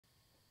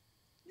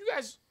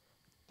guys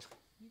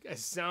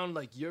sound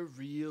like you're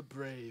real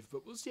brave,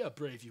 but we'll see how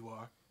brave you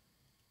are.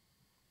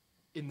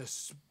 In the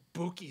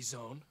spooky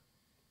zone.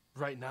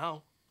 Right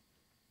now.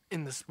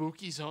 In the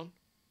spooky zone.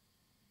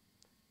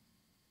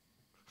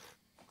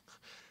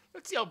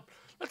 Let's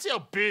see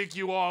how big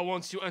you are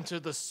once you enter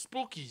the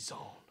spooky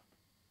zone.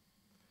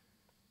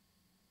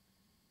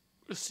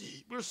 We'll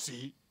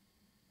see.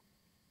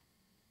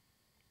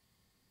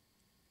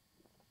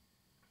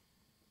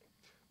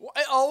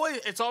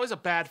 It's always a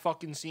bad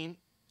fucking scene.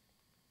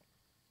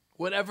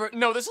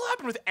 No, this will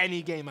happen with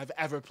any game I've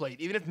ever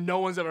played, even if no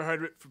one's ever heard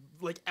of it,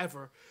 like,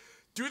 ever.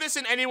 Do this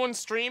in anyone's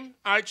stream.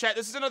 All right, chat.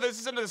 This is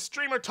another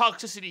streamer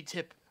toxicity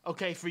tip.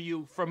 Okay,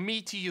 from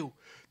me to you,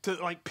 to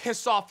like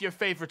piss off your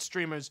favorite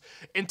streamers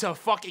into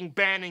fucking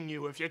banning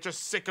you if you're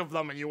just sick of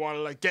them and you want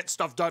to like get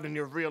stuff done in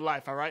your real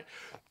life. All right,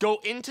 go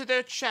into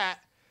their chat,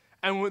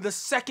 and the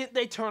second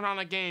they turn on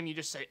a game, you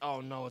just say, "Oh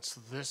no, it's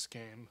this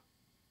game,"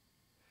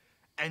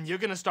 and you're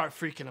gonna start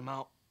freaking them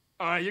out.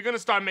 You're gonna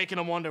start making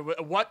them wonder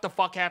what the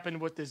fuck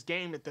happened with this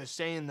game that they're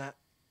saying that.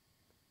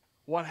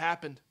 What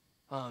happened?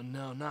 Oh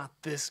no, not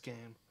this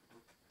game.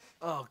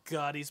 Oh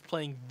god, he's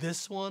playing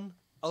this one?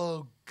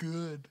 Oh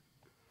good.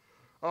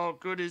 Oh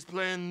good, he's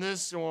playing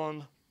this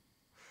one.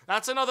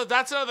 That's another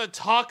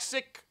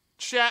toxic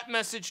chat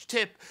message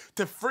tip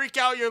to freak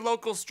out your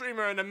local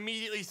streamer and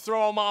immediately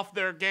throw them off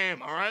their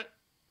game, alright?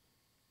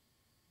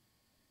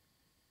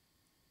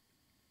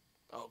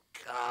 Oh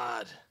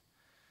god.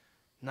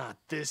 Not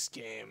this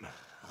game.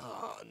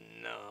 Oh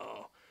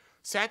no.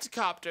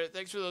 Santacopter,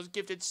 thanks for those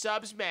gifted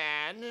subs,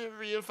 man.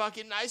 Real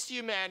fucking nice to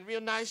you, man. Real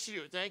nice to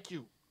you. Thank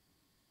you.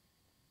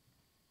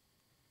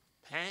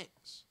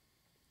 Thanks.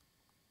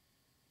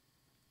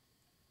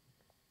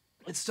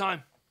 It's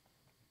time.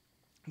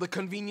 The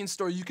convenience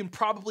store. You can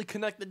probably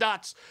connect the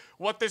dots.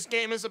 What this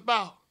game is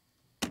about.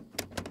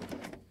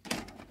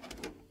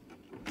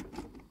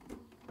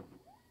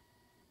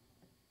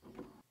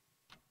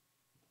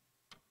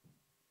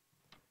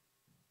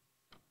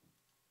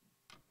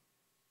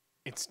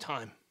 It's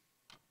time.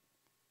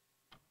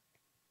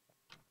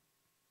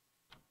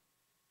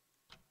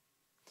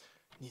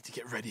 Need to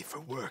get ready for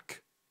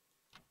work.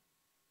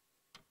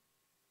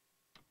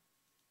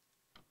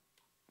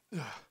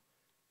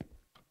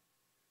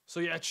 So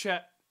yeah,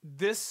 chat,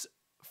 this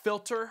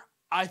filter,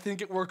 I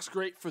think it works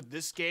great for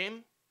this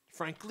game,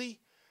 frankly,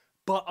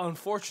 but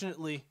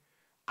unfortunately,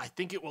 I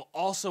think it will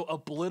also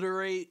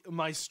obliterate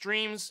my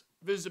stream's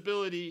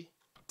visibility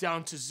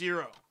down to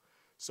 0.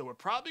 So we're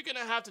probably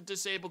gonna have to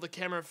disable the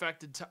camera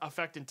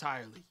effect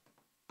entirely.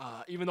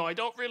 Even though I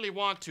don't really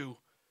want to,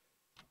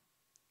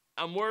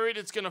 I'm worried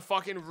it's gonna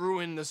fucking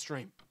ruin the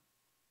stream.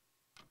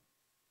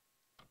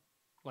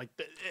 Like,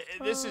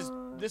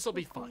 this'll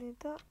be fine.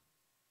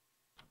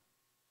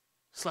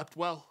 Slept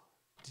well.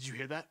 Did you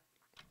hear that?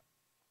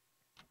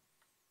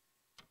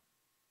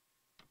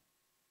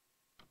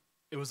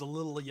 It was a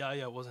little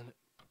yaya, wasn't it?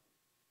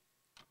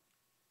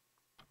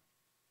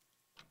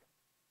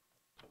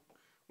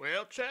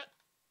 Well, chat,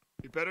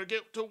 we better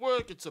get to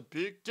work. It's a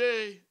big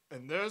day,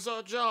 and there's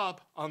our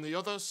job on the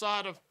other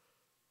side of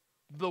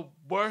the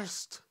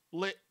worst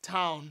lit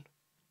town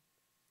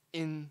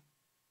in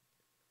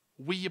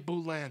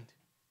Weeaboo Land.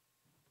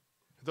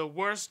 The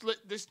worst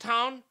lit. This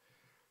town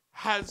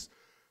has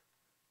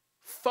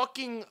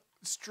fucking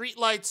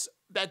streetlights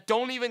that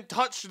don't even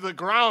touch the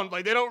ground.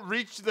 Like, they don't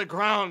reach the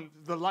ground,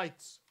 the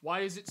lights.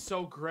 Why is it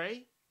so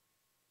gray?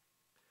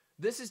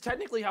 This is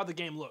technically how the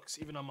game looks,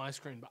 even on my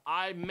screen, but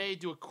I may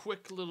do a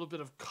quick little bit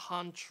of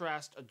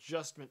contrast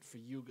adjustment for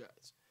you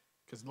guys.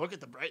 Because look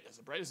at the brightness.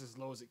 The brightness is as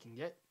low as it can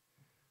get.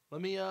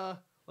 Let me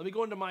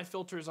go into my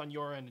filters on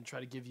your end and try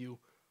to give you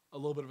a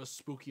little bit of a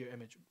spookier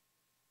image.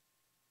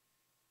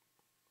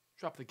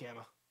 Drop the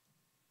gamma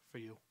for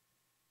you.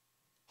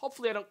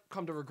 Hopefully I don't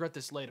come to regret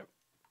this later.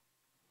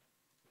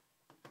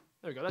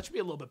 There we go. That should be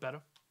a little bit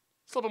better.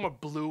 It's a little bit more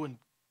blue and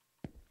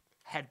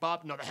head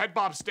bob. No, the head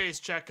bob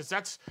stays, check,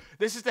 because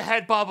this is the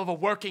head bob of a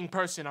working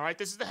person, all right?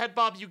 This is the head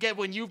bob you get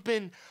when you've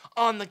been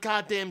on the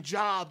goddamn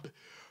job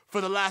for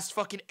the last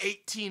fucking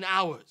 18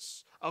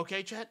 hours.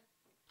 Okay, chat?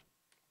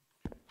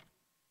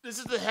 This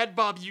is the head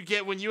bob you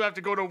get when you have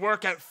to go to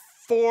work at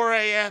 4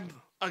 a.m.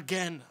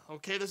 again.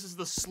 Okay, this is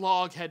the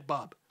slog head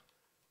bob.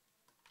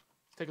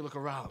 Take a look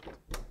around.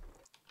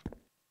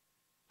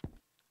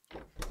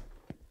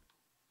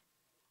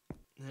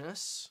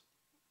 Yes.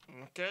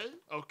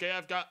 Okay,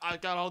 I've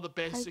got all the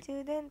basic.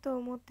 You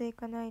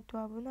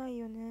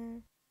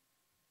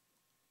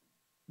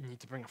need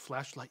to bring a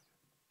flashlight.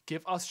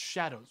 Give us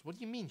shadows. What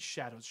do you mean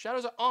shadows?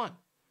 Shadows are on. Do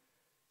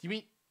you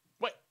mean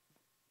wait?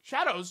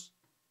 Shadows?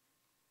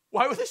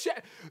 Why were the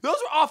shadows? Those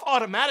were off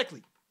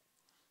automatically.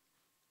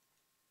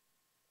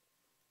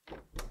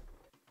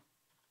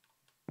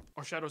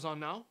 Are shadows on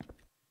now?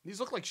 These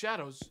look like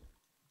shadows.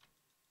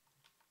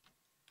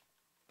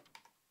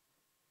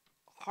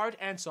 Hard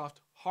and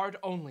soft. Hard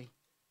only.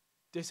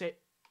 They say...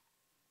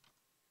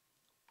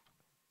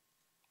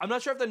 I'm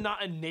not sure if they're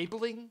not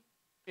enabling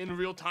in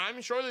real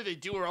time. Surely they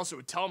do, or else it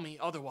would tell me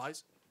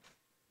otherwise.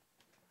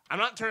 I'm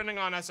not turning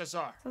on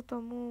SSR.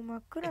 外もう真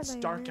っ暗だ It's よ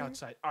dark ね。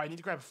 outside. All right, I need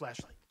to grab a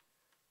flashlight.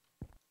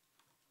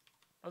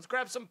 Let's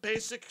grab some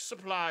basic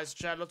supplies,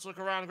 Chad. Let's look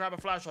around and grab a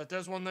flashlight.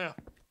 There's one there.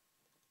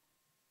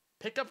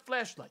 Pick up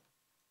flashlight.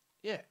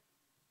 Yeah.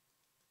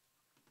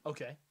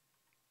 Okay.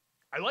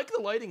 I like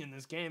the lighting in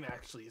this game,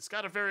 actually. It's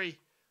got a very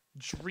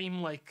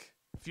dreamlike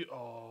view.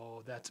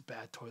 Oh, that's a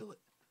bad toilet.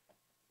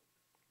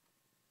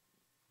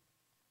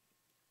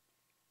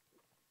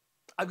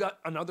 I've got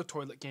another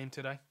toilet game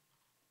today.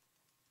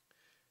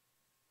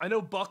 I know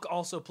Buck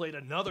also played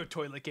another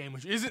toilet game,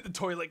 which isn't the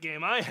toilet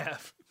game I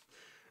have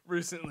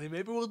recently.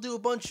 Maybe we'll do a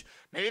bunch.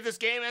 Maybe if this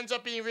game ends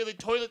up being really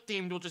toilet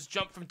themed, we'll just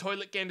jump from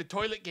toilet game to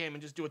toilet game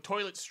and just do a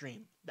toilet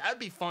stream. That'd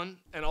be fun,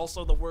 and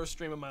also the worst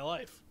stream of my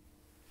life.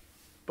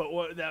 But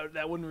what,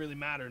 that wouldn't really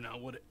matter now,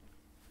 would it?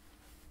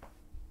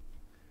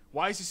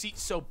 Why is the seat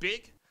so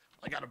big?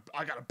 I got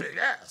a big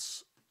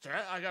ass.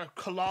 Right? I got a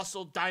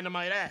colossal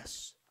dynamite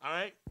ass. All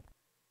right.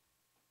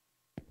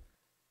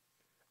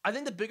 I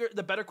think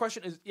the better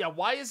question is, yeah,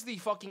 why is the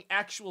fucking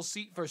actual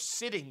seat for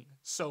sitting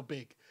so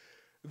big?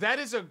 That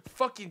is a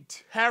fucking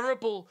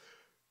terrible.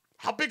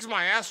 How big's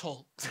my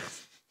asshole?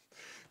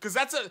 Because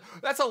that's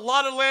a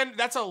lot of land.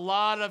 That's a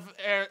lot of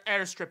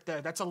airstrip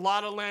there. That's a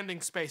lot of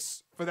landing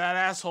space for that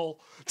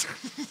asshole.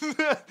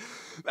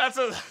 that's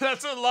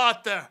a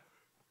lot there.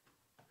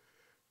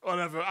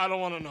 Whatever. I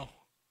don't want to know.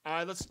 All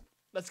right,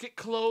 let's get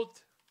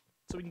clothed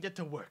so we can get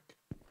to work.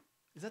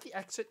 Is that the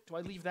exit? Do I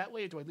leave that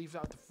way or do I leave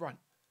out the front?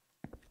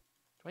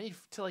 Do I need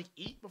to like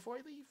eat before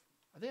I leave?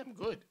 I think I'm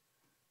good.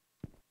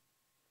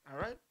 All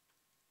right.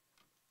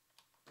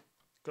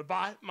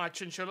 Goodbye, my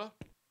chinchilla.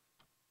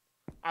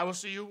 I will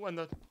see you when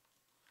the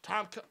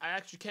time I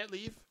actually can't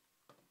leave.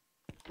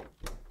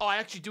 Oh, I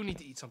actually do need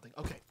to eat something.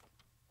 Okay.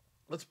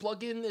 Let's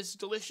plug in this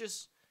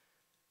delicious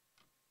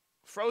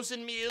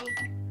frozen meal.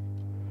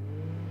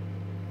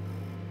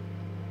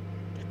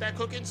 Get that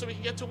cooking so we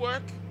can get to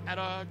work at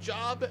our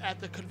job at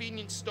the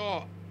convenience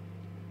store.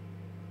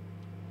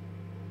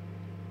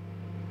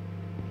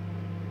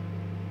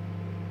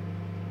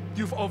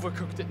 You've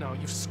overcooked it now.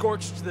 You've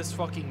scorched this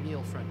fucking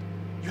meal, friend.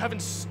 You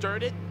haven't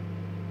stirred it?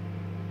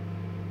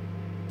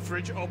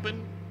 Fridge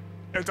open?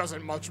 It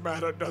doesn't much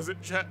matter, does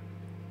it, Chet?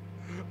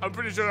 I'm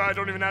pretty sure I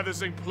don't even have this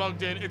thing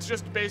plugged in. It's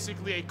just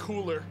basically a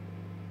cooler.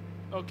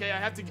 Okay, I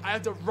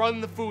have to run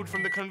the food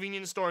from the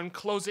convenience store and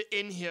close it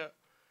in here.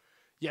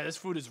 Yeah, this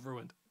food is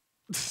ruined.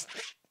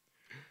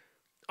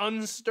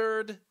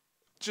 Unstirred,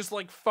 just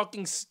like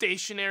fucking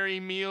stationary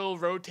meal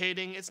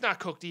rotating. It's not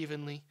cooked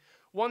evenly.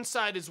 One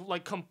side is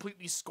like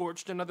completely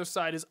scorched, another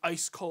side is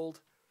ice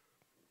cold.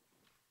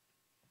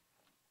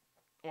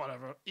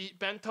 Whatever. Eat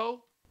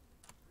bento?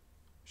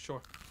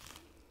 Sure.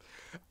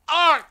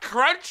 Ah,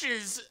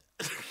 crunches!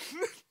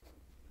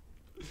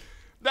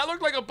 That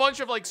looked like a bunch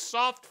of like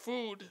soft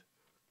food.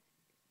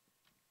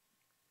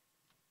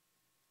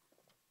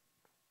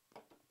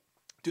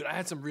 Dude, I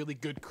had some really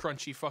good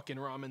crunchy fucking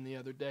ramen the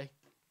other day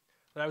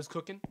that I was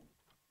cooking.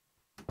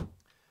 It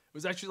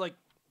was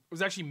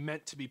actually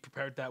meant to be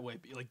prepared that way.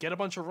 But you like get a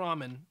bunch of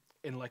ramen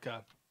in like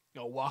a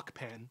wok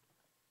pan,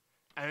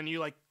 and then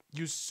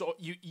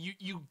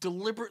you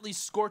deliberately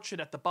scorch it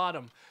at the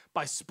bottom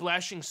by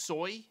splashing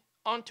soy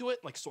onto it,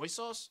 like soy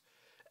sauce,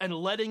 and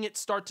letting it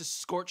start to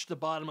scorch the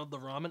bottom of the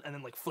ramen, and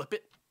then like flip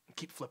it, and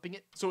keep flipping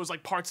it. So it was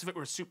like parts of it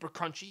were super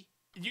crunchy.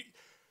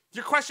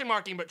 You're question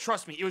marking, but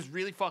trust me, it was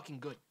really fucking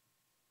good.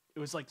 It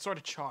was like sort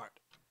of charred.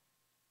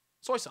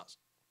 Soy sauce.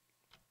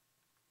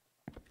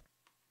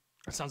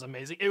 That sounds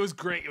amazing. It was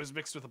great. It was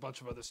mixed with a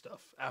bunch of other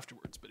stuff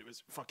afterwards, but it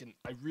was fucking,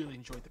 I really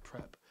enjoyed the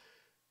prep.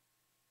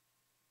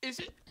 Is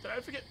it? Did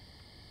I forget?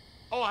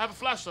 Oh, I have a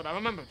flashlight. I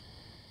remembered.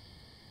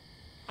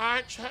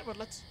 Alright, chat, but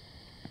let's...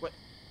 Wait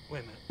a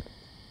minute.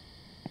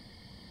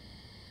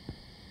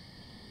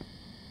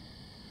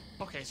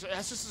 Okay, so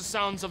that's just the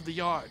sounds of the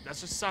yard.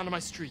 That's just the sound of my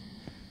street.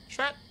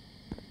 Chat,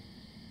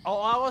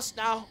 allow us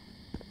now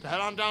to head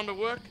on down to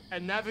work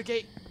and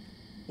navigate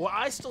what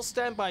I still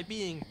stand by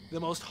being the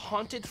most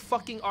haunted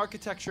fucking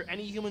architecture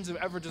any humans have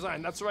ever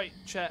designed. That's right,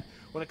 chat.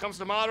 When it comes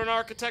to modern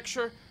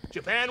architecture,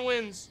 Japan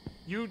wins.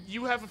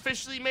 You have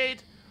officially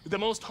made the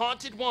most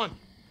haunted one.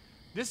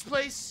 This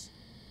place,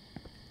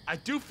 I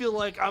do feel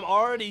like I'm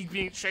already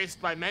being chased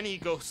by many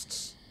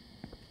ghosts.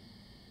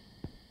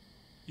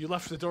 You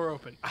left the door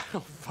open. I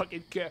don't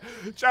fucking care.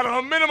 Chat,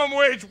 I'm a minimum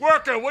wage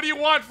worker. What do you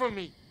want from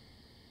me?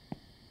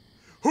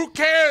 Who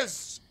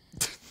cares?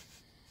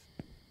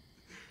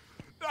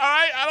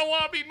 Alright, I don't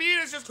want to be mean,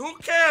 it's just who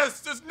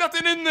cares? There's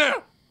nothing in there.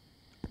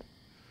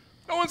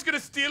 No one's gonna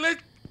steal it.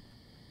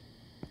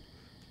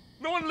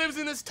 No one lives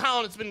in this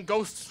town. It's been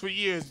ghosts for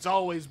years. It's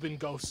always been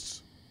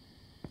ghosts.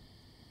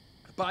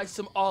 Buy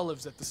some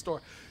olives at the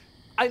store.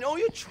 I know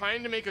you're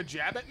trying to make a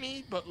jab at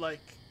me, but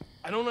like,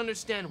 I don't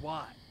understand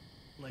why.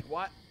 Like,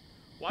 why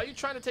are you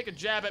trying to take a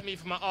jab at me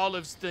for my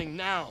olives thing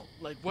now?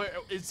 Like, where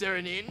is there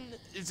an in?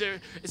 Is there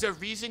a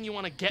reason you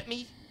want to get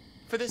me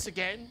for this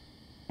again?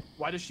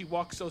 Why does she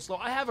walk so slow?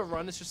 I have a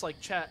run. It's just like,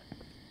 chat.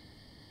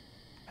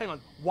 Hang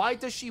on. Why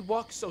does she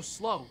walk so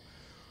slow?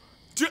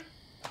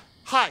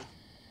 Hi.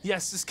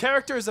 Yes, this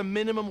character is a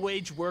minimum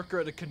wage worker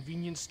at a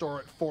convenience store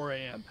at 4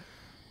 a.m.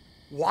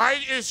 Why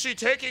is she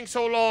taking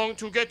so long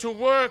to get to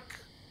work?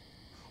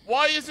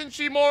 Why isn't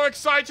she more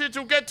excited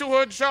to get to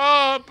her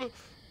job?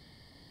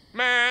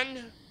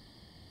 Man.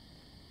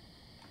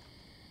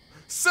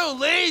 So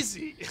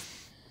lazy!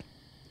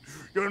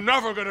 You're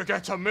never gonna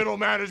get to middle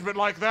management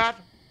like that.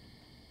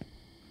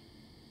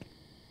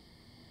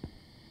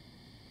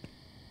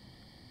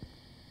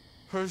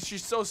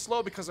 She's so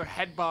slow because her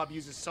head bob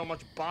uses so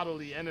much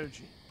bodily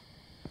energy.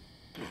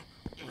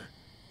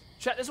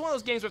 Chat, this is one of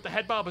those games where if the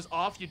head bob is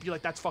off, you'd be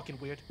like, that's fucking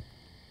weird.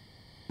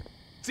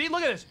 See,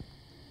 look at this.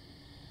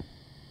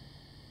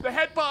 The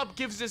head bob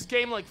gives this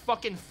game like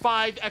fucking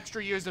 5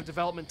 extra years of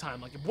development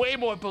time. Like, way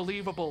more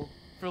believable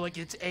for like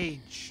its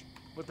age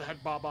with the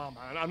head bob on.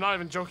 I'm not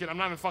even joking. I'm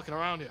not even fucking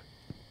around here.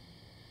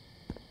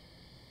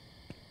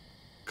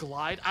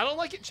 Glide? I don't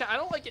like it, chat. I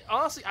don't like it.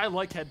 Honestly, I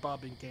like head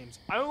bobbing games.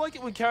 I don't like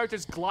it when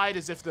characters glide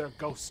as if they're a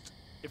ghost.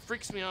 It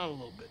freaks me out a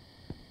little bit.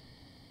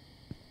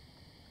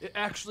 It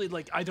actually,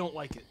 like, I don't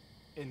like it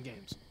in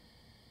games.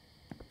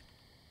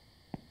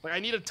 Like, I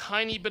need a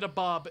tiny bit of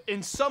bob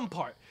in some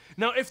part.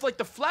 Now, if, like,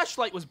 the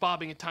flashlight was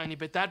bobbing a tiny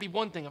bit, that'd be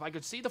one thing. If I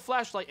could see the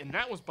flashlight and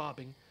that was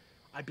bobbing,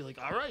 I'd be like,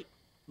 all right,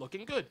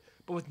 looking good.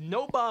 But with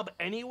no bob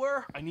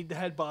anywhere, I need the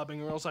head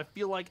bobbing, or else I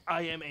feel like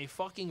I am a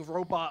fucking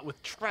robot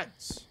with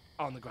treads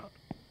on the ground.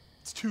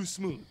 It's too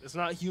smooth. It's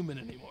not human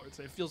anymore.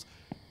 It feels...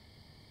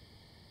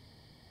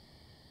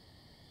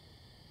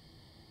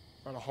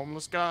 Not a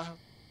homeless guy?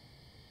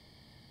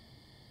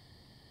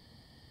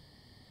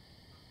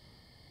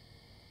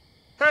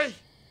 Hey!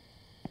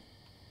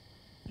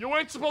 You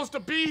ain't supposed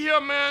to be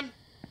here, man!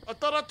 I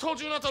thought I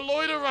told you not to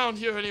loiter around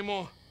here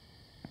anymore.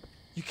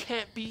 You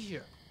can't be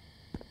here.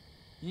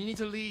 You need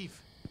to leave.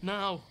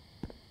 Now.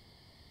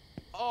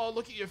 Oh,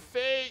 look at your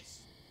face.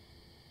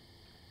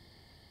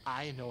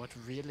 I know what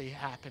really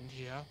happened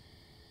here.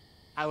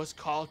 I was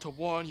called to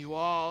warn you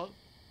all.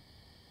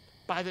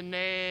 By the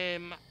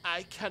name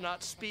I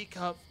cannot speak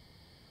of.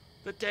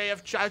 The day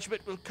of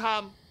judgment will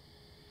come.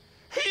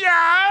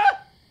 Yeah!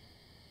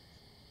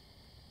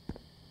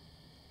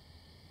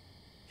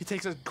 He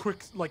takes a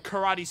quick, like,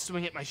 karate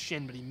swing at my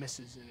shin, but he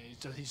misses, and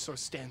he sort of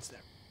stands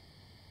there.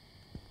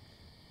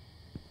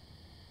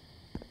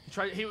 He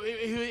tried.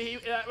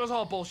 That was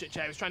all bullshit,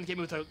 chat. He was trying to get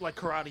me with a like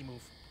karate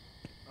move.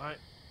 All right.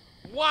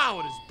 Wow,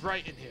 it is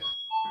bright in here.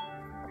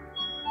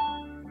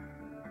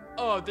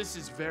 Oh, this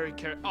is very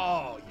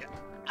Oh, yeah.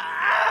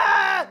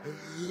 Ah!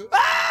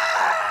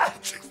 Ah!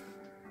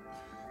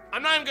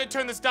 I'm not even gonna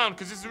turn this down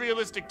because this is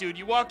realistic, dude.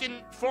 You walk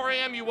in 4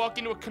 a.m., you walk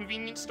into a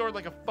convenience store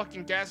like a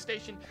fucking gas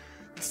station.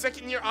 The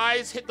second your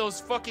eyes hit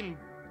those fucking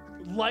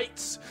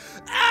lights,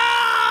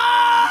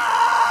 ah!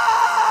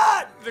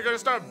 They're gonna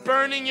start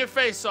burning your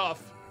face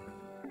off.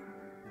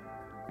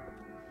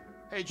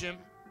 Hey, Jim.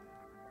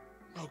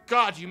 Oh,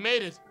 God, you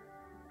made it.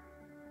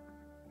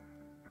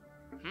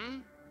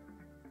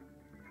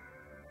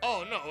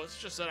 Oh, no,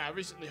 it's just that I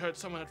recently heard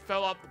someone had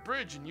fell off the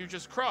bridge and you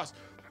just crossed.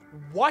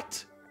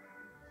 What?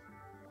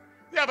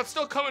 Yeah, but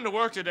still coming to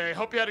work today.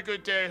 Hope you had a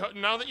good day.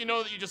 Now that you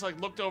know that you just, like,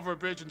 looked over a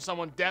bridge and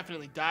someone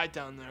definitely died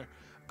down there,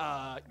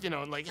 you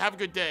know, like, have a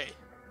good day.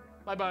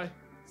 Bye-bye.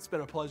 It's been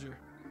a pleasure.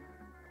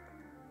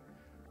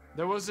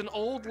 There was an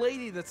old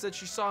lady that said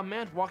she saw a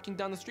man walking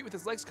down the street with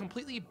his legs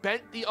completely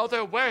bent the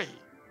other way.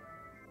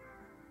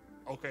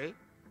 Okay.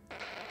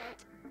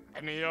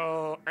 Any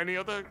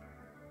other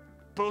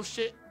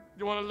bullshit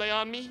you want to lay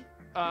on me?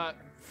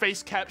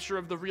 Face capture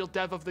of the real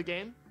dev of the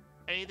game.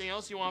 Anything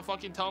else you want to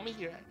fucking tell me?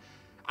 Here,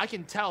 I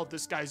can tell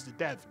this guy's the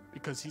dev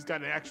because he's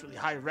got an actually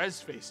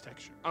high-res face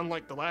texture,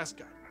 unlike the last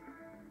guy.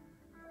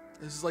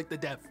 This is like the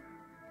dev.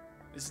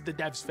 This is the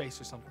dev's face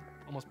or something.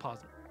 Almost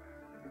positive.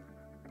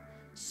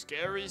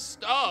 Scary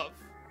stuff.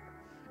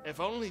 If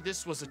only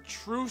this was a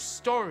true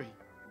story.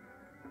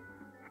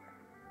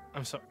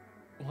 I'm sorry.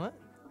 What?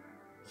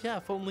 Yeah,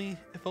 if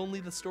only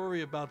the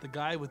story about the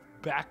guy with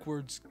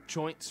backwards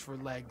joints for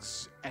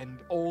legs and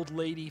old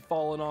lady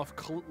falling off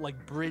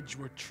like bridge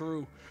were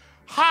true.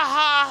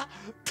 Ha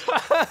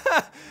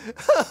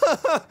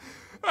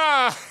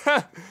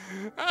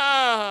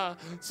ha!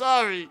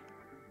 Sorry.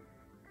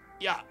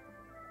 Yeah.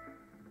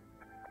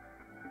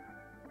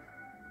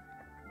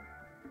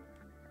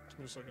 Give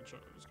me a second, chat.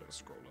 I just gotta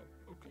scroll up.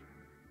 Okay.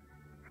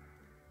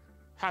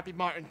 Happy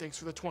Martin, thanks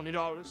for the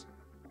 $20.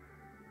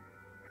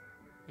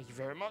 Thank you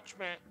very much,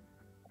 man.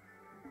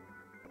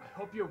 I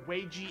hope your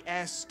wagey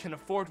ass can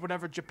afford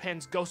whatever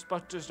Japan's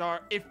Ghostbusters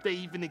are, if they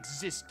even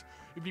exist.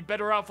 You'd be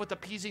better off with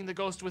appeasing the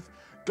ghost with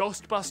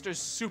Ghostbusters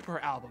Super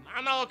Album.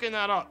 I'm not looking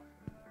that up.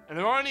 And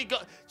there aren't any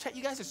Chat,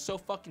 you guys are so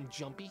fucking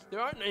jumpy. There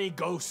aren't any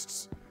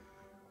ghosts.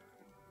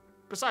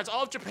 Besides,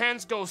 all of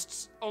Japan's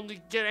ghosts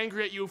only get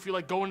angry at you if you,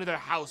 like, go into their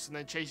house and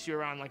then chase you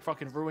around, like,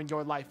 fucking ruin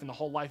your life and the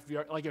whole life of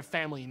your, like, your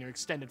family and your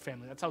extended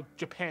family. That's how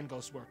Japan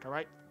ghosts work,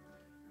 alright?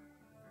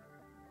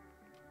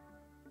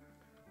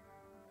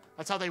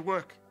 That's how they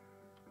work.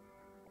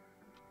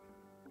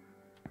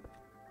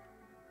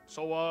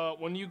 So,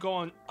 when you go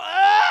on...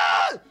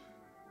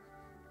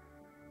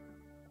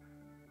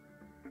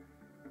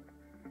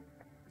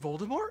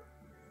 Voldemort?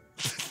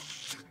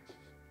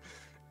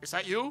 Is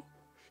that you?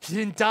 He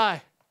didn't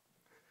die.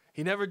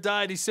 He never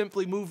died. He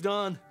simply moved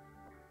on.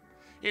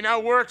 He now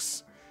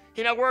works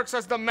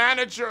as the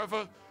manager of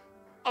a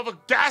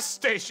gas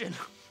station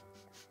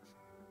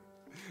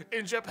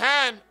in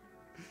Japan.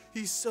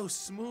 He's so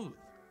smooth.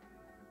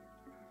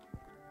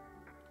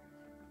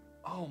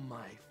 Oh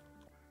my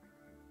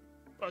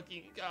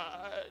Fucking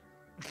God.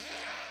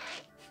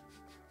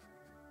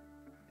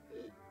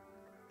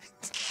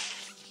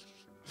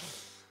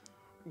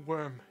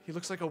 worm. He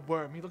looks like a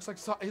worm. He looks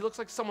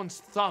like someone's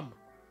thumb.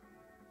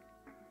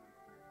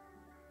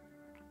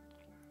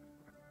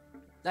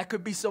 That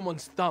could be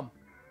someone's thumb.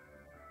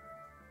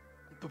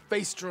 The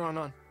face drawn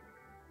on.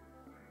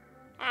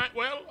 All right,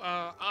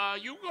 well,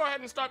 you go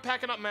ahead and start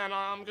packing up, man.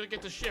 I'm gonna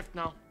get to shift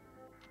now.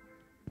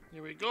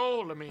 Here we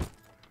go. Let me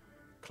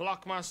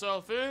clock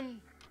myself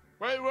in.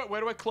 Where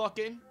do I clock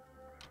in?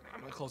 I'm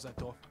gonna close that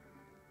door.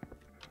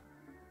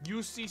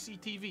 Use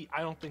CCTV.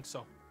 I don't think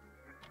so.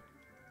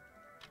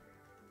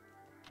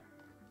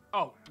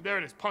 Oh, there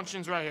it is. Punch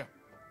in's right here.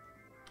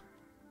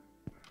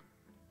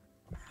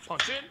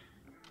 Punch in.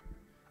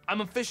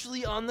 I'm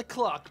officially on the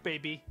clock,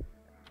 baby.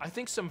 I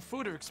think some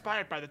food are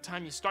expired by the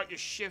time you start your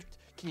shift.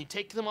 Can you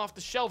take them off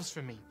the shelves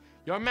for me?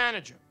 Your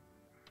manager.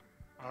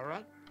 All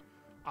right.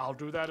 I'll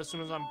do that as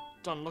soon as I'm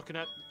done looking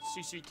at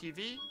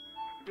CCTV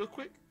real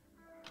quick.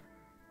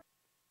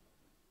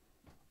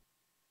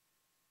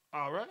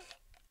 All right.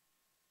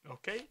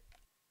 Okay.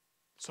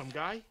 Some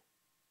guy.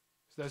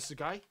 That's the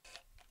guy?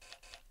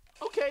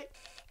 Okay.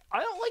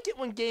 I don't like it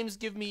when games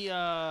give me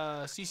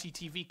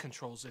CCTV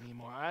controls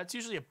anymore. It's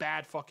usually a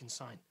bad fucking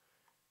sign.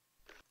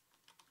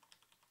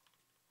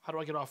 How do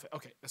I get off it?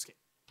 Okay, escape.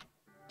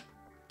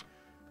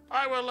 All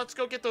right, well, let's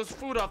go get those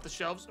food off the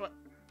shelves.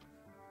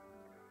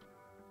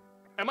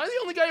 Am I the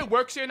only guy who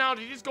works here now?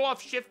 Did he just go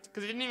off shift?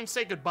 Because he didn't even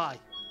say goodbye.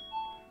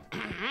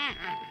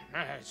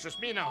 It's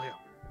just me now here.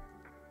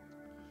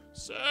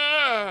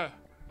 Sir,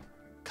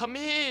 come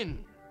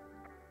in.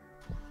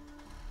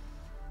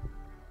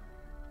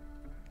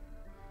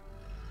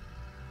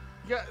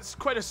 Yeah, it's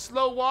quite a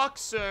slow walk,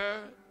 sir.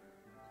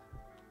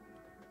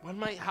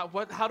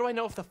 How do I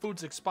know if the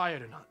food's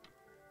expired or not?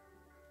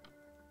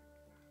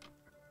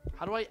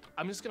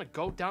 I'm just gonna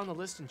go down the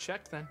list and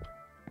check then.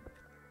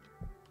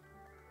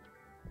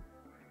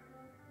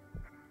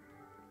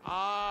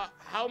 How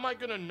am I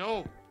gonna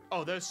know?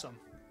 Oh, there's some.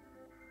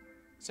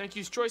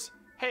 Sankey's choice.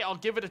 Hey, I'll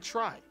give it a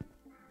try. What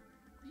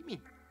do you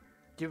mean,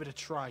 give it a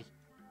try?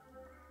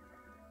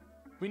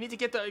 We need to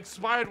get the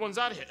expired ones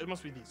out of here. It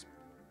must be these.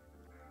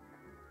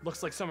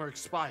 Looks like some are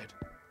expired.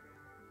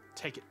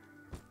 Take it.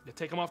 Yeah,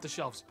 take them off the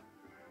shelves.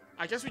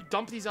 I guess we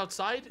dump these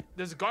outside.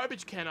 There's a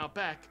garbage can out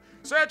back.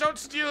 Sir, don't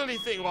steal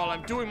anything while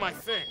I'm doing my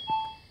thing.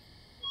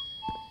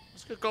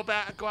 Let's go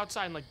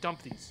outside and like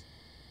dump these.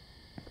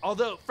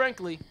 Although,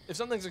 frankly, if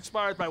something's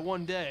expired by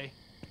 1 day,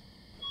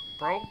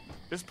 bro,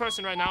 this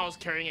person right now is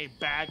carrying a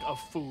bag of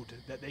food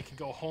that they can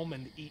go home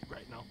and eat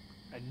right now,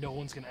 and no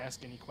one's gonna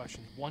ask any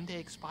questions. 1 day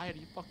expired? Are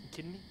you fucking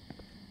kidding me?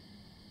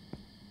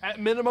 At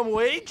minimum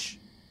wage?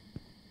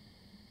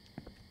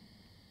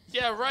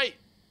 Yeah, right.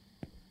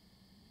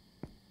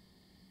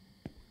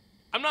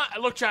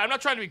 Look, Chad, I'm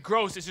not trying to be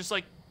gross. It's just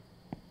like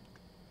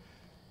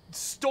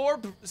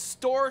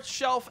store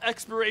shelf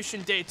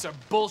expiration dates are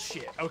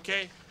bullshit,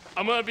 okay?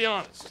 I'm gonna be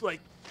honest.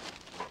 Like,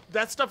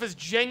 that stuff is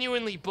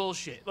genuinely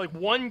bullshit. Like,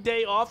 1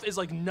 day off is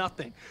like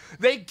nothing.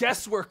 They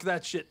guesswork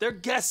that shit. They're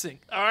guessing.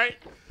 All right?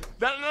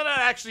 None of that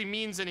actually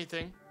means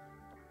anything.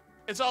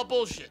 It's all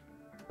bullshit.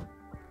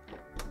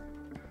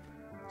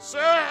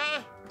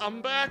 Sir,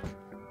 I'm back.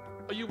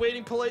 Are you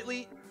waiting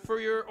politely for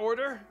your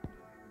order?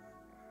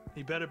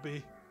 He better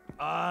be.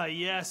 Ah,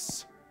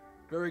 yes.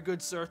 Very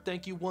good, sir.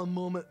 Thank you. One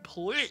moment,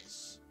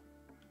 please.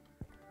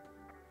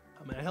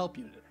 How may I help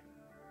you today?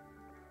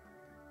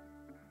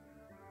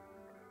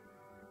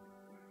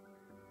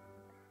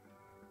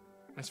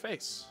 Nice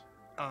face.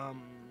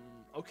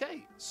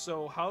 Okay.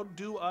 So how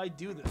do I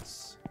do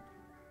this?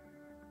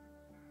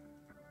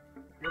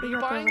 What are you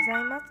buying?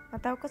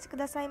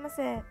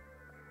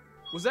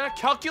 Was that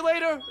a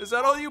calculator? Is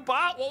that all you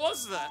bought? What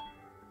was that?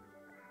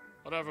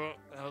 Whatever.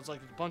 That was like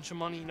a bunch of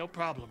money. No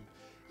problem.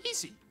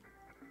 Easy.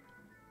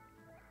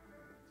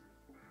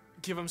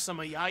 Give him some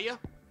ayaya,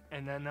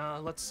 and then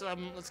let's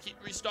keep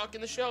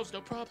restocking the shelves.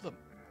 No problem.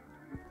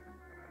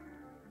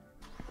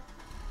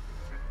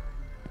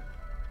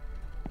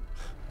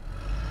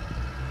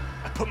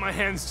 I put my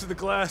hands to the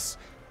glass.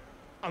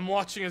 I'm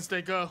watching as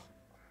they go.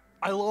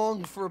 I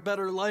long for a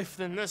better life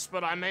than this,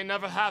 but I may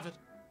never have it.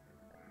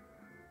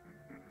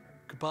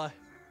 Goodbye.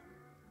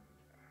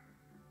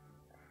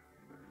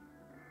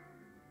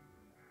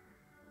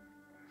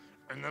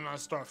 And then I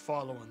start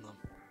following them.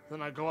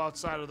 Then I go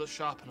outside of the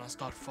shop and I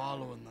start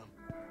following them.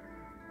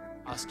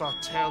 I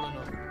start tailing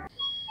them.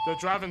 They're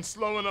driving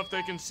slow enough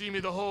they can see me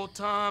the whole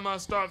time. I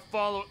start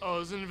following. Oh,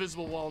 there's an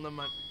invisible wall. Never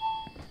mind.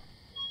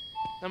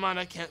 Never mind,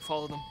 I can't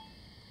follow them.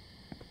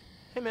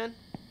 Hey, man.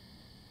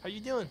 How you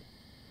doing?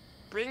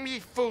 Bring me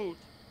food,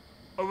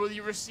 or will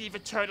you receive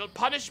eternal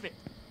punishment?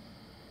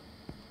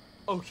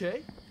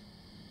 Okay.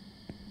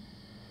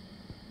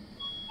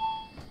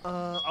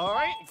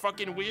 Alright,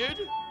 fucking weird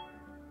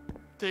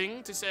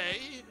thing to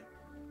say.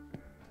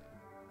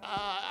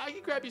 I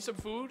can grab you some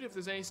food if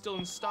there's any still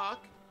in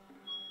stock.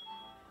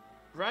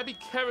 Rabby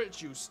carrot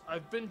juice.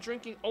 I've been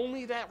drinking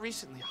only that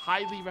recently.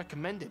 Highly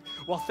recommended.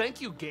 Well,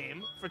 thank you,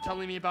 game, for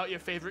telling me about your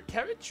favorite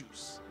carrot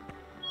juice.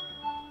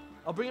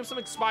 I'll bring him some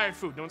expired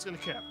food. No one's gonna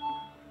care.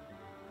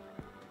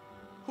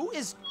 Who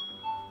is...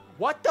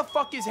 What the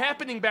fuck is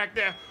happening back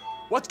there?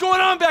 What's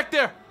going on back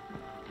there?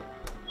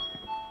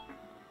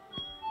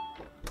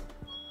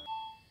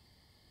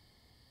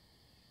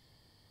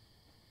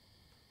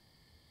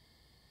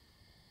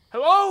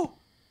 Hello?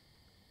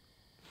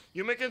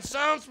 You making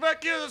sounds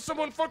back here? There's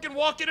someone fucking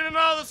walking in and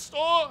out of the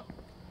store?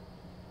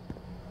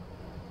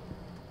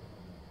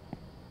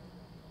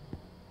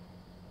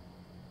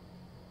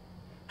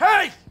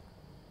 Hey!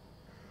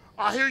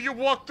 I hear you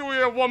walk through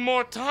here one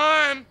more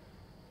time.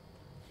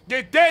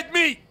 Get dead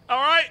meat,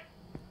 alright?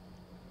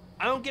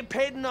 I don't get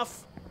paid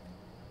enough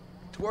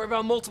To worry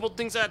about multiple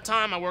things at a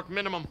time, I work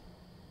minimum.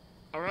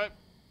 Alright?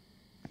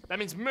 That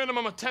means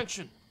minimum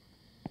attention.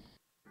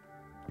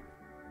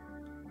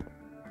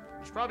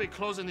 Should probably be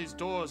closing these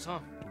doors, huh?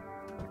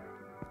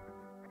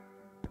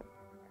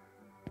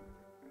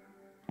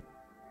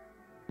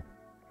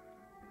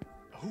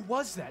 Who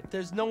was that?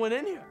 There's no one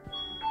in here.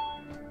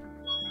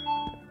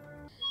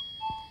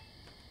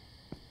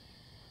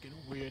 Getting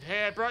weird.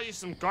 Hey, I brought you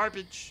some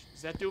garbage.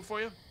 Does that do it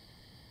for you?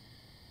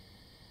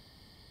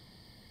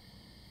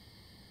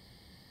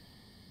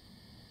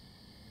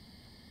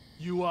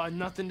 You,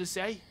 nothing to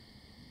say?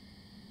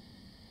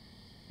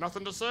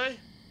 Nothing to say?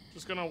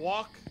 Just gonna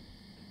walk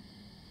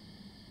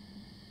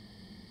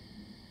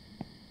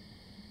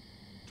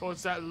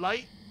towards that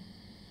light?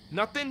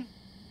 Nothing?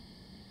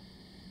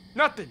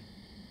 Nothing.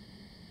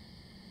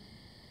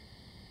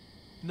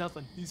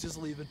 Nothing. He's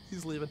just leaving.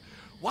 He's leaving.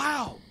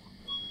 Wow.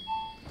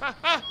 Ha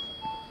ha!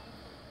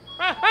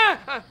 Ha ha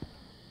ha!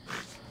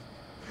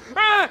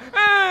 Ah,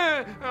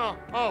 ah! Oh,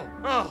 oh,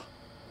 oh.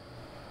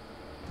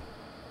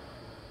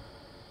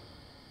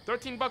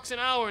 $13 an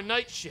hour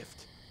night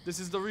shift. This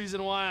is the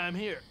reason why I'm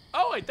here.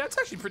 Oh, wait, that's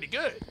actually pretty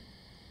good.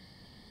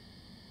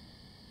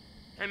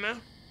 Hey, man,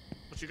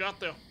 what you got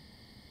there?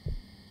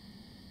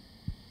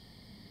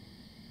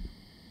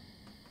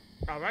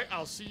 All right,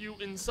 I'll see you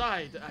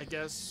inside, I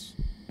guess.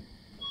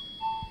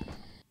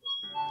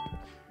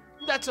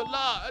 That's a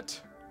lot.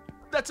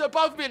 That's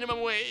above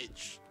minimum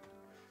wage.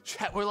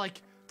 Chat, we're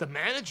like the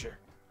manager.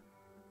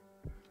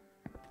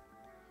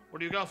 What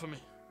do you got for me?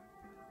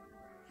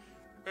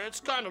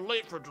 It's kind of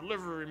late for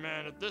delivery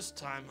man at this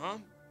time, huh?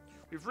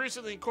 We've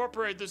recently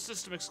incorporated this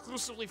system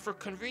exclusively for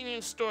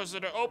convenience stores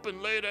that are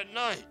open late at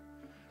night.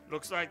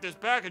 Looks like this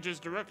package is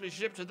directly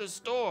shipped to this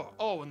store.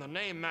 Oh, and the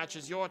name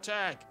matches your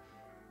tag.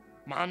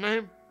 My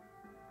name?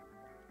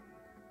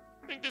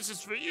 I think this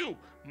is for you.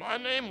 My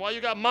name? Why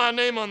you got my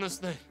name on this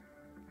thing?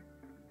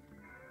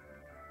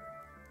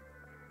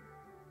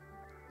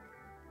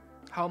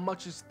 How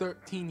much is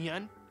 13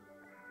 yen?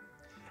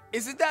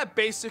 Isn't that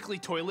basically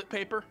toilet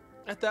paper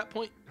at that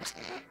point?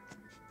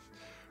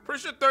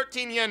 Pretty sure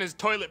 13 yen is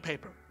toilet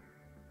paper.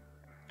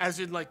 As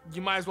in, like,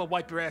 you might as well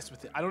wipe your ass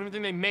with it. I don't even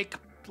think they make,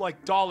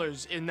 like,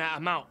 dollars in that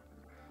amount.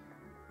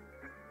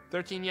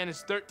 13 yen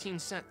is 13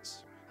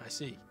 cents. I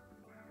see.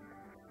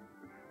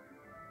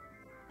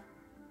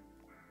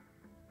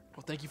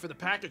 Well, thank you for the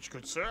package,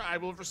 good sir. I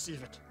will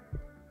receive it.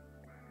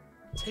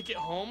 Take it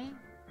home?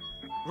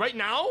 Right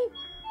now?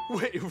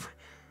 Wait.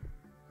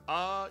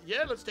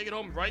 Yeah, let's take it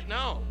home right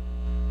now.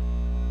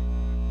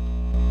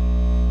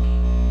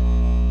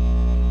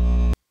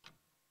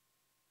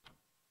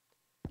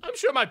 I'm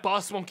sure my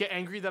boss won't get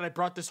angry that I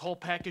brought this whole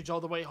package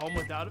all the way home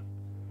without him.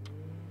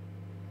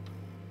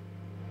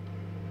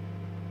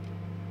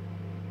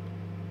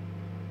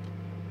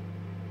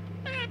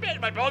 I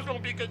bet my boss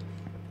won't be good.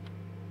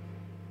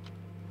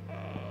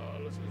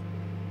 Let's see.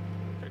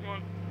 Hang on.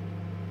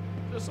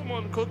 Is there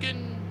someone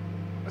cooking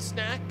a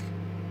snack?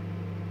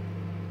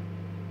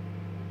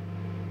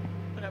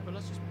 Whatever,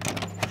 let's just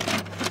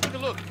take a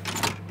look.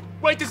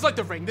 Wait, this is like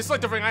the ring. This is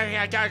like the ring.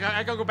 I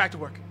gotta go back to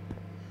work.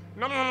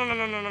 No.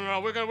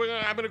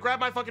 I'm gonna grab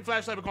my fucking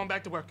flashlight. We're going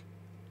back to work.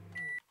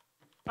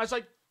 I was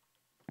like,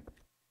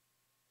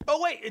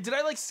 oh wait, did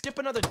I like skip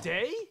another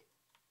day?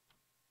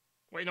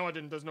 Wait, no, I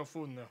didn't. There's no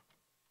food in there.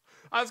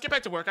 Let's get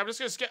back to work. I'm just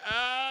gonna skip.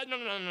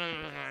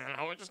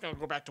 No. We're just gonna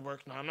go back to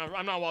work. No,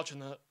 I'm not watching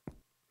that.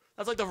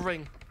 That's like the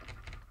ring.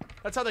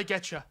 That's how they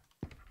get you.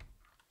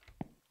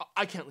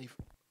 I can't leave.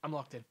 I'm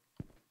locked in.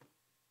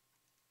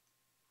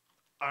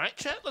 All right,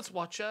 chat. Let's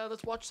watch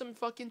some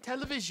fucking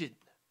television.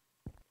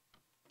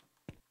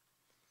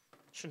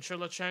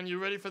 Chinchilla-chan, you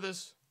ready for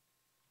this?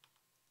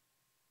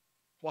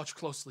 Watch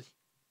closely.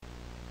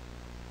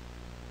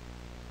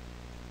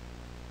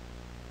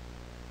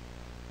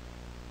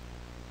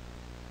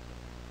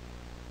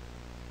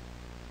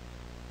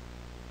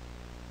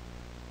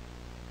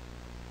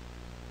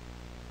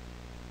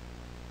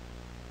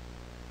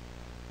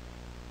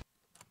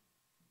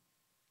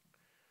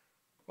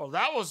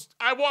 Well,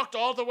 I walked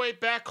all the way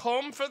back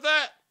home for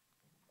that?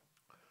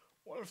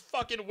 What a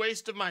fucking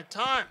waste of my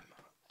time.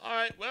 All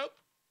right, well.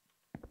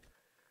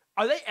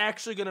 Are they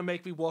actually going to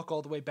make me walk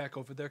all the way back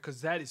over there?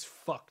 Because that is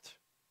fucked.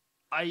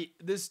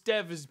 This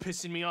dev is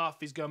pissing me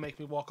off. He's going to make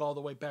me walk all the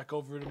way back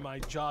over to my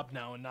job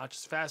now and not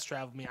just fast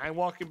travel me. I'm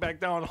walking back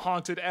down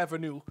Haunted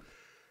Avenue.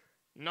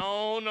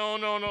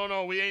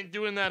 No. We ain't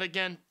doing that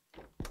again.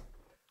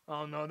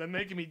 Oh, no, they're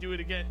making me do it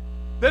again.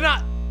 They're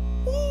not.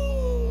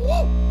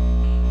 Woo!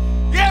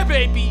 Yeah,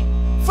 baby.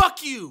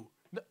 Fuck you.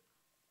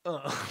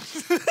 No.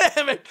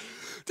 Damn it.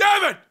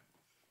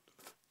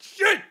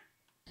 Shit.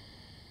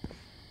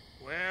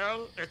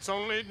 Well, it's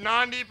only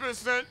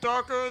 90%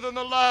 darker than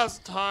the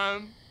last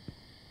time.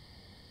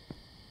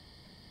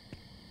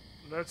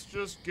 Let's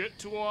just get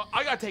to our...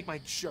 I gotta take my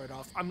shirt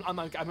off. I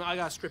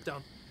gotta strip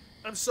down.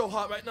 I'm so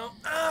hot right now.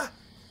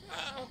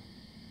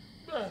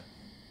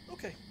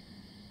 Okay.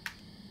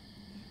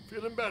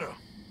 Feeling better.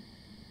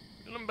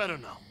 Feeling better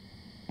now.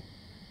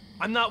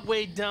 I'm not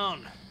weighed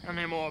down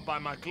anymore by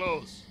my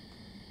clothes.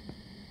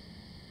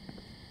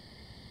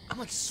 I'm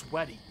like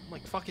sweaty. I'm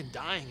like fucking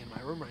dying in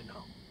my room right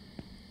now.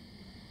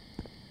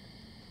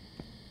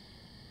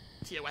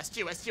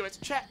 TOS.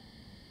 Chat.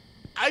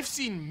 I've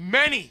seen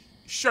many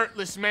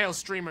shirtless male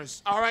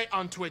streamers, alright,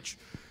 on Twitch.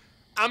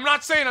 I'm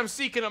not saying I'm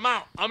seeking them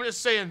out. I'm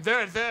just saying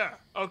they're there,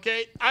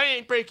 okay? I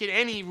ain't breaking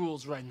any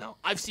rules right now.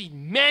 I've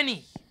seen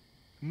many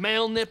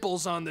male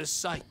nipples on this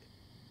site.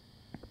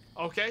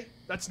 Okay?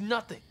 That's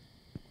nothing.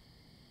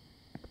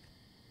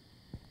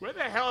 Where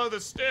the hell are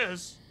the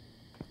stairs?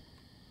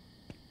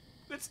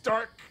 It's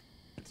dark.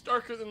 It's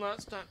darker than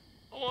last time.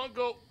 I want to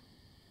go.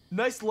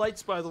 Nice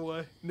lights, by the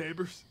way,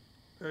 neighbors.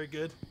 Very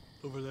good.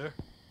 Over there.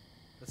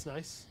 That's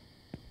nice.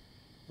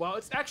 Wow,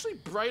 it's actually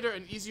brighter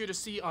and easier to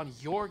see on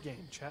your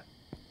game, chat.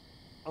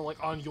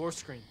 On your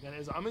screen than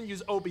it is. I'm gonna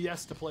use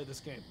OBS to play this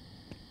game.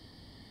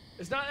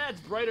 It's not that it's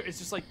brighter, it's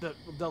just like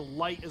the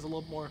light is a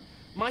little more...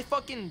 My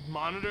fucking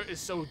monitor is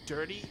so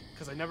dirty,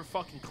 because I never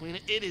fucking clean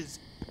it. It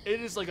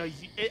is like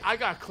I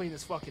gotta clean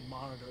this fucking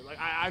monitor. Like,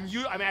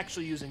 I'm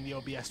actually using the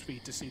OBS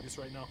feed to see this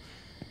right now.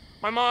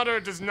 My monitor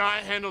does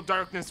not handle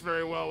darkness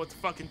very well with the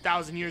fucking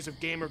 1,000 years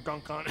of gamer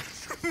gunk on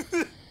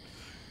it.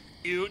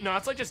 Ew, no,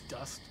 it's like just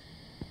dust.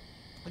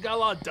 I got a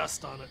lot of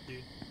dust on it,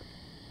 dude.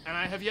 And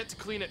I have yet to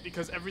clean it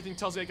because everything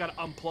tells me I gotta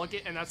unplug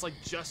it, and that's like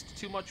just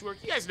too much work.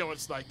 You guys know what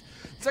it's like.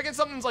 It's like when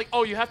something's like,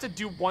 oh, you have to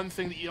do one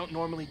thing that you don't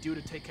normally do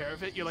to take care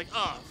of it. You're like,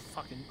 oh,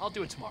 fucking, I'll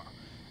do it tomorrow.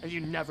 And you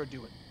never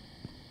do it.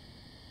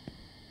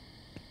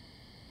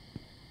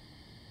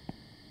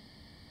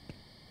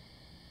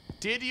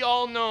 Did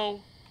y'all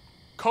know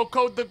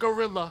Coco the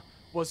gorilla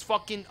was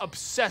fucking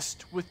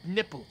obsessed with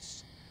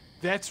nipples?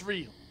 That's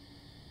real.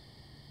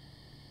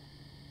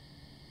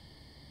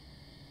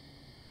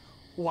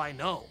 Why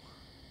no?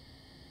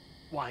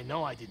 Why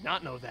no, I did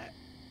not know that.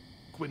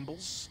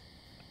 Gwimbles,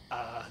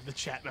 the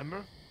chat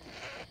member.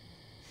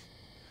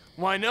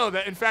 Why no,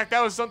 in fact,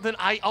 that was something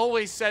I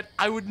always said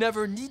I would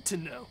never need to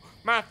know.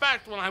 Matter of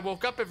fact, when I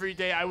woke up every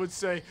day, I would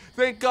say,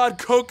 thank God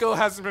Coco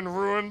hasn't been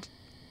ruined.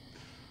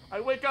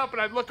 I'd wake up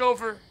and I'd look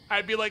over,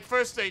 I'd be like,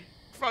 first they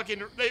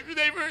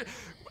were,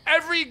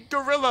 every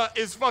gorilla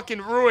is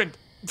fucking ruined.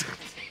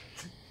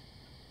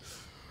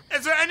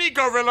 Is there any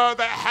gorilla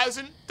that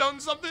hasn't done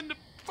something to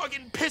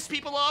fucking piss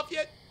people off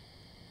yet?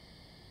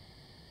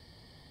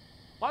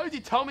 Why would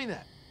you tell me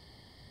that?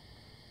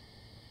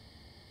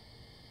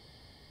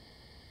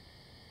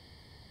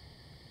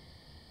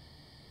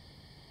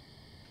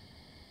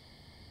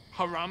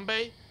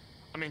 Harambe?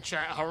 I mean,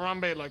 chat,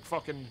 Harambe, like,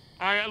 fucking...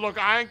 Look,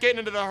 I ain't getting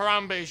into the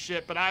Harambe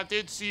shit, but I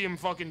did see him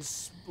fucking,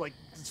 like,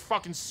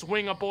 fucking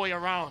swing a boy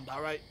around,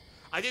 alright?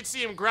 I did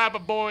see him grab a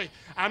boy.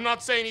 I'm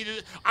not saying he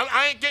did...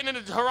 I ain't getting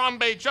into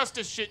Harambe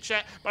justice shit,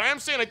 chat, but I am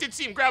saying I did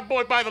see him grab a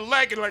boy by the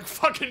leg and, like,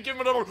 fucking give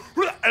him a little...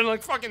 And,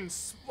 like, fucking,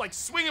 like,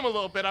 swing him a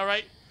little bit,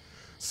 alright?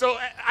 So,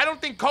 I don't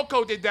think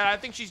Coco did that. I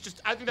think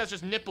that's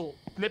just nipple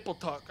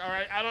talk,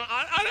 alright?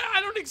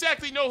 I don't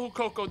exactly know who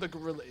Coco the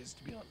gorilla is,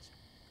 to be honest.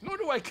 Nor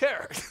do I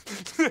care.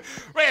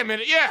 Wait a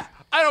minute, yeah,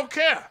 I don't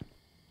care.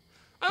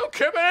 I don't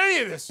care about any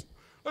of this.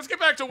 Let's get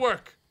back to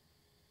work.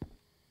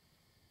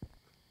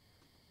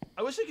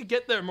 I wish I could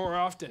get there more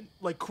often,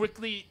 like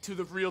quickly to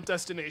the real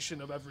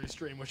destination of every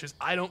stream, which is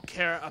I don't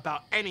care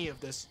about any of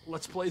this.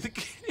 Let's play the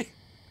game.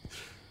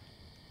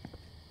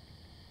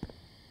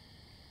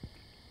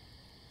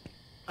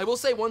 I will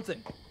say one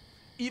thing.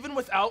 Even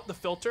without the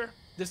filter,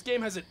 this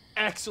game has an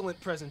excellent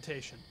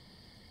presentation.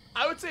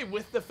 I would say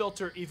with the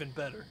filter, even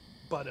better.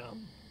 But,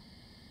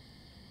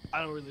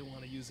 I don't really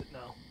want to use it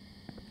now.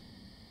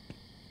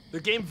 The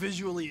game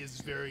visually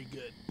is very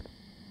good.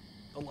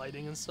 The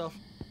lighting and stuff.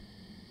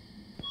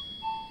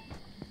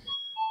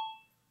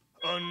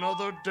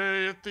 Another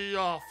day at the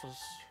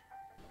office.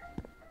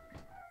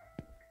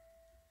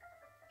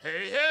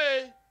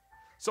 Hey!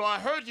 So I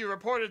heard you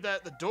reported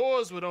that the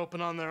doors would open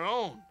on their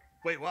own.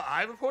 Wait, what?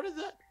 I reported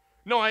that?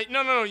 No,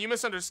 you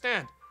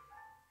misunderstand.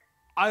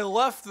 I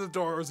left the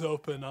doors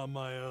open on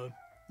my own.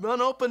 None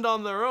opened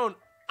on their own.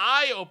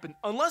 I opened.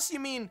 Unless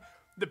you mean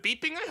The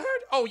beeping I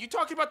heard? Oh, you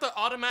talking about the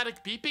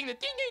automatic beeping? The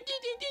ding ding ding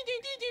ding ding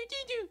ding ding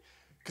ding ding.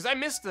 Because I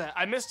missed that.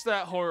 I missed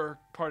that horror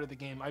part of the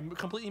game. I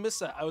completely missed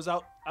that. I was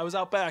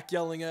out back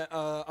yelling at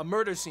a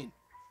murder scene.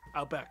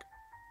 Out back.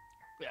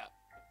 Yeah.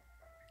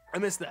 I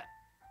missed that.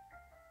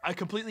 I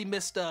completely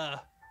missed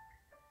that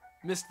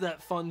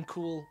fun,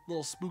 cool,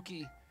 little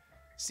spooky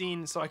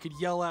scene so I could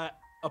yell at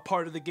a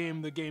part of the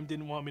game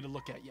didn't want me to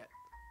look at yet.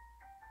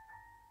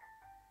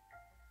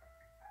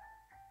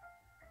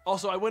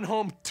 Also, I went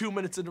home 2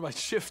 minutes into my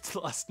shift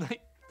last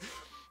night.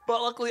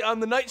 But luckily, I'm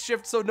the night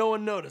shift, so no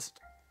one noticed.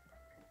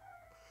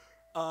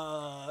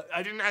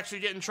 I didn't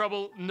actually get in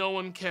trouble. No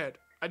one cared.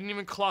 I didn't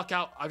even clock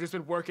out. I've just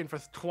been working for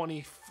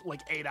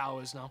 8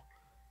 hours now.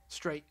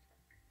 Straight.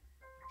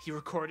 He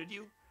recorded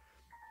you?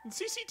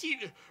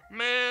 CCTV.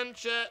 Man,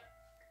 chat.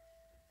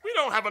 We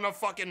don't have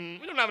enough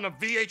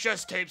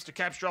VHS tapes to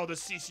capture all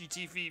this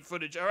CCTV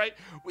footage, alright?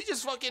 We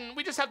just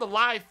have the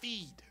live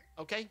feed,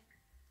 okay?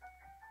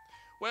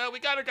 Well, we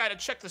got a guy to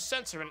check the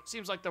sensor, and it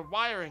seems like the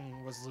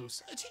wiring was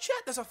loose. Chat,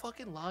 there's a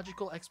fucking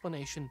logical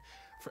explanation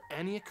for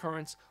any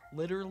occurrence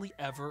literally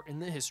ever in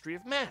the history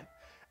of man.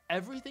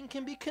 Everything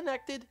can be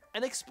connected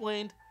and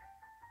explained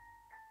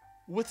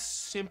with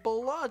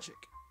simple logic.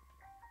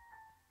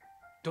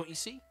 Don't you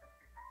see?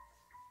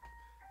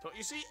 Don't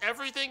you see?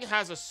 Everything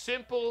has a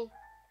simple,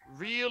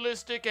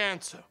 realistic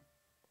answer.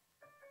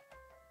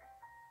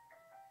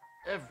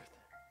 Everything.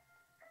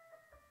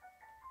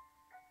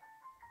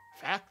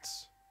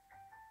 Facts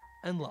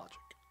and logic.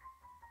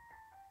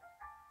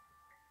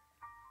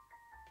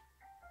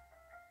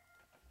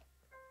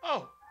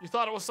 Oh, you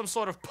thought it was some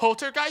sort of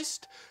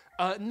poltergeist?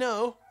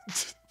 No.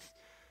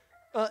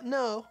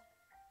 No.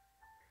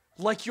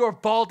 Like your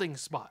balding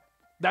spot.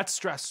 That's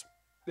stress.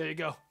 There you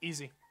go.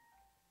 Easy.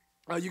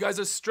 You guys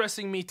are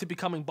stressing me to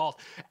becoming bald.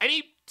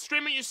 Any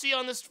streamer you see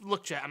on this...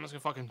 Look, chat, I'm just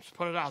gonna fucking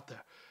put it out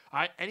there.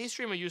 Alright? Any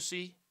streamer you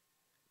see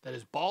that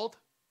is bald,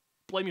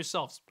 blame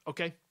yourselves,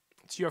 okay?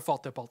 It's your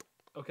fault they're bald,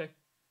 okay?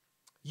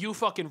 You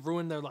fucking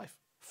ruined their life.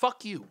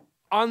 Fuck you.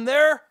 On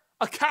their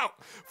account.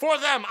 For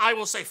them, I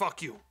will say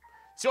fuck you.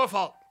 It's your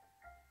fault.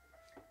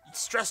 You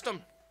stressed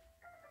them.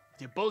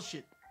 With your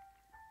bullshit.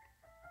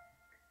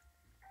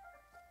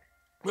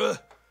 Ugh.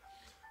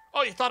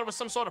 Oh, you thought it was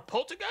some sort of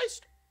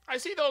poltergeist? I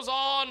see those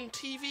on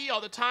TV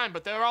all the time,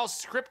 but they're all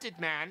scripted,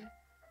 man.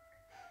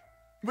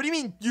 What do you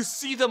mean you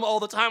see them all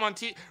the time on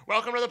TV?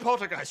 Welcome to the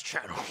Poltergeist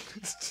channel.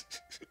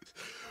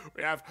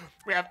 We have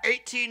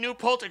 18 new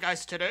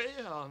poltergeists today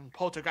on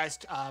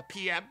Poltergeist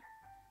PM.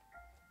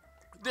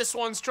 This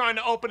one's trying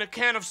to open a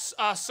can of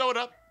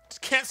soda.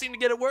 Just can't seem to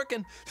get it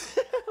working.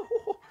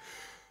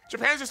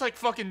 Japan's just like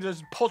fucking,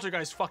 there's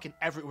poltergeists fucking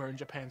everywhere in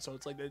Japan, so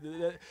it's like,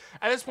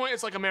 at this point,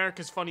 it's like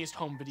America's Funniest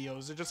Home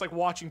Videos. They're just like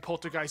watching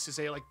poltergeists as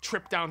they like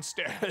trip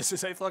downstairs,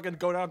 as they fucking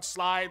go down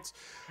slides,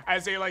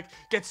 as they like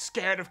get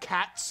scared of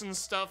cats and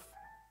stuff.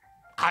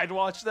 I'd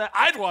watch that.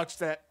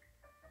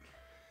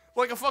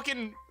 Like a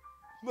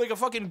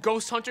fucking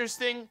Ghost Hunters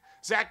thing.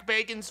 Zach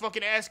Bacon's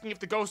fucking asking if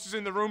the ghost is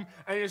in the room,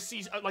 and you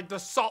see like the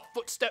salt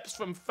footsteps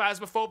from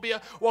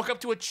Phasmophobia walk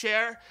up to a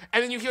chair,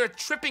 and then you hear a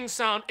tripping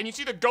sound, and you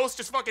see the ghost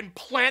just fucking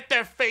plant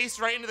their face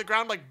right into the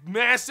ground, like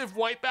massive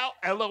wipeout.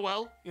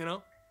 LOL, you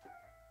know?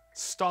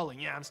 Stalling,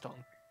 yeah, I'm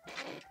stalling.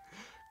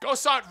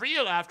 Ghosts aren't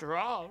real after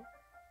all.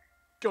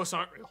 Ghosts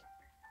aren't real.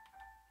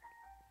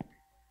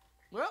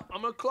 Well,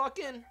 I'm gonna clock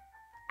in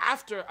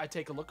after I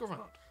take a look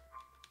around,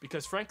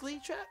 because frankly,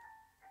 chat,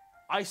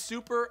 I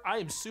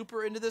am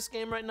super into this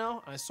game right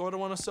now. I sort of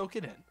want to soak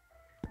it in.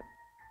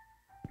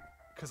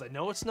 Because I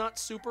know it's not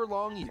super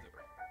long either.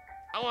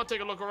 I want to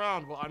take a look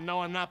around. Well, I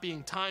know I'm not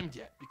being timed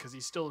yet because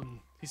he's still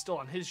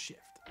on his shift.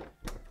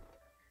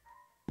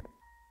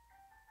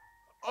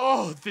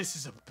 Oh, this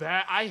is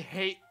I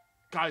hate,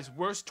 guys,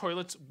 worst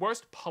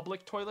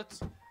public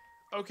toilets.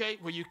 Okay,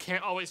 where you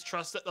can't always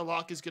trust that the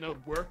lock is going to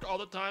work all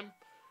the time.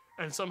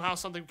 And somehow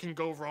something can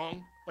go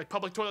wrong. Like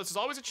public toilets, there's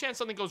always a chance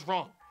something goes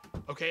wrong.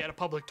 Okay, at a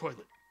public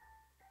toilet.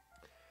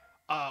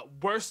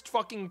 Worst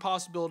fucking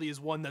possibility is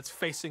one that's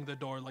facing the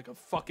door like a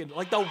fucking,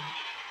 like the...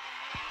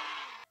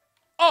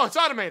 Oh, it's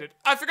automated.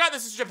 I forgot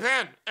this is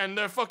Japan, and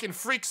they're fucking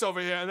freaks over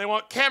here, and they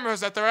want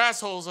cameras at their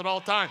assholes at all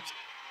times.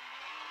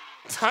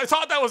 I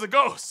thought that was a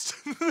ghost.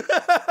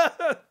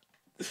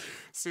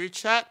 See,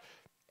 chat?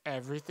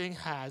 Everything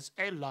has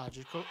a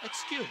logical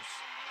excuse.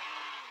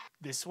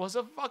 This was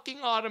a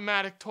fucking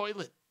automatic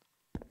toilet.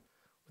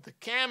 With a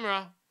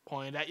camera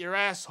pointed at your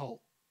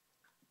asshole.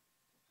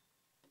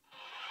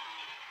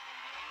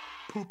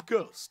 Poop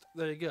ghost.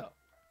 There you go.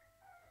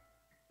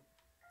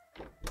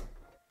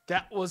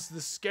 That was the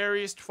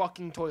scariest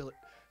fucking toilet.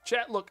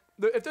 Chat, look,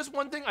 if there's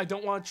one thing I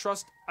don't want to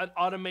trust an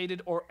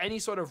automated or any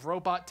sort of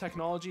robot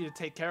technology to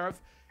take care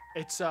of,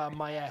 it's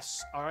my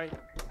ass, all right?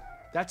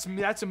 That's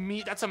a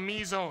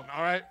me zone,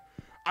 all right?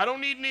 I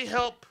don't need any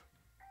help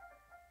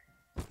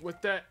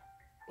with that.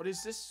 What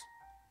is this?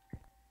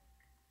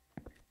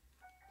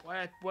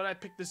 What'd I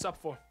pick this up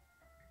for?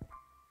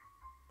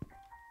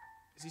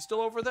 Is he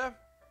still over there?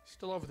 He's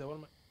still over there. What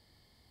am I?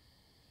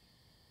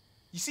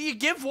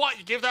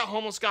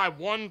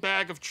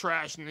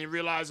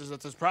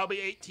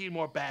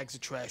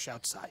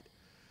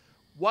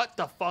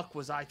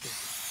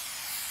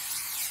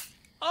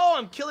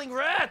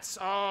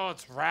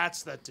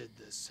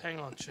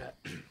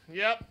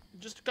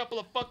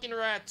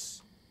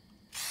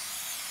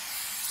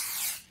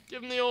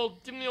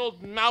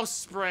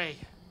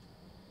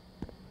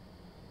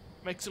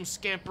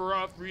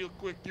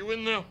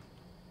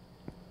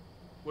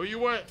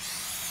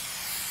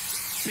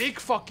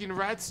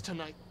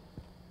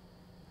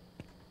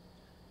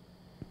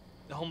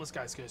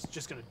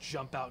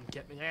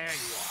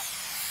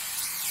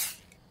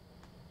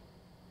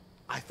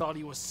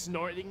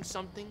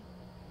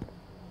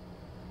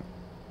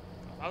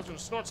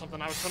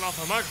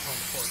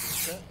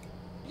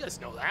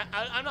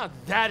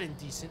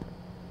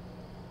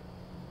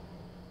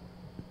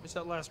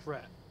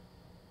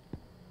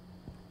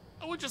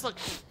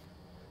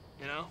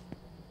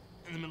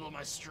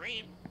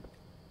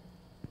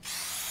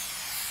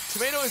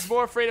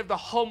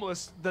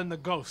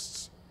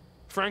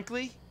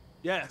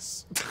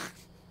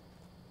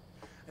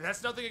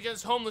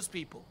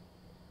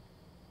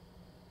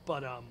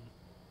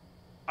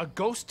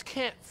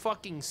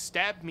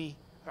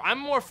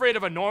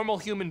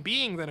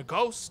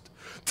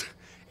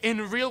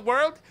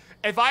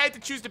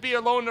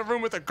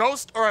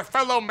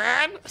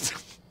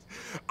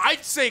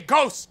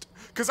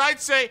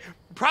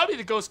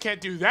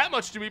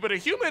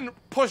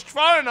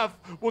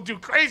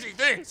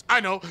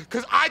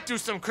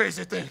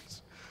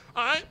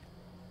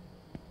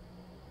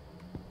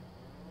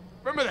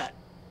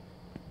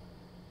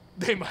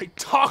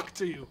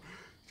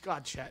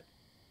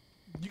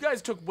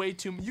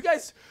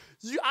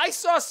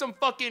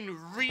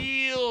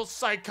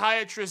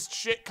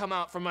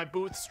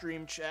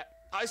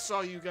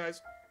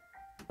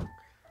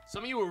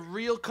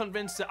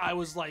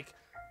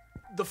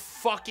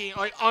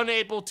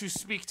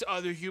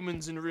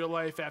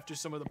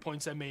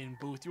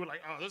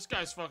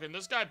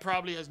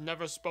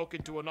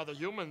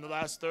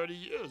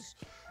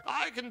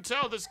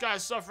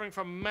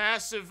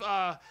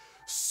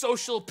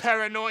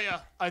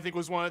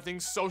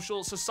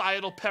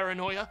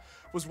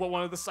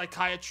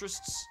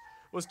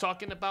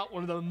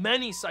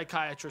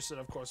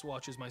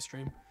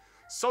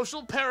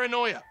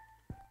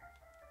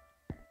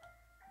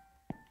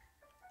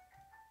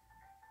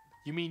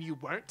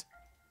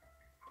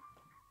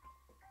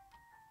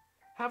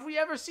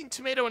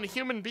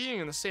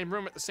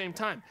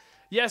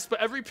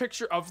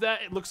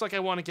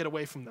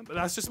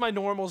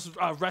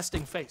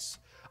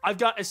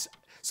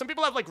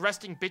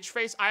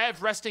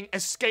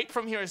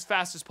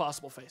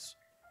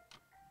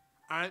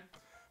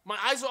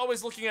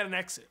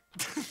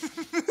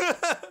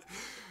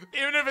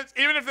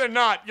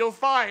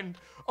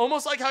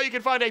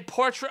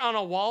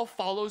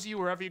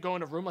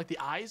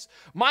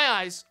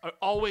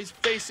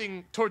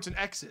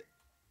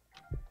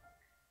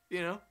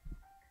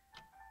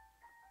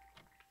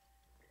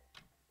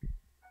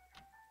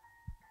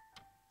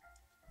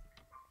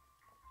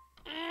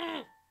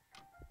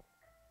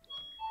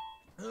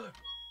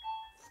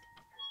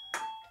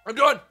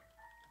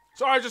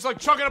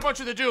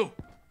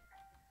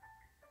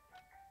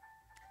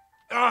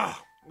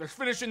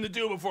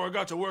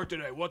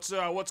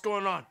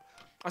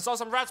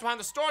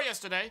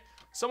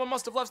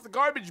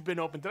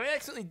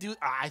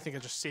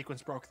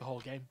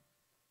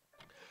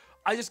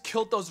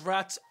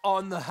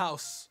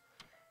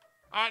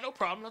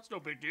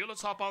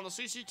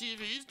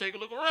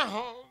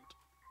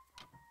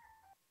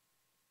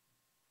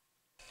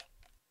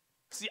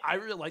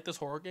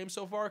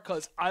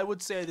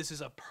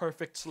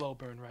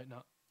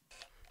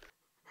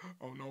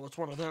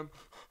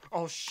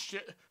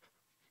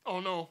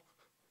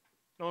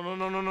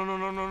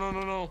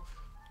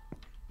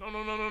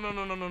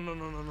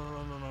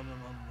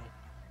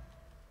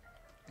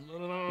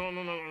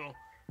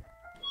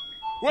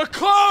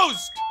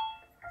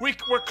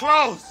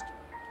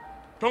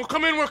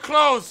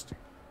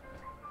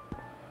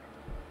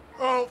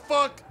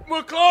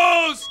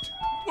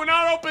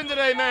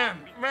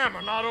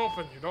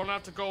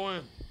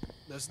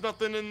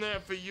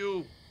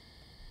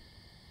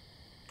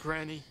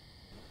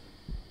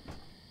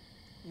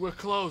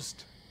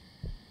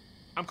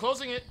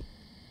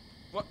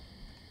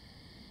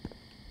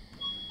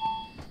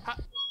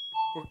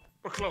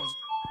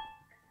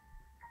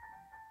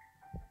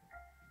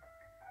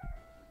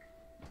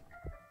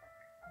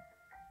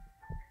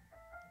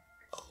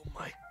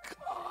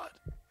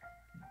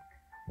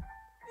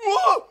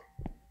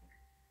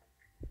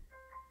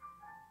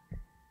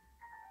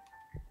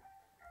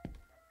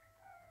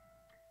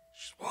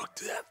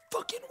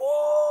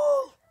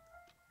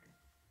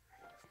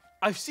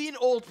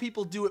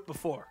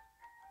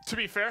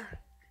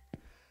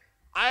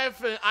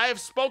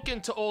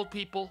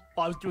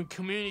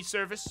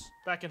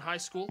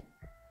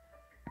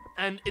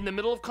 And in the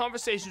middle of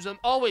conversations, I'm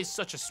always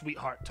such a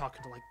sweetheart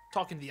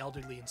talking to the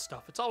elderly and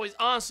stuff. It's always,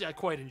 honestly, I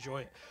quite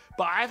enjoy it.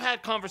 But I've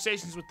had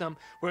conversations with them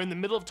where in the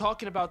middle of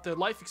talking about their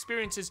life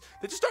experiences,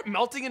 they just start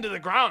melting into the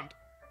ground.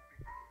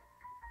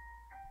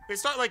 They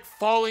start like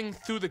falling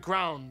through the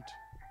ground,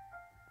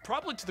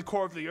 probably to the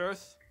core of the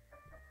earth.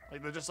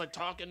 Like they're just like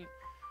talking.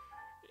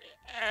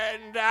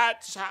 And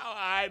that's how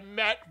I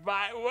met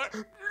my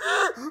wife.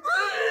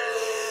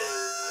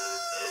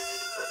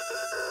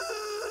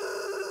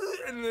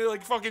 And they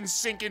like fucking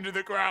sink into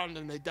the ground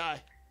and they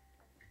die.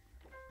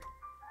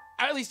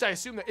 At least I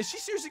assume that. Is she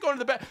seriously going to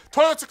the bed?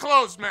 Toilets are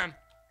closed, ma'am.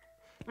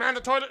 Ma'am,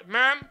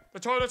 the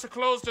toilets are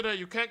closed today.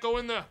 You can't go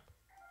in there.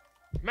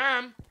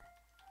 Ma'am.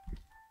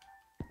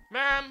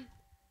 Ma'am.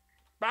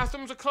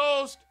 Bathrooms are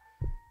closed.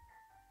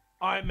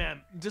 All right,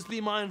 ma'am. Just be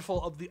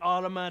mindful of the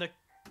automatic.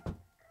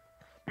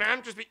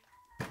 Ma'am,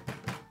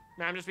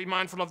 just be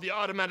mindful of the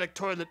automatic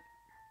toilet.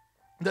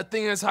 That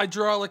thing has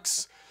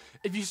hydraulics.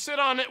 If you sit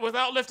on it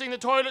without lifting the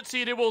toilet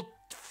seat, it will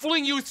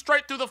fling you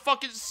straight through the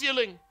fucking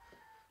ceiling.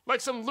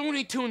 Like some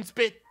Looney Tunes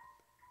bit.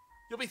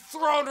 You'll be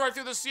thrown right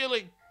through the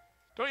ceiling.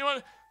 Don't you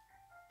want?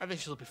 I think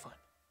she'll be fine.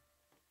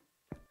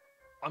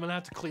 I'm gonna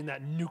have to clean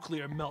that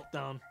nuclear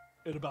meltdown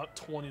in about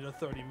 20 to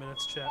 30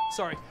 minutes, chat.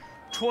 Sorry,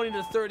 20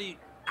 to 30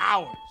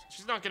 hours.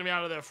 She's not gonna be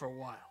out of there for a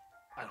while.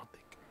 I don't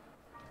think.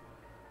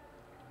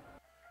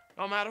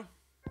 No matter.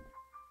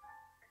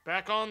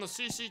 Back on the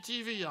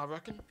CCTV, I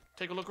reckon.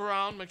 Take a look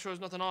around, make sure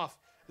there's nothing off.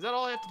 Is that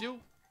all I have to do?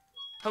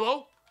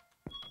 Hello?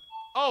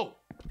 Oh!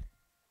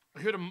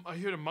 Are you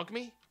here to mug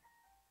me?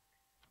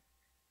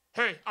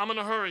 Hey, I'm in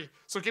a hurry,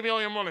 so give me all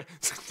your money.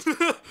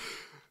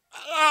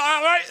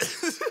 Alright!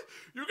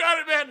 You got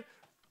it, man!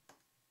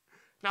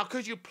 Now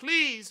could you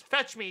please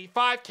fetch me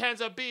 5 cans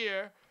of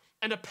beer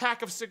and a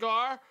pack of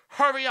cigar?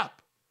 Hurry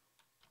up!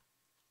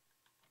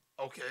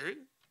 Okay.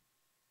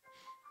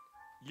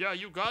 Yeah,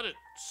 you got it,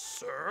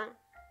 sir.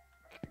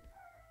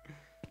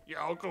 Yeah,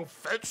 I'll go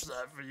fetch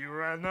that for you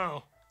right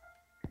now.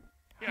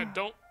 Yeah,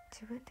 don't...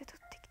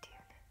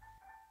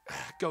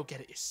 Go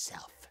get it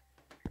yourself,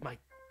 my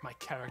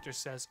character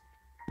says,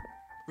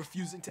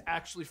 refusing to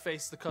actually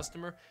face the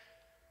customer.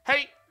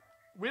 Hey,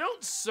 we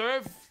don't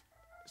serve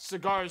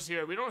cigars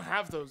here. We don't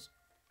have those.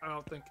 I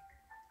don't think.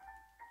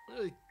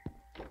 Really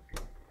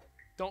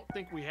don't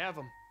think we have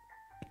them.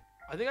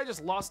 I think I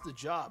just lost the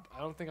job. I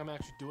don't think I'm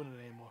actually doing it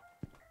anymore.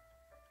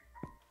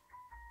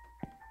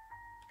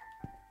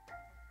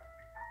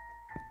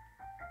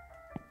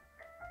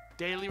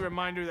 Daily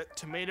reminder that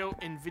tomato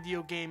in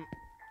video game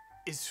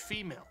is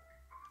female.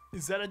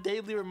 Is that a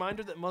daily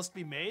reminder that must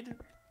be made?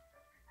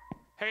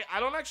 Hey, I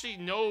don't actually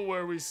know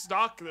where we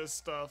stock this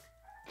stuff.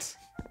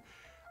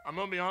 I'm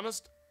gonna be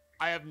honest,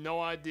 I have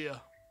no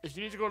idea. If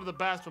you need to go to the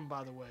bathroom,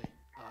 by the way,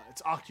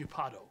 it's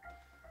occupado.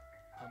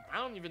 I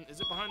don't even, is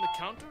it behind the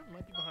counter? It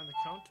might be behind the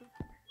counter.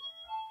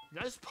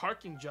 Nice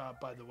parking job,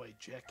 by the way,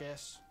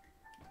 jackass.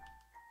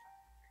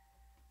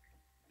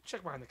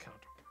 Check behind the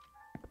counter.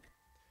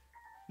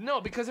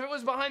 No, because if it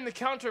was behind the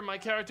counter, my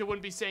character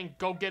wouldn't be saying,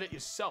 go get it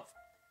yourself.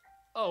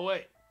 Oh,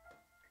 wait.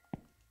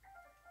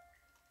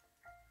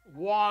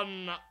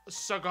 1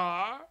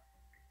 cigar?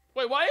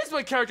 Wait, why is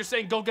my character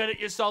saying, go get it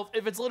yourself,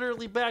 if it's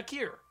literally back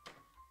here?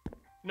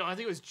 No, I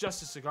think it was just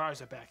the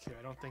cigars are back here.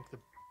 I don't think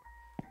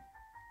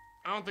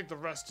the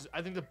rest is,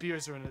 I think the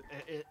beers are in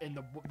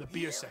the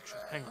beer section.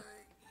 Hang on.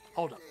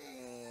 Hold up.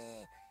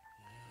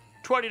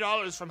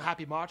 $20 from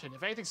Happy Martin.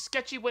 If anything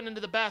sketchy went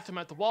into the bathroom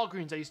at the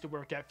Walgreens I used to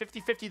work at,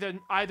 50-50, they're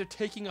either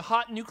taking a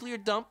hot nuclear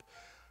dump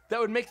that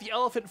would make the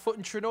elephant foot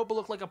in Chernobyl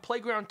look like a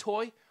playground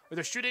toy, or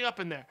they're shooting up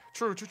in there.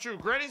 True.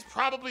 Granny's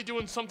probably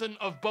doing something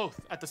of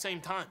both at the same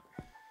time.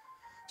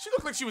 She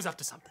looked like she was up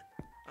to something.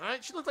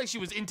 Alright? She looked like she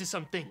was into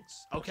some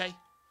things, okay?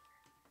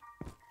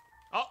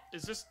 Oh,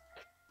 is this...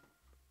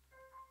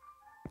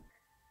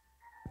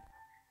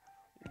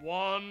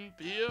 1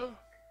 beer,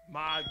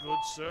 my good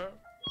sir.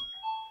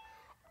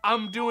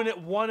 I'm doing it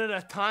one at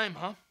a time,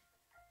 huh?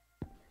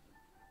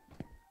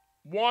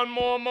 1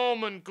 more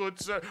moment, good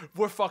sir.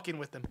 We're fucking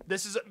with them.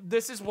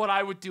 This is what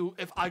I would do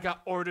if I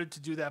got ordered to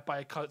do that by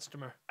a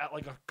customer at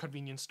like a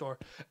convenience store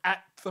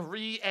at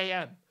 3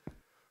 a.m.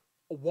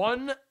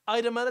 1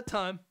 item at a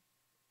time,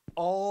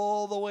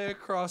 all the way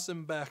across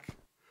and back.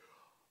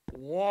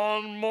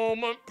 1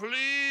 moment,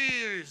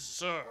 please,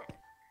 sir.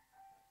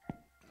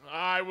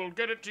 I will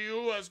get it to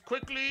you as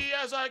quickly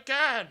as I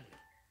can.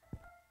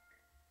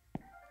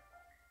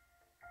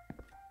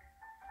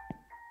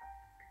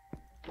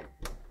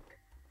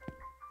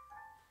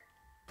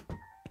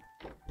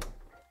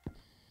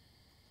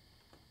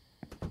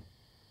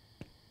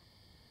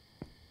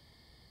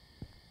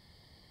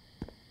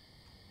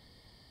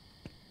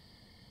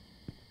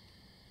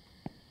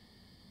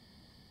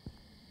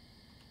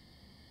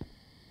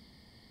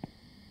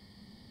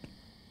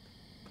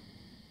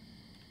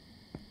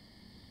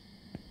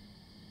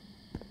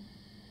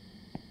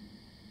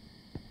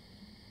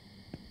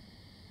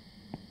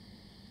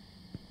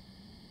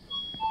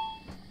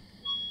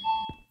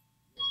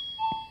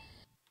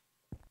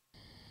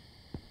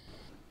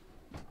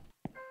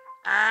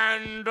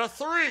 And a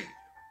 3.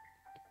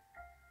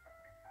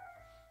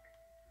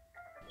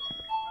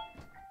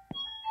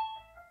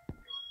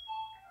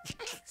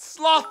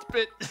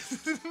 Slothbit.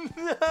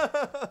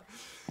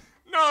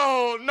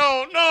 No,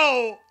 no,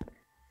 no.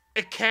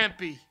 It can't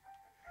be.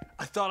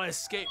 I thought I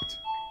escaped.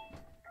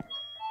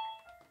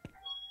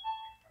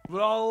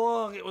 But all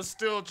along, it was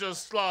still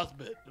just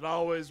Slothbit. It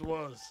always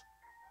was.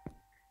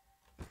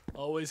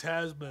 Always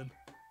has been.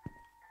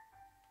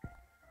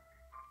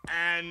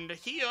 And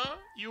here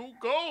you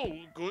go,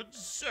 good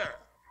sir.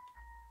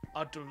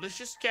 A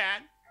delicious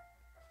can.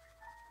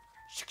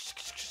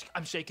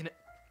 I'm shaking it.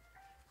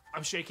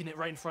 I'm shaking it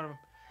right in front of him.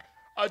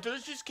 A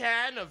delicious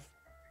can of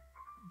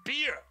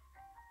beer.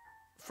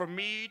 From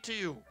me to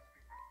you.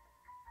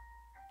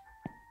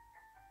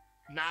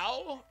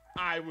 Now,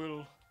 I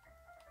will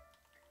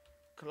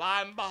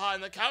climb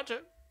behind the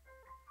counter.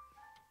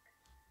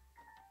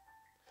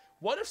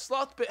 What if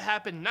Slothbit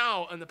happened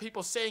now and the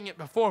people saying it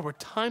before were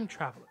time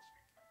travelers?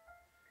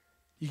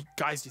 You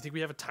guys, do you think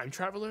we have a time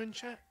traveler in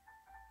chat?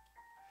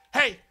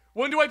 Hey,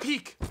 when do I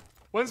peak?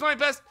 When's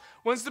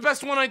the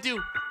best one I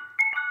do?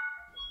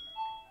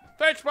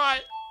 Thanks, bye.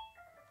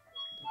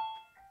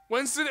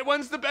 When's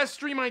the best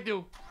stream I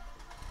do?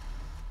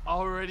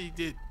 Already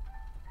did.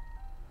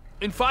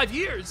 In 5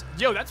 years?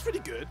 Yo, that's pretty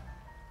good.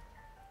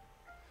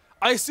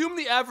 I assume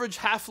the average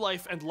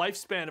half-life and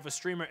lifespan of a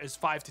streamer is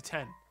 5 to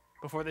 10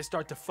 before they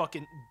start to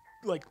fucking,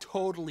 like,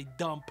 totally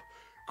dump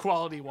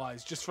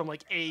quality-wise just from,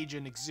 like, age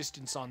and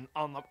existence on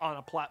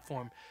a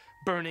platform,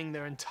 burning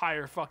their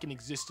entire fucking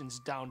existence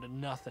down to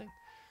nothing.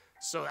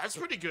 So that's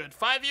pretty good.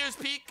 5 years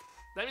peak?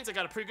 That means I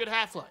got a pretty good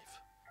half-life.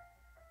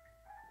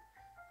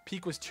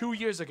 Peak was 2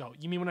 years ago.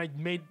 You mean when I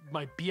made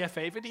my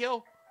BFA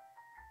video?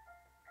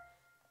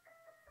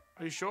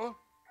 Are you sure?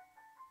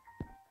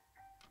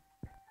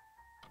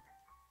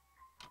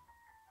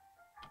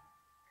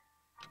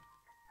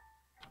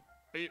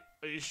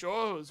 Are you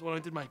sure it was when I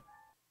did my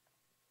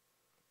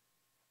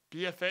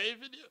BFA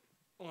video?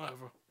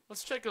 Whatever.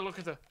 Let's take a look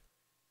at the...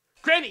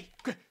 Granny!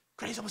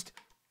 Granny's almost...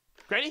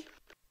 Granny?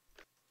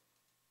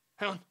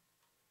 Hang on.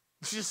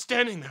 She's just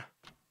standing there.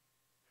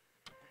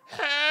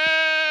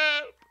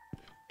 Help!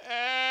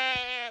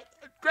 Help!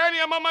 Granny,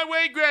 I'm on my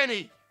way,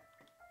 Granny!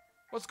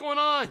 What's going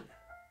on?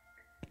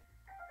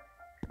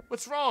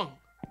 What's wrong?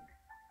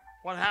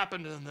 What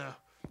happened in there?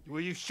 Were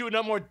you shooting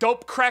up more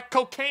dope, crack,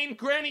 cocaine,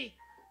 Granny?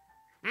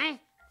 Hmm?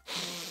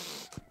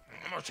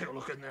 I'm gonna take a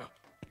look in there.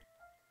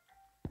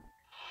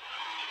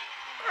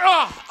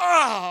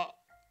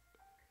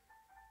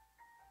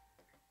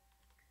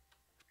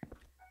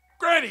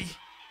 Granny!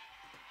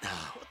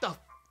 What the?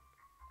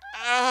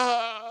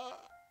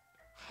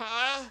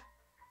 Huh?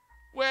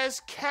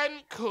 Where's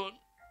Ken-kun?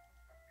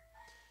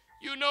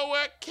 You know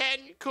where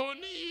Ken-kun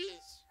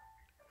is?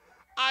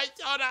 I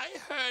thought I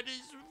heard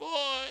his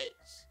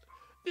voice.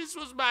 This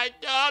was my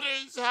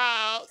daughter's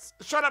house.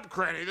 Shut up,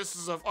 Granny. This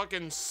is a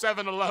fucking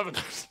 7-Eleven.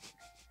 This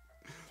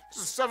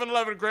is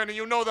 7-Eleven, Granny.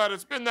 You know that.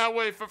 It's been that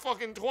way for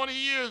fucking 20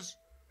 years.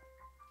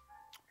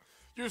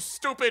 You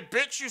stupid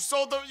bitch. You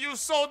sold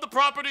the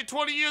property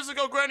 20 years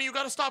ago, Granny. You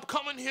gotta stop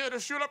coming here to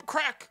shoot up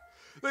crack.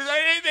 They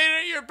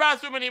ain't your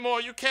bathroom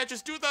anymore. You can't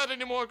just do that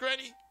anymore,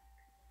 Granny.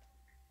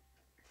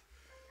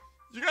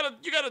 You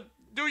gotta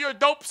do your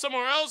dope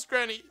somewhere else,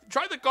 Granny.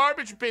 Try the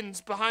garbage bins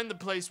behind the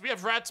place. We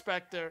have rats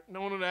back there.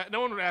 No one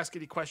would ask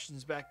any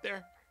questions back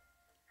there.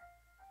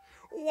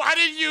 What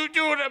did you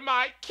do to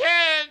my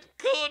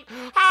Ken-kun?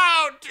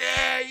 How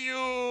dare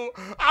you?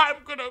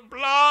 I'm gonna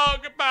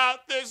blog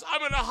about this. I'm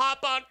gonna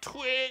hop on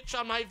Twitch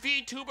on my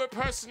VTuber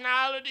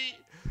personality.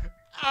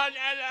 And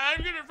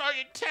I'm gonna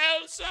fucking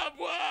tell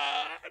someone.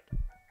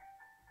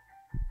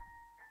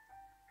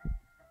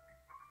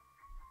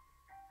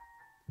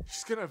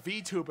 She's gonna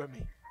VTuber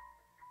me.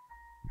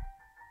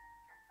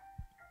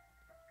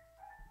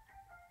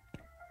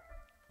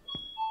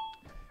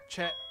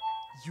 Chat,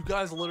 you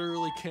guys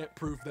literally can't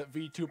prove that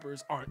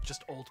VTubers aren't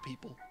just old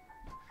people.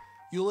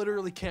 You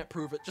literally can't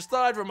prove it. Just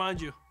thought I'd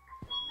remind you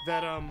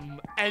that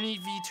any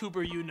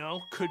VTuber you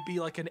know could be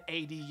like an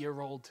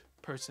 80-year-old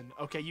person.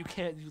 Okay, you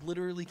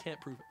literally can't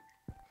prove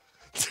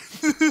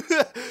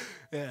it.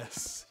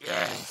 Yes.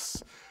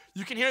 Yes.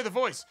 You can hear the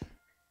voice.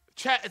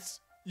 Chat,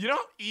 you know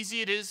how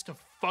easy it is to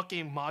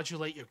fucking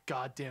modulate your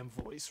goddamn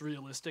voice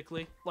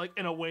realistically? Like,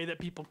 in a way that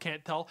people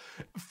can't tell?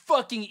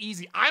 Fucking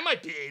easy. I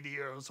might be 80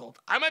 years old.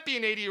 I might be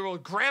an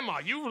 80-year-old grandma.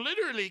 You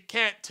literally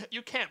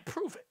can't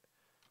prove it.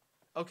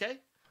 Okay?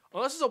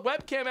 Unless there's a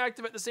webcam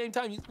active at the same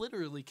time, you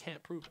literally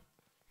can't prove it.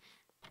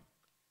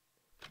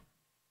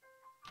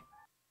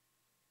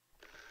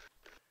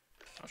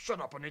 Oh,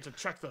 shut up. I need to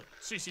check the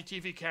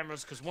CCTV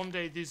cameras because one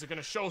day these are going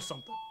to show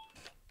something.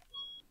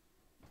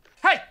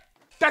 Hey!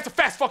 That's a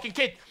fast fucking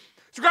kid!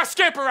 So we got a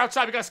scamper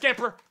outside. We got a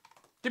scamper.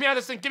 Get me out of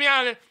this thing. Get me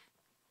out of it.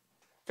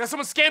 Got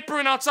someone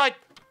scampering outside.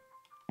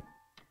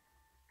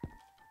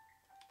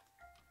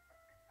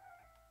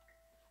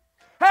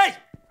 Hey!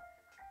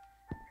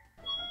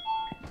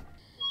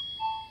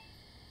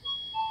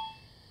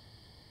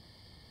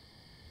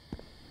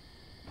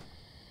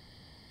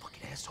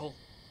 Fucking asshole.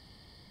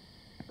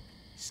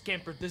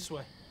 scampered this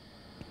way.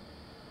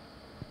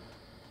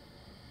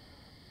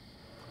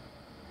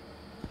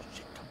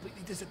 Shit,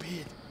 completely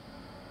disappeared.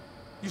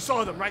 You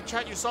saw them, right,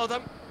 chat? You saw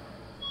them?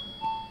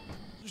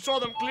 You saw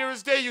them clear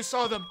as day, you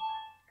saw them.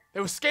 They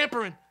were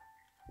scampering.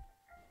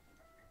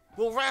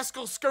 Little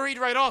rascal scurried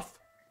right off.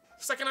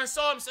 The second I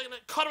saw him, second I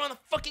caught him on the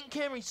fucking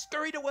camera, he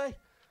scurried away.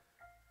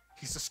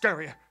 He's the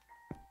scurrier.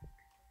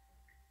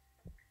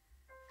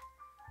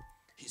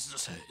 He's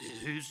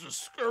the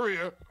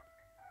scurrier.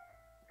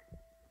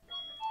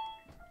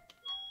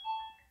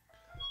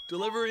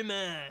 Delivery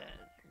man.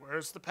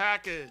 Where's the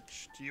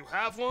package? Do you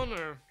have one,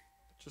 or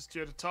just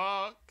here to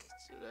talk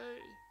today?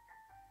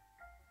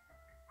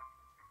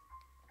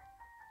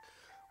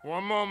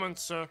 One moment,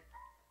 sir.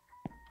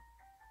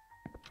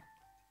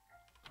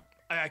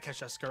 I gotta catch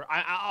that scurrier.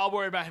 I'll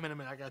worry about him in a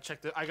minute. I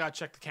gotta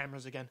check the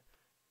cameras again.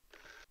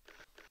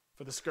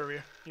 For the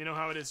scurrier. You know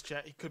how it is,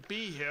 chat. He could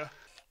be here.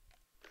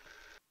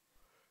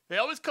 They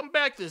always come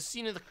back to the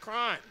scene of the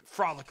crime.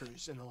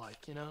 Frolickers and the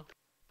like, you know?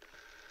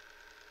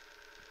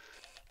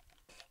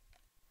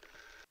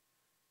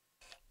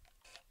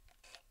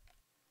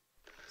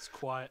 It's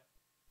quiet.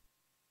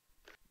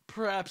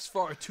 Perhaps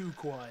far too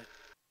quiet.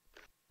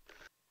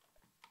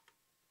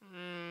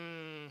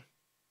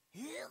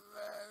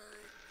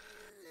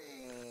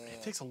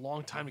 It takes a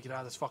long time to get out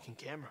of this fucking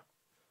camera.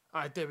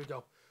 Alright, there we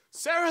go.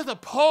 Sarah the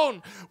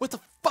Pone with a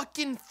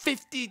fucking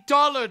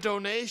 $50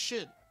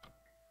 donation.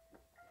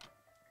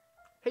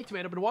 Hey,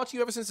 Tomato, I've been watching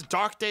you ever since the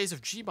dark days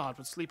of Gmod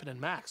with Sleeping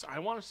and Max. I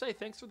want to say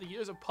thanks for the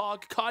years of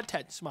Pog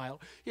content, Smile.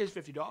 Here's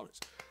 $50.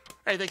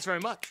 Hey, thanks very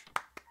much.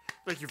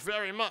 Thank you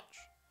very much.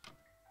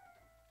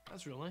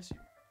 That's real nice of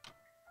you.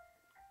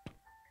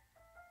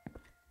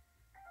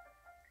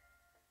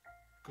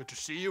 Good to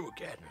see you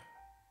again.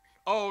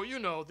 Oh, you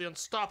know, the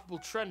unstoppable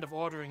trend of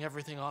ordering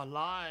everything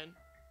online.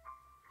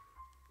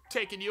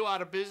 Taking you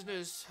out of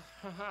business.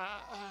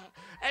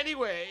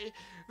 Anyway,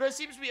 there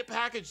seems to be a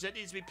package that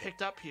needs to be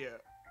picked up here.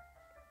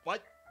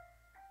 What?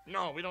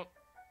 No, we don't.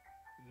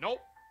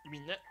 Nope. You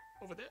mean that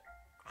over there?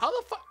 How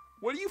the fuck?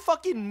 What do you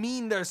fucking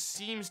mean there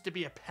seems to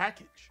be a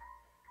package?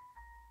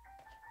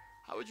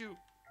 How would you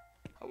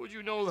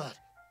know that?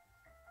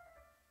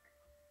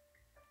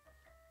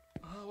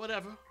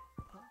 Whatever.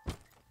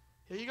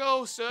 Here you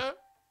go, sir.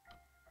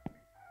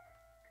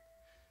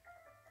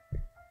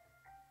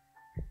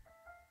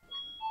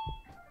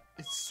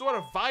 It's sort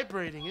of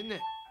vibrating, isn't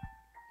it?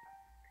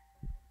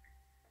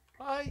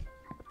 Hi.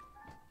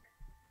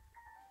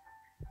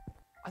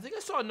 I think I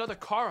saw another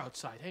car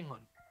outside. Hang on.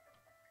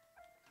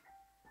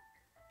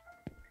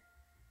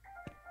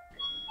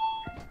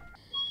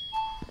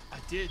 I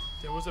did.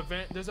 There was a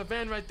van. There's a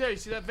van right there. You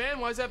see that van?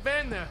 Why is that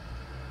van there?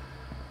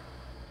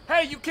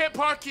 Hey, you can't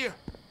park here.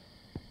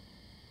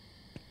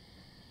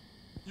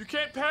 You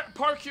can't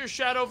park here,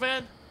 Shadow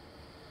Van.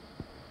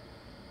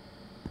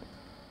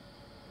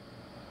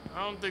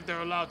 I don't think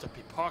they're allowed to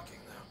be parking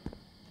there.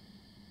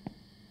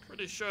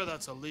 Pretty sure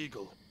that's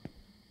illegal.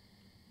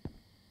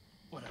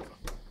 Whatever.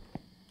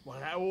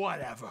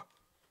 Whatever.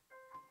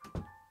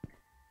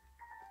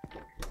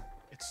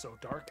 It's so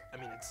dark. I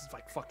mean, it's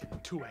like fucking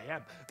 2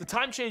 a.m. The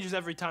time changes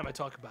every time I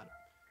talk about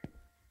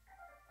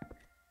it.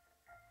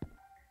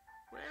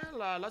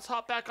 Well, let's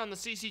hop back on the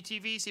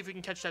CCTV, see if we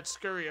can catch that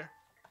scurrier.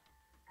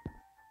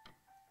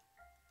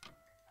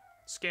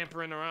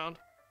 Scampering around.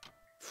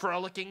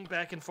 Frolicking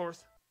back and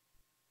forth.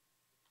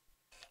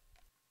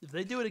 If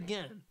they do it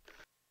again,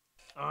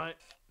 alright,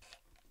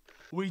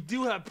 we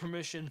do have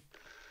permission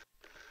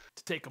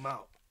to take them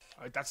out.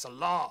 Alright, that's the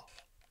law.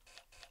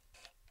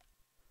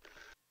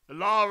 The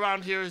law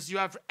around here is you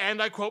have,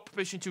 and I quote,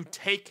 permission to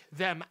take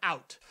them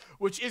out.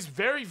 Which is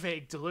very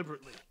vague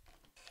deliberately.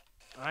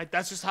 Alright,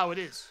 that's just how it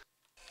is.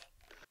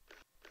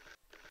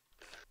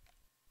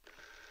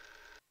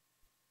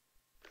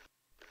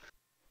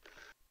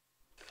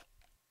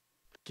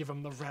 Give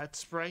them the rat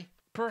spray?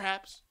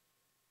 Perhaps.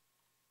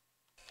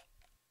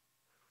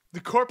 The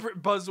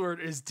corporate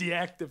buzzword is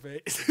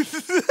deactivate.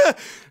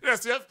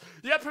 Yes,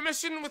 you have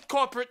permission with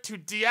corporate to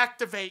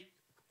deactivate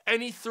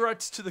any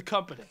threats to the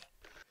company.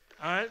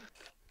 Alright?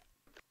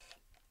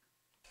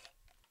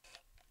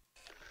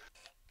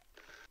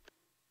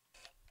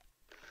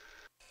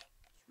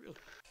 It's real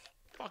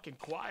fucking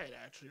quiet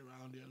actually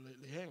around here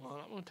lately. Hang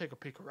on, I'm gonna take a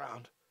peek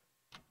around.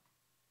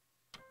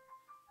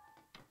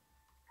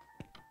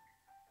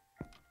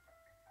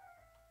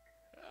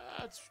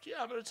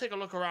 Yeah, I'm gonna take a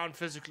look around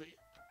physically.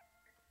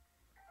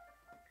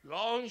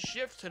 Long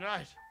shift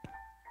tonight.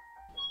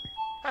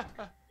 I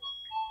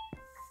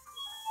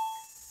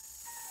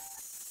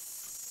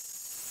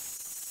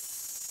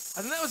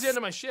think that was the end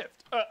of my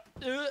shift.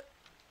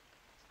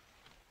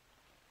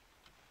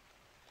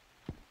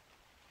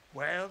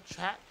 Well,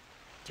 chat,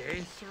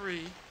 day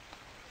 3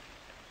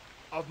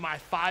 of my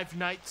 5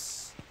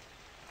 nights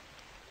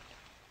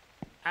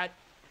at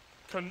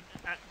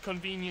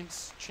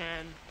Convenience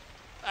Chan.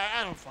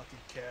 I don't fucking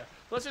care.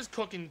 Let's just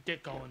cook and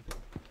get going.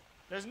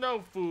 There's no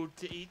food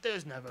to eat.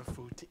 There's never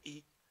food to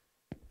eat.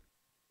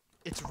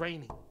 It's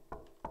raining.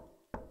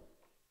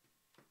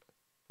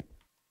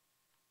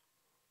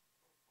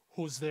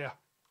 Who's there?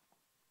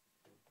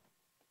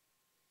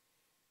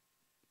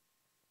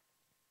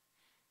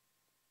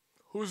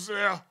 Who's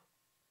there?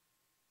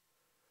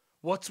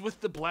 What's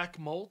with the black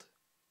mold?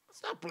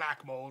 It's not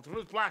black mold. If it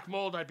was black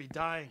mold, I'd be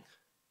dying.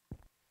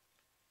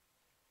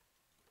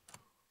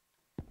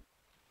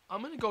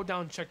 I'm gonna go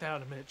down and check that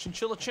out in a minute.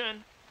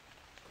 Chinchilla-chan.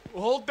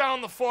 Hold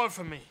down the fort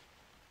for me.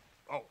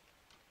 Oh.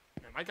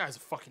 Man, my guy's a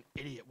fucking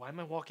idiot. Why am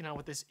I walking out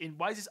with this in?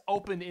 Why is this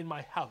open in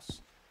my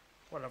house?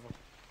 Whatever.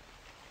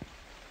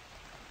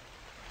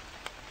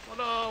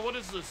 What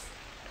is this?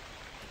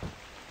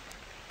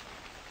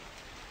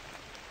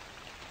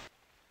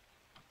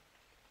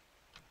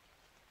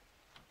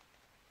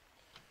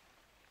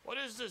 What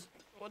is this?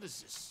 What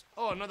is this?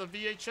 Oh, another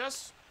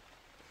VHS?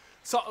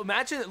 So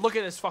imagine, look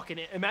at this fucking,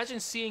 imagine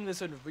seeing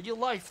this in real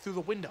life through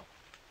the window.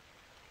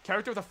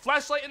 Character with a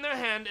flashlight in their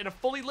hand in a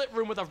fully lit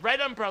room with a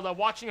red umbrella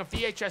watching a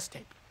VHS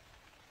tape.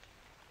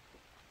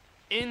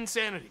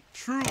 Insanity.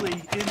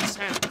 Truly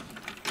insanity.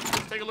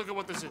 Let's take a look at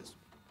what this is.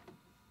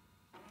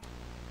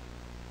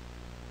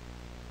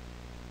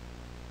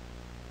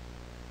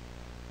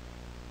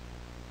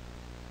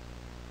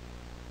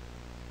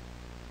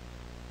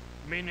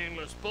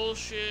 Meaningless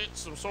bullshit.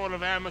 Some sort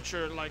of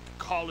amateur, like,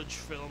 college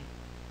film.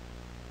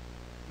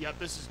 Yep,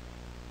 this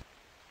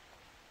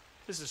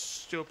is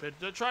stupid.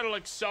 They're trying to,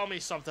 like, sell me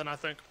something, I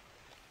think.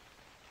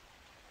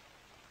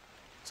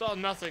 It's all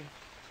nothing.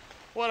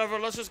 Whatever,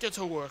 let's just get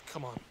to work.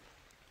 Come on.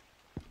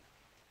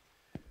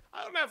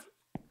 I don't have...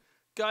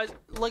 Guys,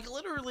 like,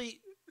 literally,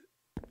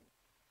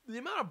 the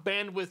amount of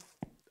bandwidth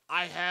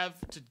I have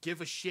to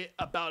give a shit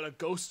about a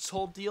Ghost's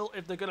whole deal,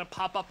 if they're gonna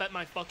pop up at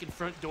my fucking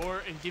front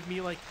door and give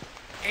me, like,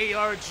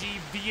 ARG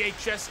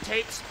VHS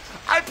tapes.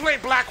 I play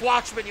Black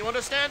Watchmen, you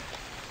understand?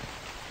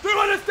 Do you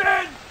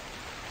understand?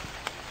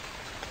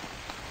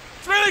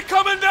 It's really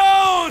coming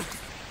down!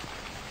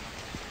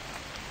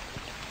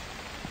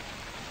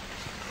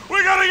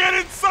 We gotta get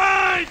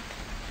inside!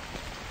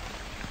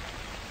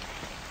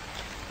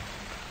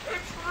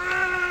 It's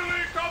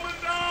really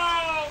coming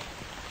down!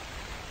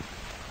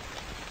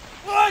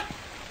 What?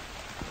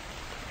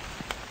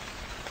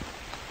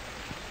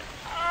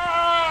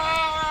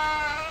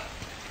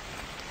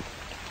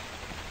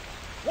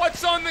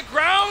 What's on the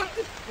ground?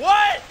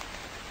 What?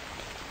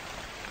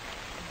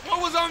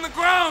 What was on the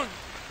ground?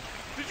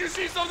 Did you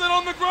see something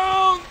on the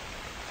ground?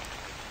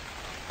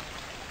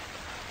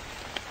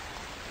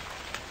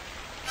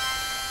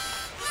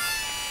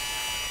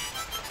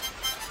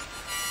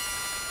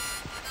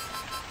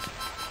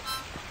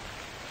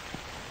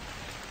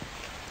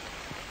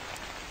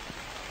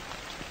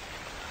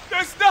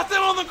 There's nothing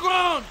on the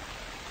ground.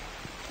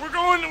 We're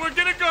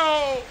gonna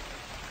go.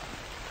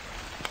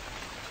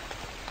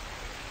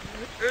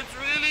 It's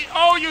really,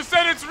 oh, you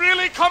said it's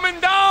really coming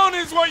down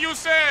is what you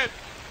said.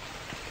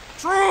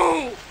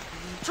 True.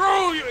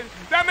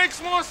 That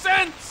makes more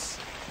sense.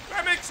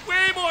 That makes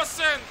way more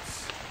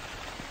sense.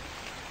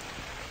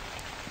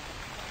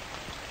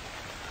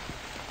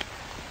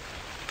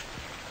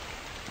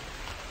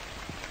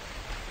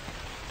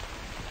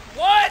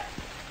 What?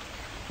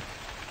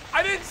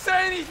 I didn't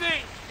say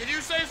anything. Did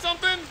you say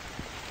something?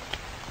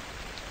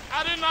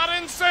 I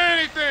didn't say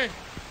anything.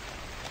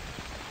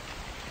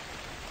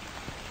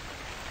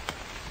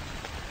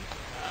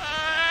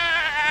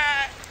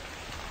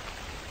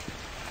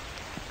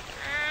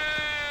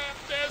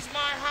 There's my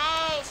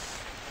house.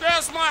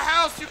 There's my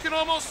house. You can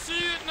almost see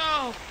it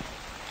now.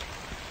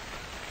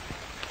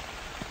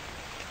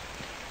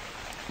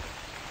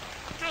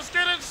 Just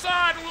get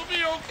inside and we'll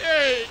be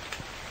okay.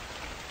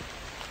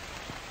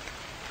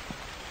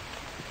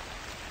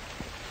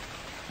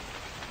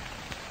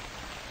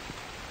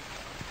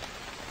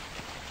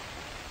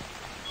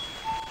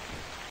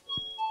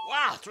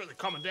 Wow, it's really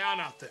coming down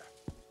out there.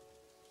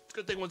 It's a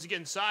good thing once you get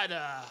inside,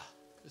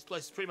 this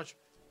place is pretty much...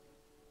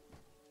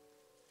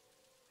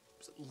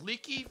 Is it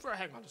leaky for...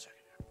 Hang on a second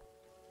here.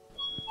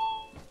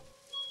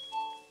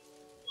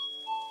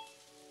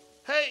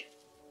 Hey!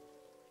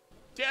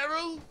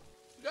 Daryl?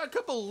 You got a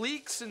couple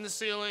leaks in the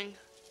ceiling,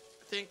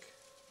 I think.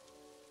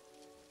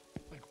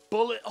 Like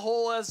bullet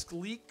hole-esque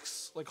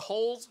leaks, like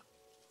holes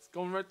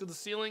going right through the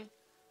ceiling.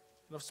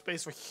 Enough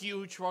space for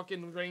huge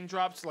fucking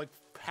raindrops to like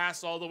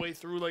pass all the way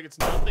through like it's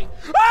nothing.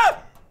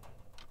 Ah!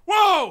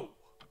 Whoa!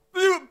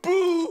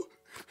 Boo!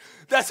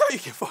 That's how you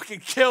get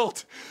fucking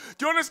killed.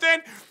 Do you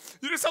understand?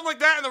 You do something like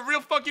that in the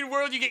real fucking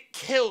world, you get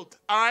killed,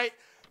 alright?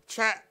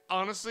 Chat,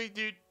 honestly,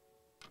 dude.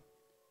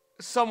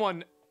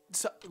 Someone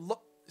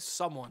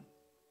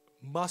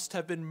must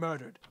have been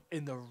murdered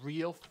in the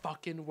real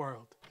fucking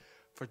world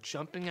for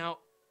jumping out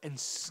and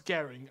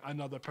scaring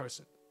another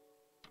person.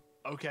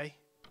 Okay?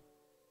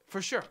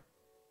 For sure.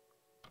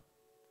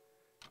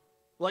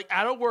 Like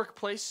at a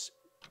workplace,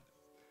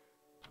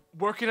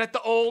 working at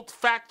the old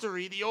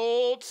factory, the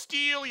old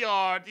steel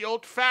yard, the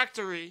old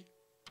factory.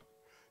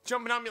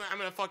 Jumping on me like, I'm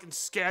gonna fucking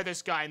scare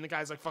this guy, and the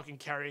guy's like fucking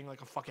carrying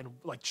like a fucking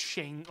like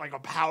chain, like a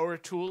power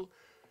tool.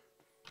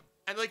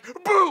 And like,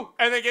 boo!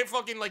 And they get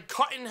fucking like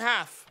cut in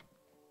half.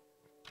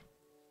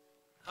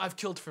 I've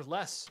killed for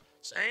less.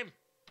 Same.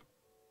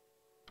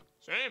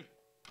 Same.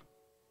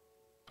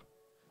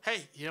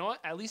 Hey, you know what?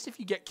 At least if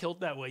you get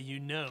killed that way, you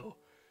know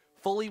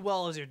fully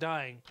well as you're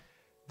dying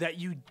that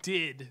you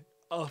did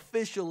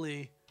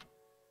officially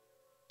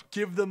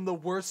give them the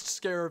worst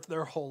scare of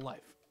their whole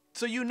life.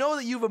 So you know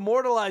that you've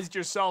immortalized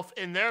yourself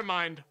In their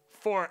mind,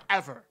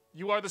 forever.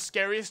 You are the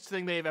scariest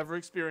thing they've ever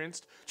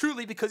experienced.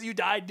 truly because you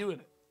died doing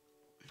it.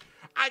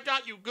 I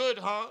got you good,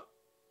 huh?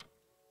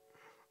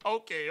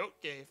 Okay,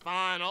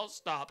 fine, I'll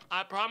stop.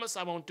 I promise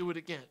I won't do it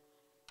again.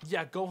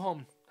 Yeah, go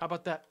home. How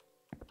about that?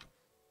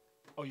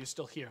 Oh, you're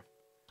still here.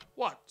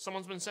 What?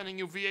 Someone's been sending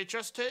you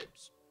VHS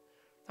tapes?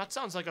 That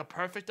sounds like a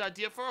perfect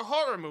idea for a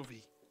horror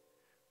movie.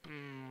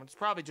 It's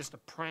probably just a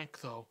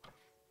prank, though.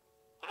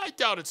 I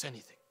doubt it's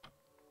anything.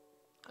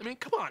 I mean,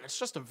 come on, it's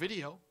just a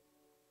video.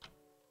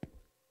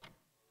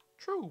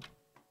 True.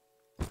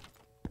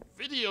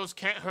 Videos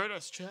can't hurt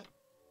us, Chet.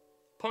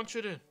 Punch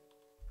it in.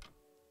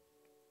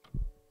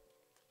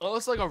 Oh,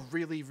 it's like a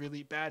really,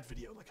 really bad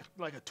video.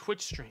 Like a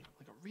Twitch stream.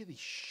 Like a really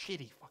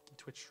shitty fucking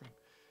Twitch stream.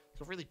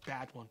 It's a really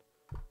bad one.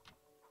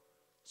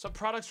 Some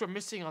products were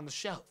missing on the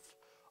shelf.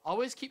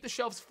 Always keep the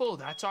shelves full.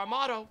 That's our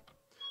motto.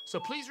 So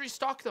please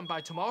restock them by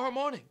tomorrow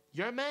morning.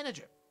 Your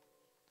manager.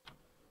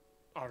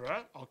 All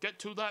right, I'll get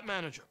to that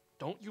manager.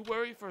 Don't you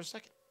worry for a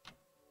second.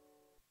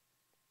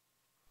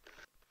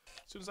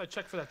 As soon as I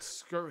check for that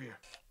scurrier.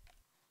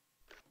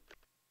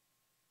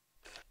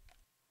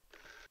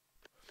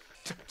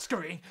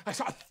 Scurrying. I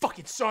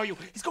fucking saw you.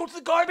 He's going to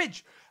the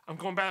garbage. I'm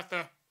going back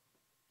there.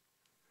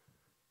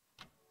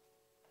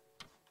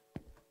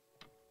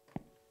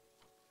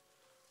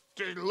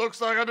 It looks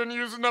like I didn't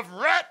use enough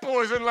rat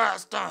poison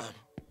last time.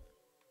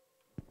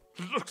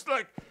 Looks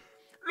like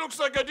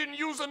I didn't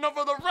use enough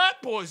of the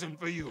rat poison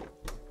for you.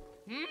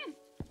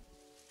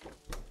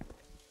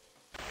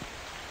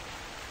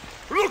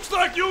 Looks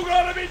like you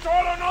gotta be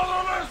taught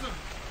another lesson.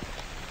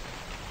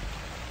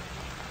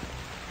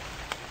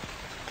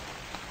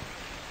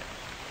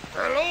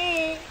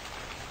 Hello?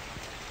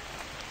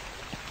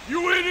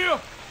 You in here?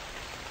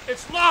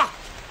 It's locked,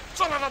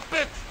 son of a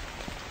bitch.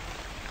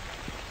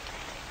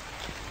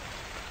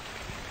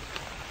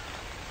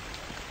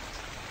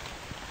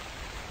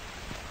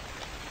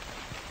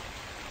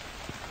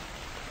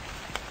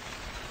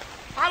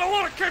 I don't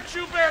want to catch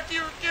you back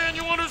here again,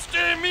 you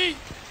understand me?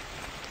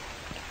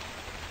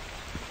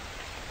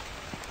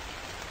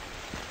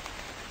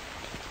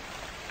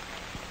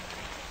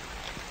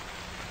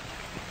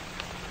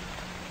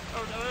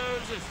 Oh, no,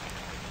 where is this?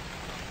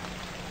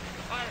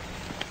 Fire.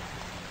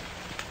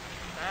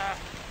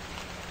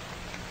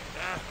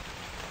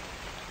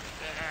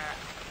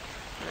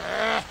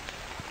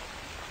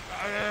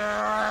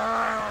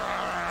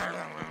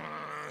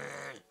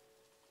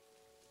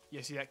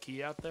 You see that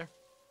key out there?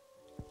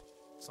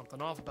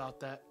 Something off about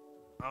that.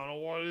 I don't know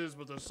what it is,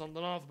 but there's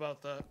something off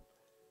about that.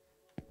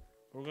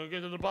 We're gonna get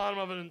to the bottom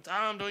of it in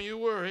time, don't you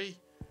worry.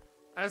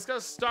 I just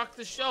gotta stock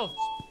the shelves.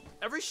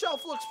 Every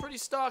shelf looks pretty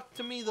stocked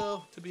to me,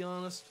 though, to be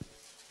honest.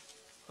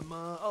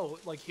 Oh,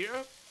 like here?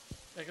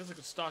 I guess I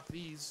could stock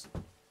these.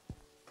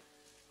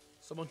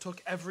 Someone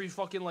took every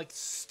fucking, like,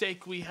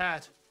 steak we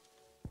had.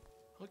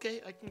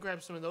 Okay, I can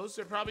grab some of those.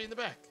 They're probably in the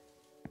back.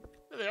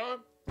 There they are.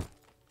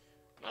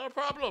 Not a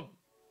problem.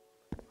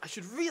 I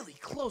should really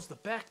close the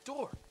back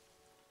door.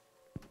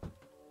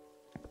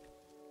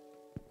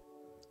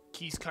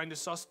 Key's kind of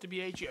sus to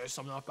be AG. There's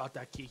something about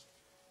that key.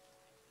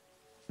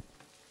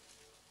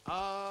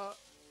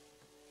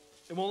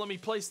 It won't let me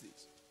place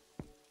these.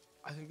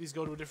 I think these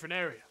go to a different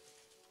area.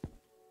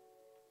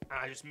 And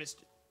I just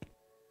missed it.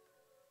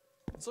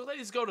 Let's look like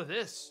these go to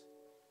this.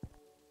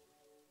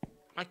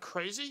 Am I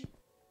crazy?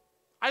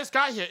 I just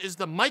got here. Is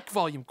the mic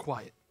volume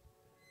quiet?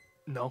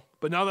 No,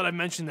 but now that I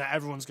mentioned that,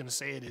 everyone's gonna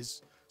say it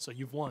is. So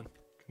you've won.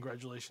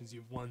 Congratulations,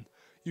 you've won.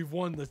 You've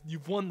won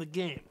the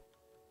game.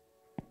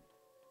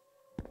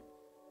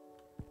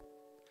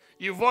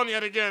 You've won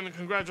yet again.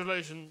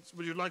 Congratulations.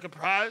 Would you like a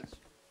prize?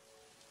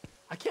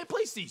 I can't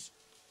place these.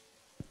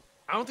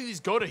 I don't think these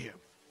go to here.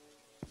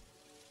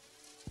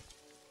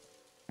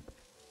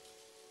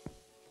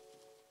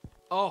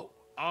 Oh,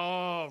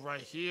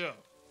 Right here.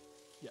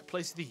 yeah,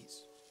 place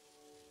these.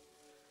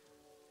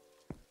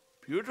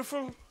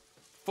 Beautiful,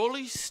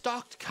 fully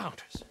stocked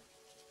counters.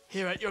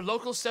 Here at your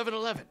local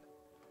 7-Eleven.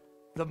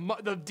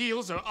 The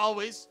deals are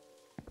always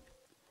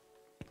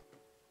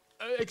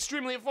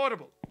extremely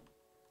affordable.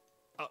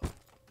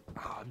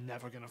 I'm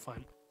never gonna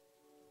find.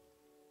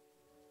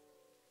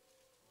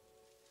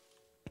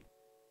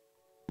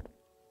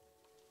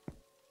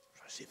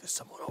 Trying to see if there's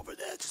someone over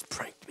there that just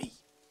pranked me.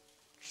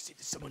 See if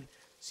there's someone.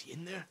 Is he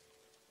in there?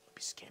 I'll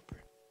be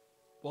scampering.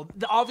 Well,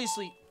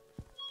 obviously.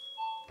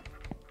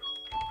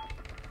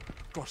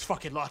 Door's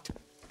fucking locked.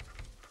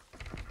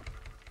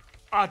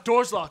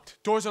 Door's locked.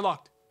 Doors are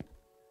locked.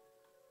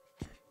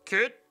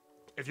 Kid,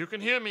 if you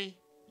can hear me,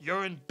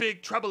 you're in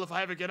big trouble if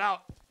I ever get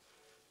out.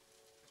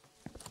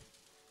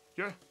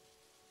 You're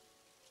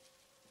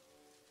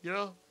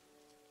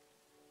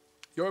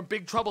in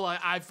big trouble.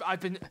 I've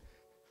got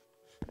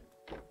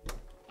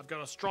I've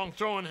got a strong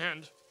throwing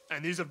hand,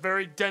 And these are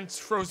very dense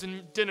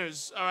frozen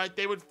dinners, alright?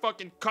 They would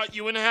fucking cut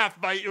you in half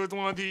if I eat with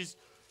one of these.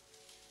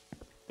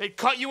 They'd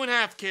cut you in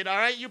half, kid,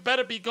 alright? You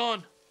better be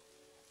gone.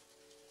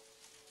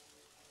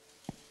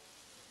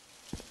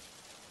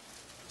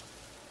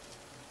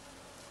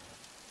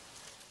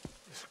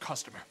 There's a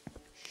customer.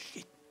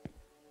 Shit.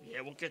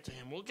 Yeah, we'll get to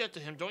him. We'll get to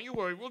him. Don't you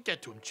worry. We'll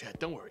get to him, Chad.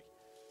 Don't worry.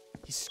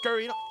 He's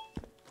scurrying up.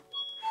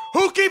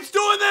 Who keeps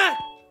doing that?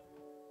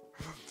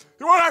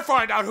 When I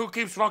find out who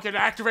keeps fucking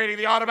activating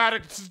the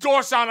automatic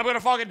door sound, I'm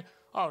gonna fucking...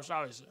 Oh,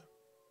 sorry, sir.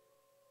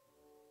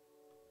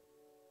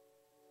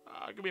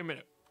 Give me a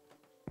minute.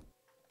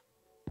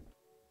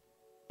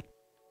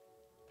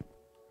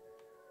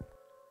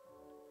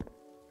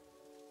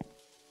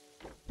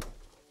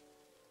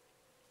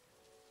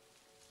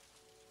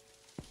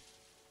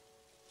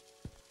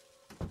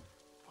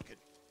 Fucking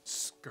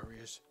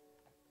scurriers.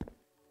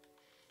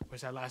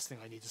 Where's that last thing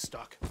I need to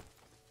stock?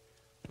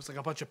 Looks like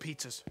a bunch of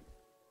pizzas.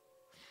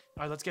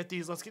 All right, let's get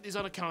these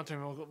on the counter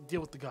and we'll go deal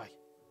with the guy.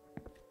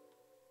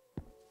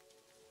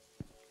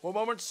 One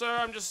moment, sir.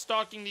 I'm just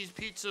stocking these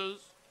pizzas.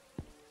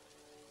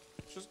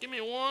 Just give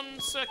me 1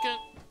 second.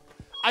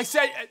 I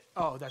said...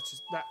 Oh, that's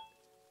just... that.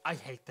 I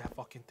hate that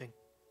fucking thing.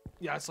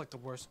 Yeah, it's like the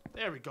worst.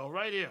 There we go,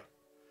 right here.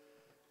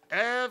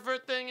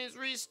 Everything is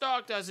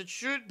restocked as it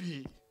should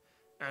be.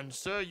 And,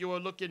 sir, you are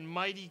looking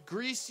mighty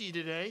greasy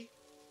today.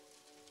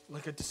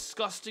 Like a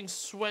disgusting,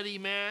 sweaty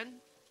man.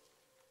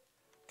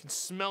 Can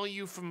smell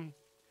you from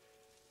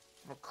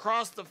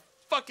across the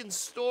fucking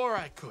store.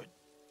 I could.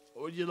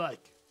 What would you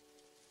like?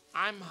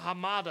 I'm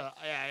Hamada.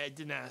 I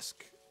didn't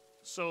ask.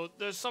 So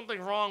there's something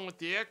wrong with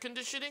the air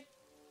conditioning?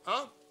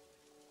 Huh?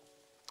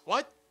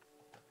 What?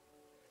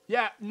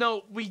 Yeah,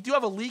 no, we do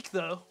have a leak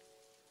though.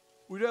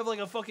 We do have like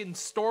a fucking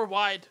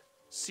store-wide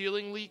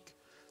ceiling leak.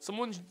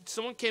 Someone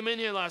came in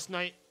here last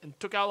night and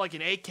took out like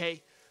an AK and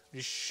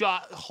just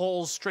shot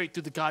holes straight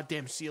through the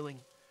goddamn ceiling.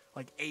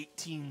 Like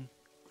 18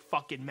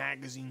 fucking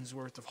magazines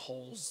worth of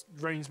holes.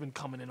 Rain's been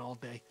coming in all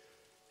day.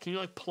 Can you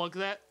like plug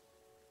that,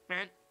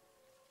 man?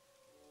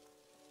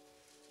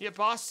 Your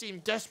boss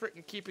seemed desperate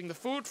in keeping the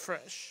food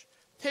fresh.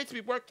 Hate to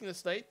be working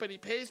this late, but he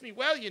pays me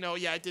well, you know.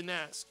 Yeah, I didn't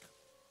ask.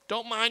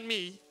 Don't mind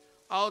me.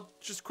 I'll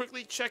just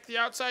quickly check the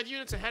outside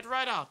units and head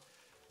right out.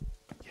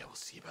 Yeah, we'll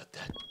see about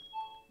that.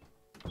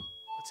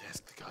 Let's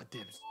ask the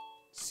goddamn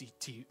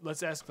CT.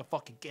 Let's ask the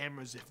fucking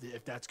cameras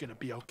if that's gonna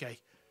be okay.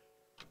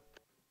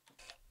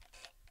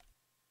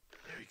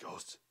 There he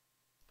goes.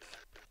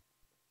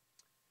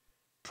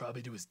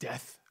 Probably to his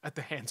death at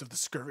the hands of the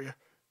scurrier.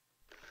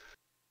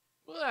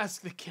 We'll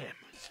ask the cameras.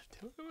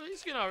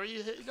 He's gonna...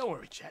 Don't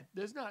worry, Chad.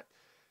 There's not...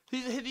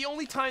 The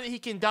only time that he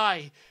can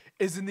die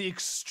is in the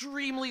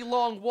extremely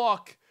long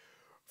walk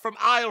from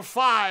aisle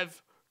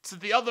 5 to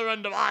the other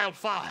end of aisle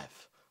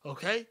 5.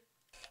 Okay?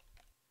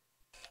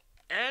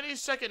 Any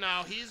second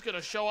now, he's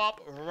gonna show up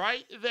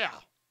right there.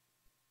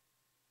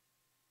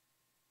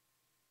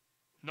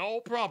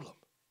 No problem.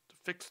 To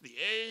fix the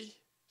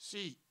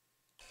AC.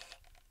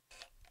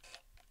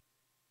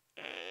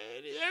 And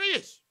there he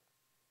is.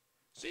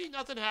 See,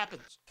 nothing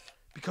happens.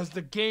 Because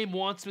the game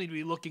wants me to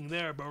be looking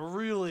there, but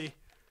really,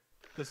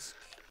 the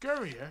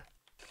scurrier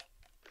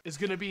is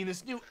going to be in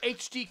this new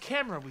HD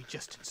camera we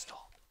just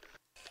installed.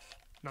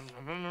 No,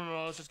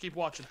 let's just keep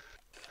watching.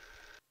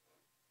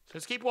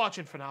 Just keep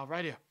watching for now,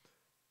 right here.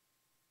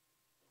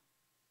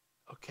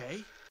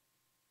 Okay.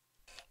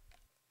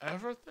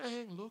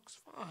 Everything looks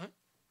fine.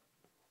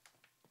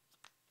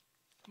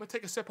 I'm going to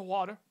take a sip of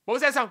water. What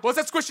was that sound? What was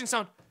that squishing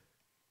sound?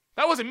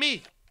 That wasn't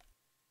me.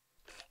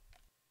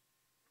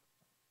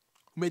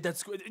 Made that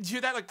squish. Did you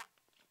hear that, like,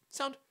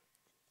 sound?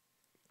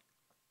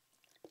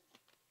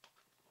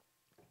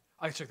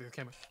 I can check the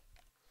camera.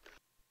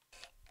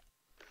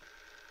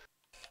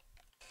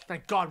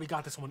 Thank God we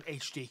got this one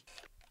HD.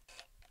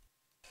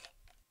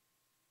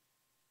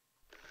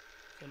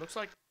 It looks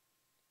like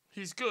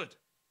he's good.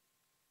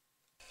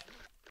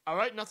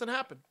 Alright, nothing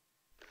happened.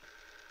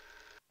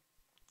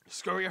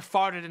 Scurrier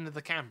farted into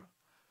the camera.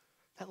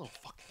 That little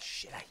fucking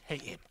shit, I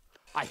hate him.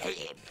 I hate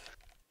him.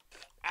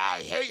 I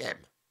hate him.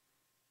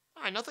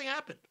 Alright, nothing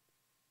happened.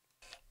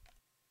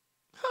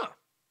 Huh.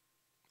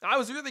 I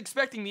was really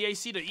expecting the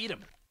AC to eat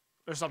him.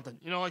 Or something.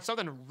 You know, like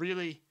something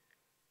really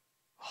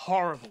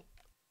horrible.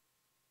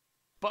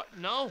 But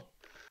no.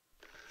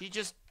 He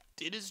just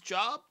did his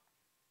job.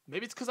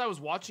 Maybe it's because I was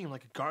watching him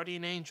like a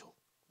guardian angel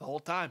the whole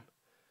time.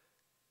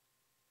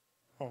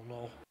 Oh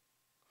no.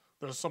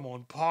 There's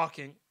someone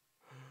parking.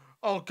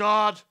 Oh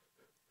God.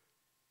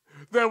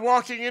 They're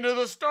walking into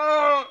the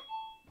store.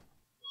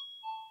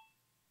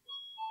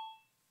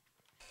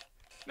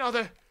 Now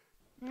they're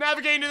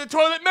navigating to the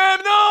toilet. Ma'am,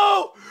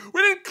 no!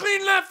 We didn't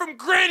clean that from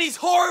Granny's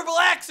horrible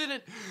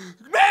accident.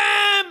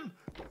 Ma'am!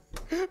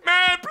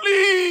 Ma'am,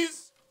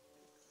 please!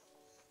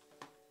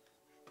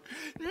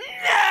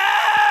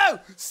 No!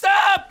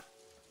 Stop!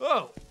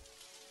 Oh.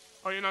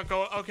 Oh, you're not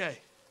going? Okay.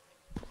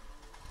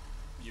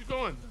 You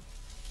going?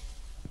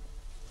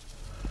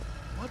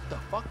 What the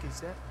fuck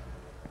is that?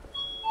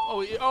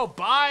 Oh,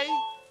 bye?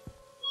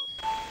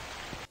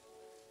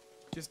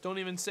 Just don't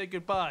even say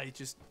goodbye.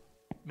 Just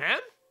Ma'am?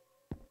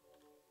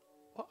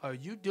 What are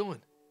you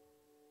doing?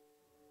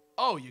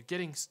 Oh, you're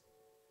getting...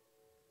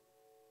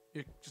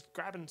 You're just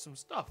grabbing some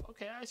stuff.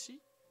 Okay, I see.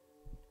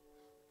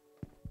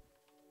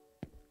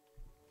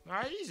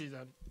 Alright, easy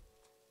then.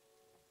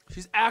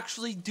 She's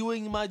actually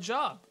doing my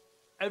job.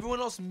 Everyone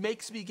else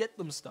makes me get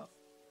them stuff.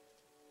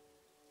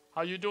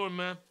 How you doing,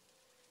 ma'am?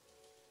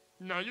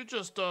 No, you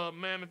just,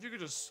 ma'am, if you could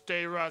just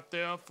stay right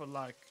there for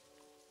like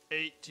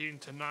 18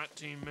 to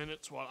 19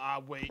 minutes while I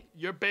wait.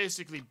 You're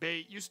basically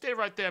bait. You stay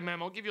right there,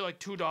 ma'am. I'll give you like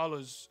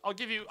 $2. I'll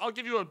give you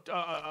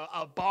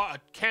a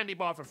candy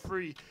bar for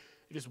free.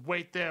 You just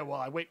wait there while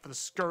I wait for the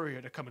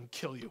scurrier to come and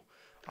kill you.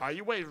 Alright,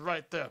 you wait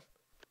right there.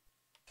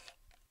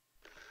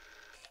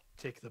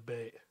 Take the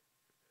bait.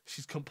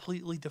 She's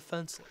completely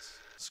defenseless.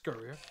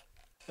 Scurrier.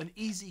 An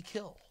easy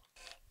kill.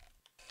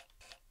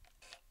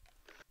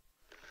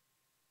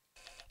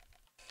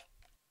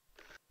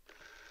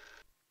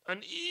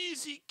 An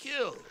easy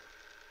kill.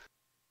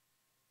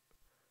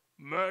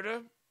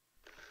 Murder?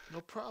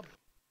 No problem.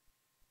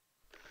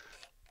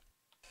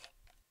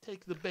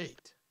 Take the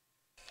bait.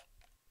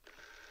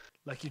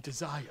 Like you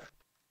desire.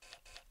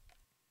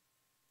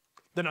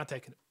 They're not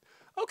taking it.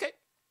 Okay.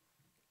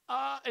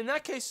 In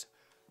that case,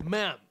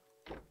 ma'am,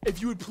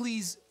 if you would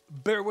please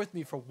bear with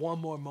me for one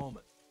more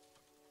moment.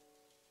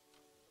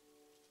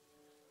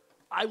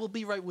 I will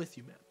be right with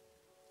you, ma'am.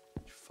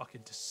 You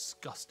fucking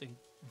disgusting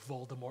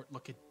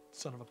Voldemort-looking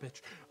son of a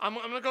bitch. I'm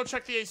gonna go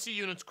check the AC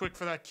units quick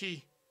for that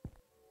key.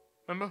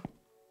 Remember?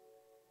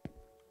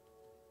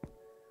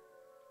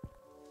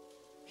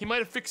 He might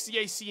have fixed the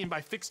AC, and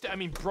by fixed it, I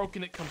mean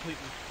broken it completely.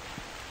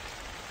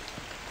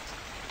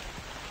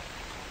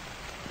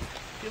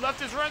 He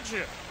left his wrench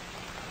here.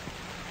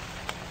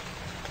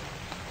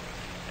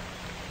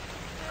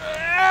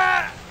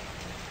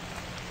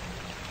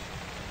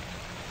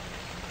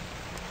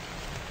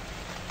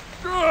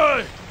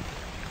 Good.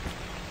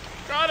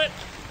 Got it.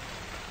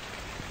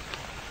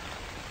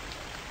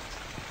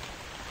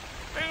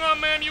 Hang on,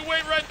 man. You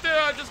wait right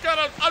there. I just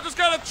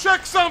gotta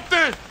check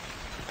something.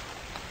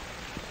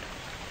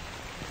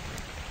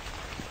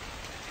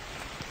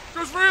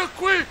 Just real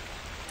quick.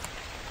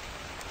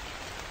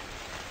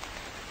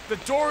 The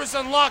door is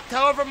unlocked.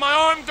 However, my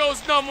arm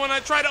goes numb when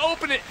I try to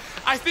open it.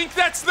 I think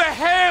that's the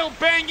hail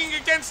banging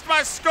against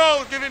my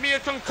skull, giving me a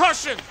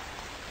concussion.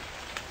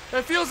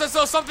 It feels as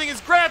though something is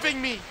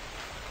grabbing me.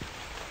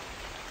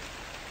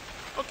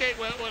 Okay,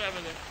 well, whatever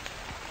then.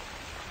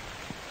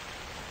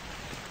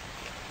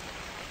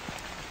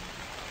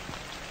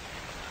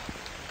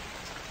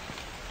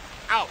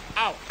 Ow,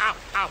 ow, ow,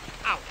 ow, ow,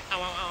 ow,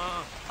 ow,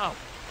 ow, ow, ow.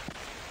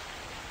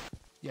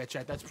 Yeah,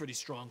 chat, that's pretty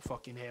strong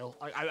fucking hail.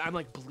 I'm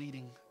like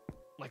bleeding,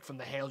 like from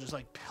the hail just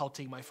like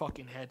pelting my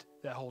fucking head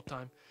that whole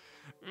time.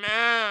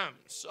 Ma'am,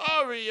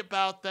 sorry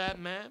about that,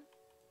 ma'am.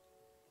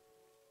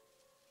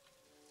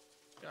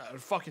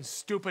 Fucking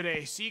stupid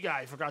AC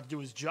guy forgot to do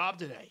his job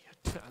today.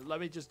 Let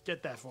me just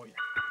get that for you.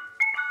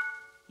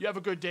 You have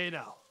a good day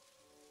now.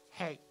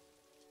 Hey,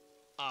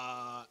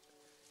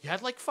 you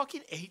had like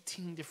fucking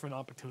 18 different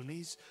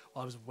opportunities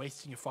while I was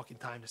wasting your fucking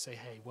time to say,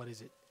 hey, what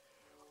is it?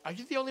 Are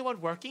you the only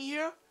one working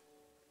here?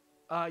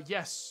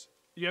 Yes.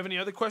 Do you have any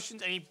other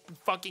questions? Any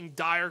fucking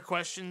dire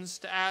questions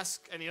to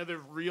ask? Any other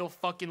real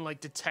fucking like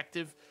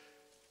detective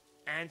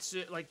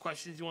answer, like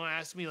questions you want to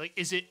ask me? Like,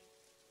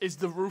 is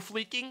the roof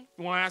leaking?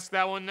 You want to ask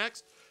that one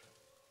next?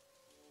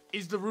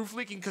 Is the roof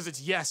leaking? Because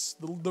it's yes,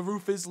 the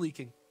roof is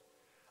leaking.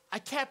 I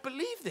can't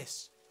believe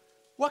this.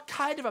 What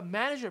kind of a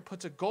manager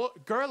puts a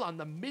girl on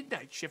the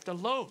midnight shift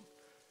alone?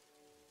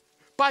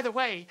 By the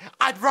way,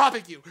 I'm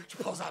robbing you. She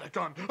pulls out a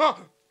gun. Ah!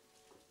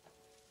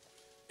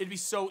 It'd be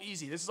so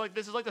easy. This is like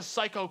the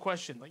psycho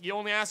question. Like, you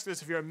only ask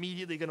this if you're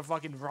immediately gonna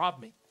fucking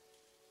rob me.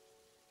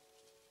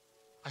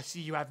 I see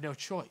you have no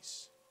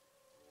choice.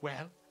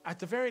 Well, at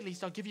the very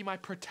least, I'll give you my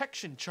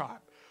protection charm.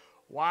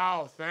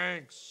 Wow,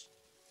 thanks.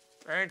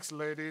 Thanks,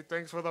 lady.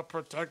 Thanks for the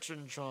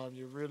protection charm.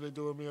 You're really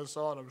doing me a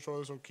solid. I'm sure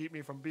this will keep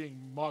me from being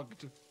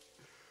mugged.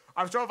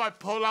 I'm sure if I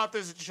pull out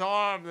this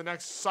charm, the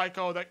next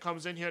psycho that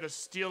comes in here to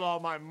steal all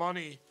my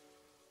money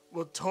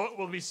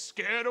will be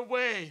scared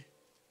away.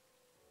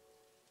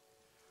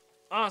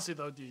 Honestly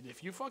though, dude,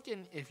 if you're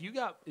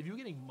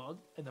getting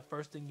mugged and the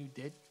first thing you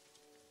did,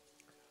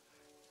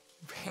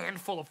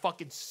 handful of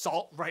fucking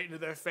salt right into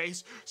their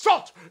face,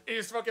 salt! And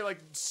just fucking like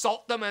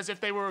salt them as if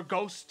they were a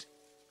ghost,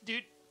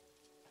 dude.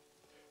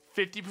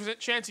 50%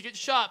 chance you get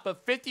shot,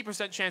 but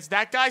 50% chance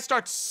that guy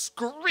starts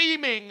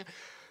screaming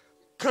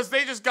because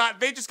they just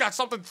got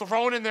something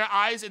thrown in their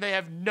eyes and they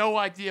have no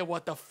idea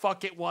what the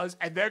fuck it was,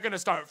 and they're gonna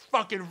start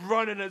fucking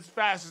running as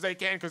fast as they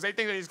can because they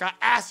think they just got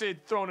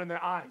acid thrown in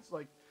their eyes.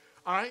 Like,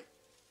 all right.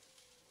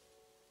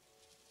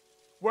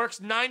 Works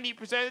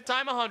 90% of the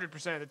time,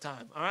 100% of the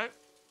time, all right?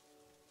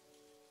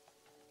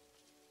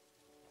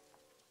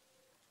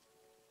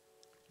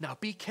 Now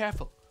be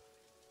careful.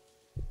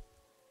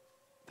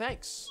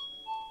 Thanks.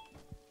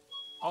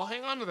 I'll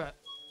hang on to that.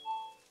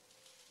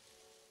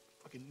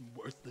 Fucking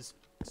worthless,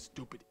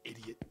 stupid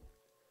idiot.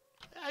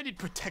 I need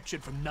protection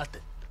from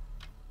nothing.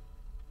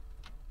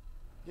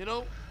 You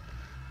know,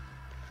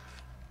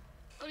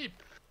 I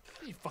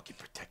need fucking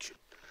protection.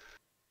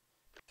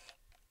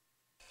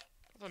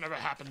 That never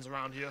happens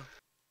around here.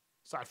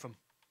 Aside from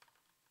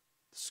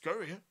the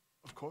scurrier,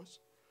 of course.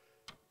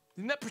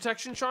 Didn't that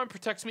protection charm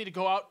protects me to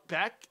go out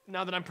back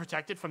now that I'm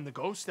protected from the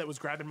ghost that was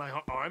grabbing my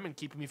arm and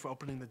keeping me from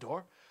opening the door?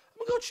 I'm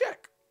gonna go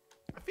check.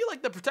 I feel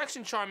like the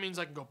protection charm means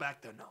I can go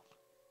back there now.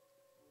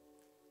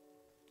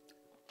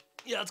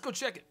 Yeah, let's go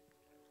check it.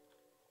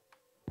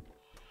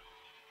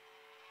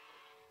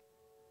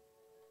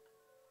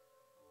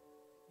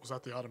 Was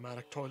that the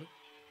automatic toilet?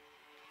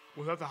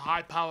 Was that the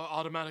high-power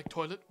automatic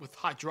toilet with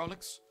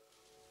hydraulics?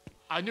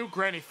 I knew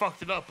Granny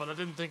fucked it up, but I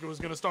didn't think it was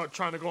gonna start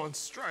trying to go on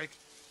strike.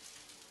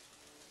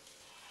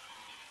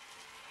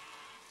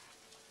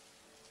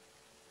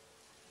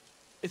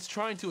 It's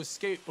trying to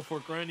escape before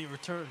Granny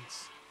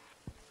returns.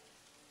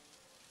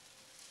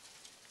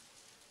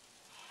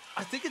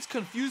 I think it's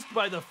confused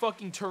by the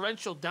fucking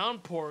torrential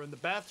downpour in the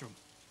bathroom.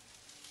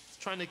 It's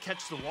trying to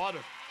catch the water.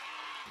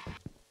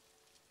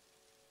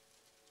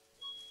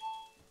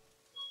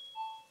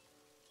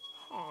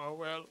 Oh,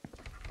 well.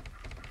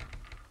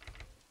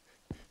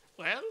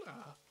 Well,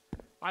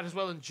 might as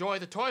well enjoy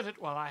the toilet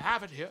while I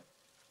have it here.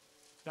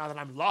 Now that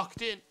I'm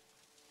locked in.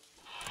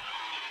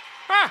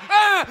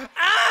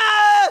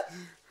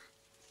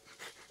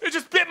 It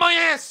just bit my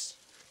ass!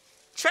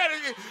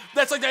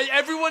 That's like that.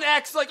 Everyone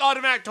acts like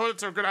automatic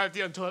toilets are a good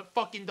idea until it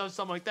fucking does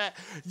something like that.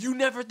 You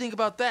never think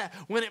about that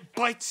when it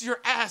bites your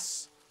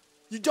ass.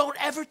 You don't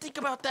ever think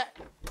about that.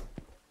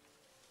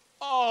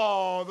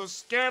 Oh, the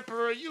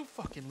scamperer, you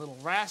fucking little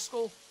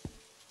rascal.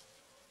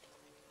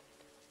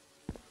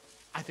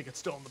 I think it's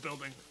still in the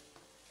building.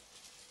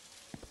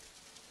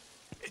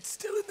 It's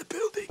still in the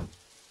building.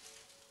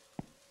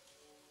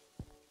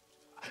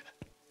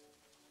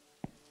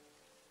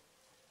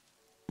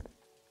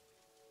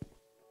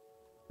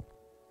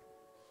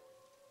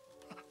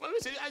 Let me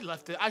see. I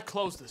left it. I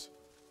closed this.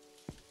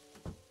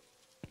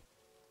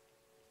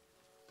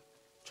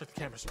 Check the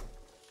cameras.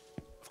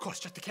 Of course,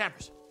 check the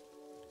cameras.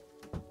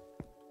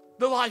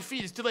 The live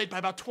feed is delayed by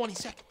about 20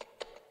 seconds.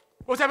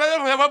 What's that?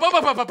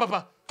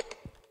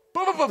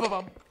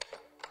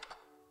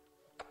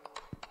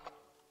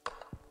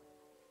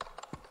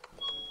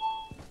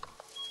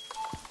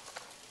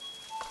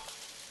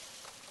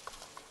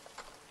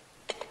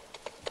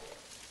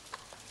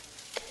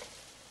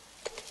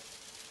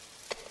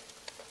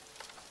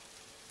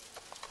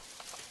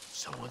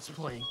 Someone's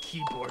playing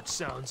keyboard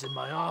sounds in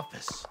my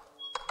office.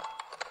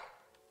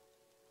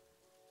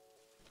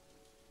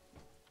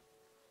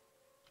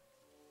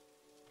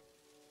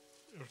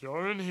 If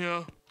you're in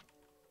here,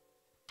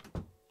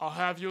 I'll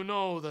have you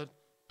know that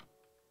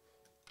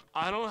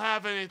I don't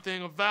have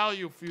anything of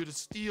value for you to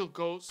steal,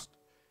 Ghost.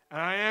 And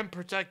I am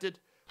protected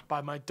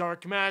by my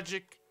dark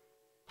magic.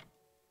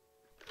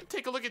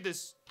 Take a look at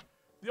this.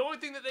 The only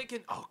thing that they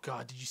can... Oh,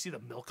 God, did you see the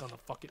milk on the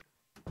fucking...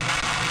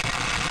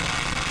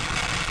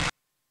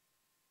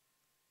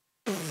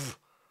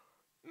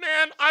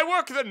 Man, I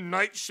work the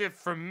night shift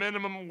for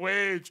minimum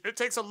wage. It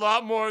takes a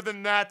lot more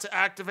than that to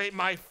activate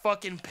my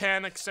fucking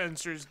panic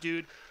sensors,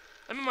 dude.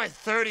 I'm in my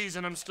 30s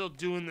and I'm still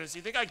doing this.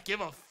 You think I give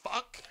a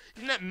fuck?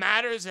 You think that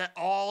matters at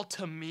all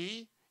to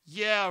me?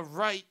 Yeah,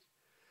 right.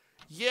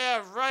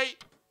 Yeah, right.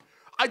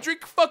 I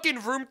drink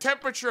fucking room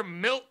temperature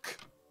milk.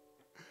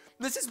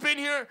 This has been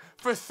here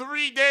for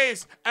 3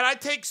 days and I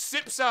take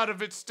sips out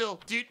of it still,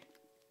 dude.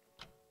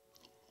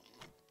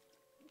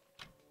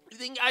 You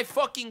think I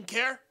fucking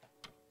care?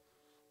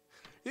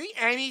 You think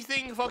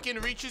anything fucking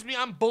reaches me?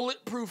 I'm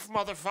bulletproof,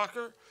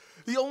 motherfucker.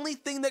 The only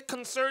thing that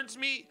concerns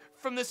me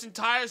from this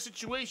entire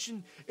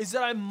situation is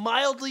that I'm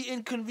mildly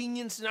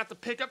inconvenienced and have to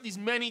pick up these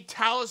many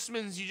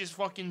talismans you just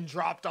fucking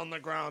dropped on the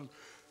ground.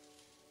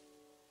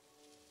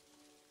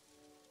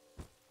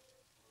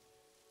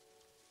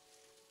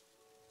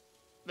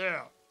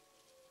 There.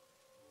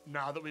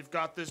 Now that we've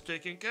got this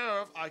taken care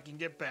of, I can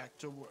get back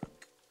to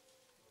work.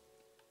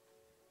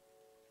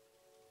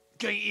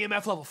 Getting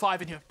EMF level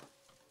 5 in here.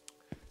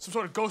 Some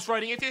sort of ghost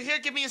writing. If you're here,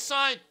 give me a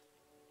sign.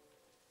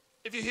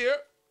 If you're here.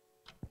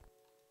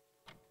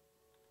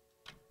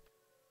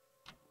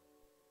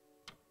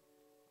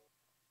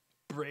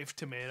 Brave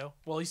tomato.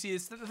 Well, you see,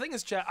 the thing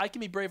is, chat, I can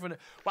be brave when...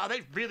 Wow,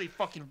 they really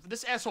fucking...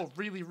 This asshole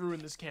really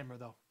ruined this camera,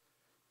 though.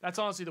 That's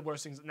honestly the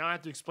worst thing. Now I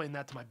have to explain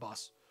that to my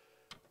boss.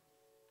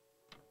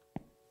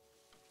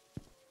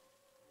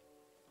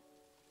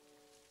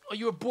 Are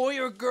you a boy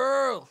or a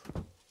girl?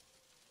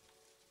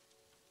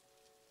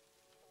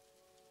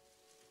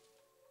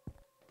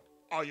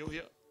 Are you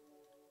here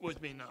with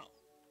me now?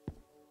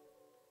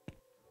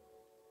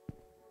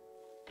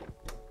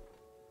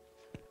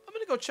 I'm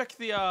gonna go check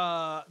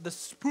the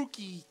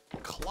spooky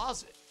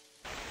closet.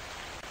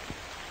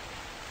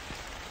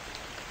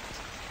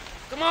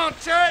 Come on,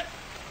 Chet!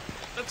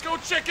 Let's go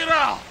check it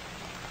out!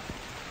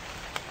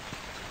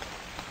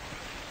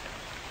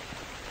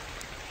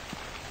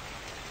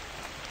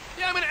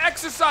 Yeah, I'm gonna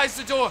exercise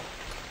the door!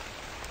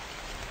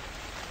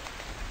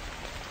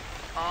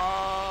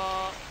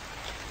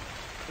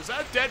 Is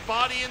that a dead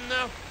body in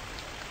there?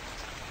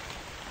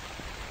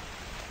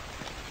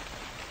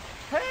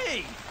 Hey,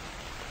 Hey!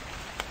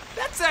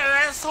 That's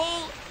that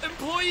asshole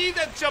employee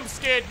that jump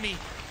scared me.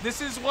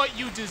 This is what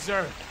you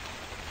deserve.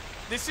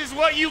 This is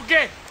what you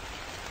get.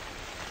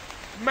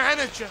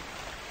 Manager.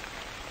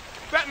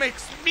 That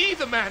makes me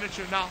the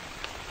manager now.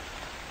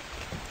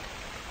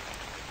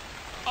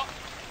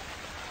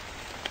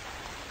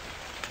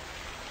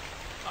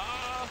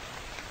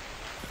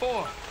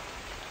 4.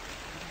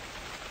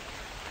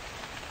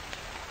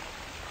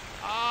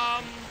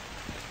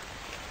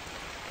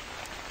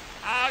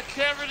 I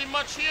can't really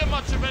hear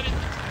much of anything.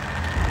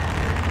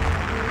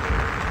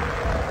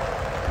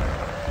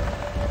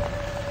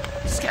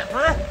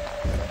 Scamper?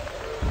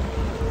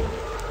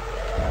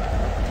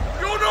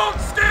 You don't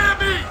scare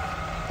me!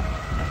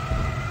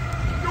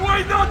 You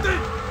ain't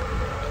nothing!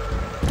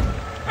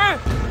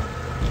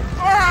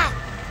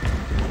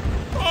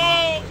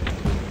 Oh!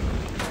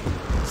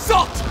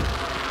 Salt!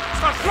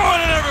 Start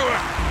throwing it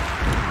everywhere!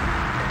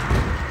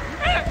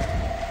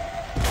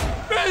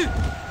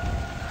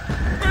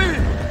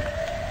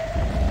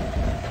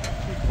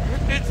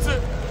 It's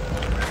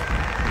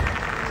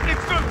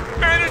the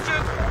manager!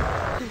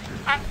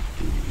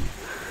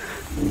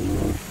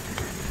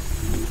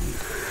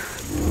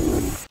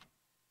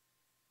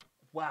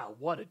 Wow,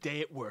 what a day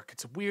at work.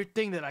 It's a weird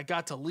thing that I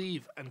got to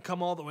leave and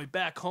come all the way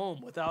back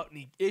home without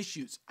any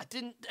issues. I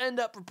didn't end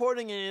up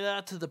reporting any of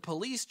that to the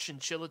police,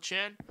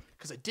 Chinchilla-chan,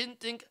 because I didn't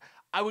think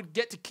I would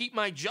get to keep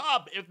my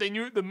job if they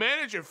knew the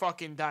manager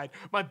fucking died.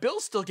 My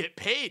bills still get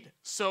paid.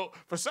 So,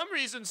 for some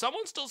reason,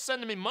 someone's still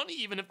sending me money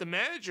even if the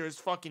manager is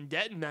fucking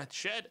dead in that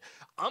shed.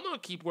 I'm gonna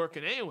keep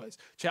working anyways.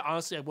 Chat,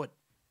 honestly, I would.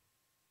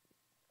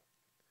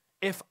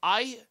 If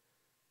I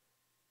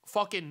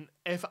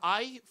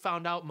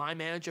found out my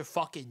manager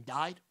fucking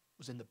died,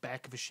 was in the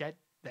back of a shed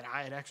that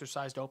I had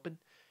exercised open,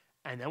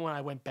 and then when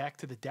I went back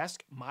to the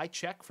desk, my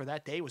check for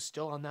that day was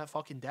still on that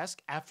fucking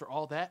desk, after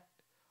all that,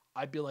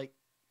 I'd be like,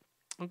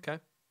 okay.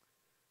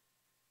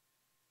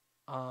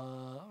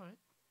 All right.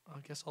 I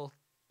guess I'll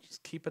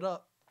just keep it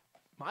up.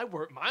 My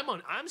work, my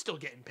money, I'm still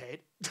getting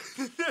paid.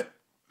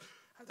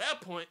 At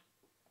that point,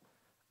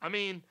 I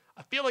mean,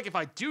 I feel like if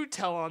I do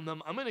tell on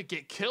them, I'm going to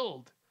get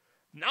killed.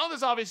 Now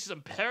there's obviously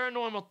some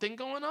paranormal thing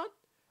going on.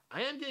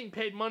 I am getting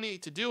paid money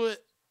to do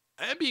it.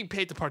 I am being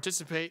paid to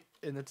participate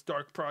in this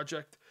dark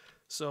project.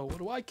 So what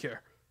do I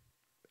care?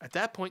 At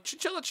that point,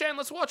 Chinchilla-chan,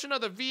 let's watch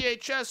another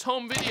VHS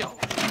home video.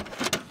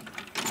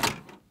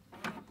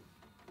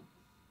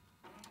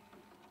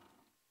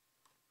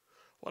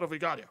 What have we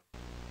got here?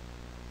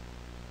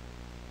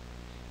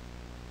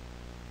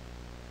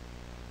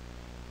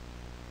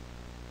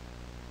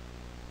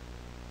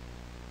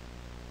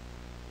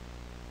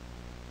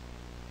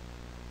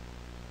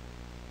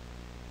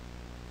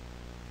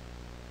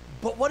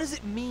 But what does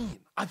it mean?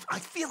 I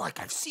feel like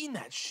I've seen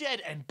that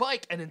shed and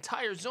bike and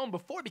entire zone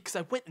before because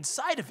I went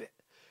inside of it.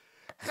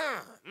 Hey,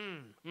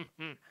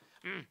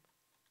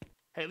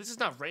 at least it's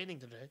not raining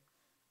today.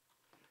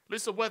 At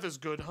least the weather's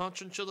good, huh,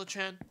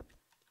 Chinchilla-chan?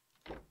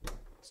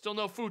 Still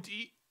no food to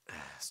eat?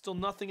 Still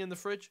nothing in the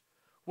fridge?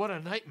 What a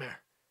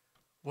nightmare.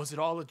 Was it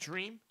all a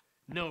dream?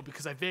 No,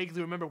 because I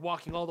vaguely remember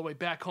walking all the way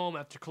back home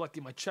after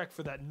collecting my check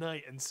for that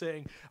night and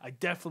saying I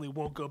definitely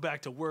won't go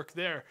back to work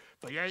there.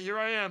 But yeah, here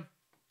I am.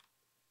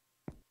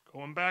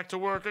 Going back to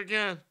work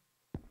again.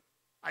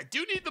 I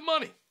do need the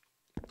money.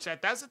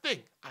 Chat, that's the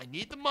thing. I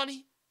need the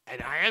money,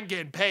 and I am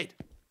getting paid.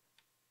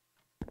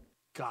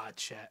 God,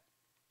 chat.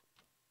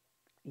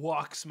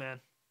 Woks, man.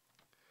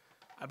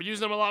 I've been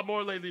using them a lot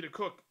more lately to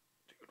cook.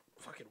 Dude,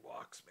 fucking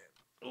woks,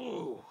 man.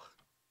 Ooh.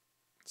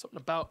 Something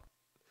about...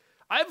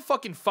 I have a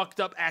fucking fucked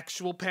up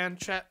actual pan,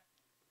 chat.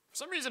 For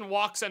some reason,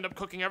 woks end up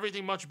cooking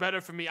everything much better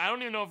for me. I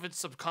don't even know if it's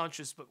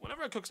subconscious, but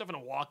whenever I cook stuff in a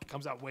wok, it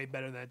comes out way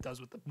better than it does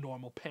with the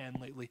normal pan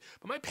lately.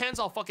 But my pan's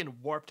all fucking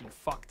warped and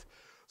fucked.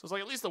 So it's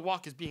like, at least the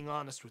wok is being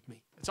honest with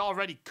me. It's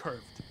already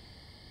curved,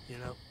 you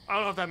know? I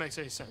don't know if that makes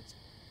any sense.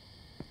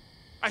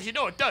 Actually,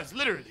 no, it does,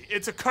 literally.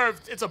 It's a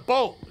curved, it's a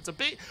bowl. It's a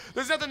big,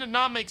 there's nothing to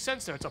not make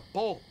sense there. It's a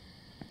bowl.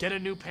 Get a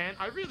new pan?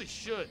 I really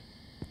should.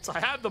 So I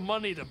have the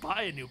money to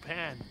buy a new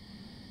pan.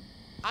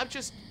 I'm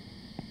just,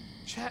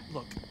 chat,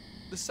 look.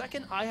 The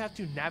second I have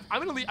to I'm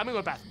gonna leave, I'm gonna go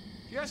to the bathroom.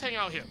 You guys hang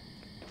out here.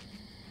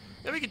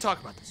 Then we can talk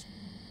about this.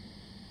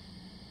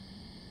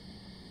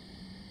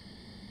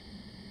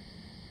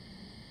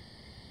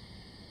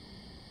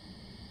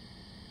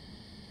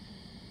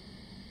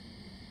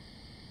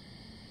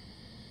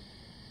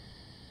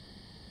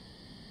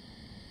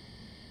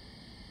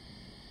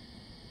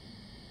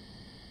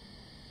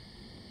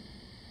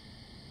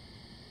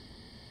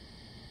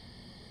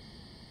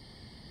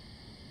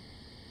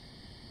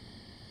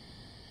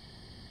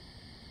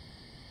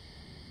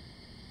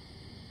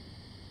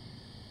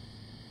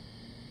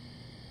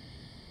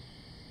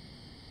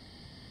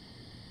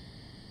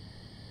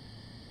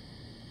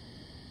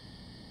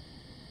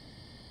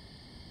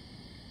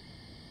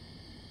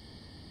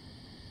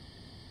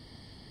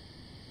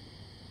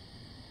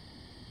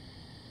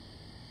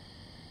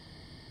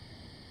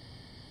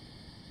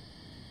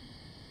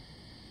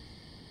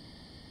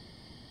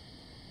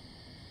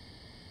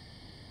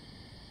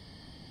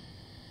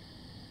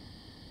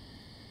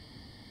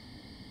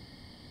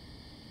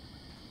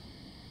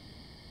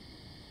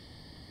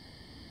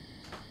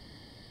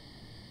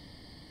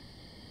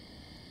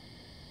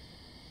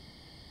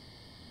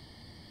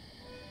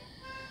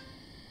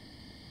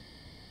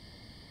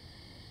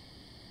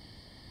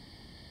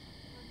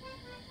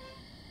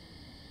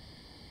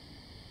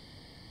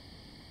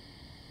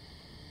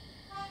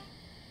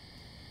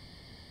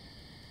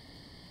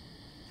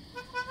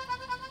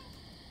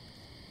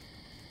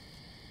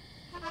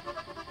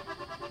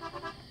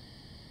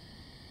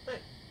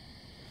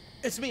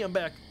 It's me, I'm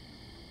back.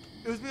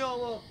 It was me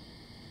all along.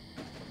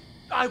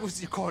 I was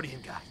the accordion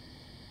guy.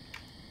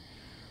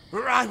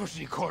 I was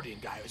the accordion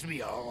guy. It was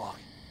me all along.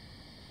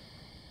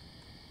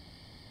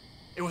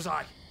 It was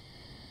I.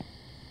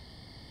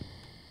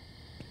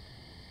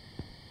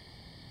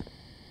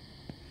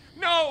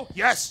 No!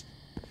 Yes!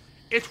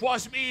 It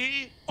was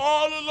me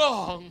all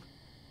along.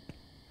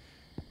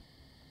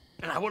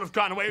 And I would have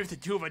gotten away with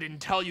it too if I didn't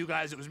tell you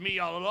guys it was me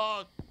all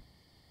along.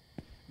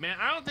 Man,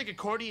 I don't think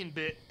accordion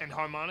bit and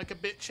harmonica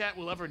bit chat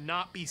will ever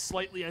not be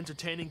slightly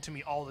entertaining to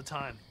me all the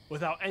time,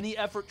 without any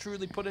effort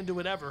truly put into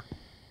it ever.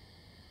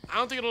 I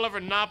don't think it'll ever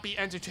not be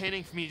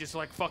entertaining for me just to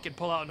like fucking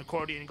pull out an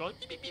accordion and go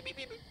beep, beep, beep, beep,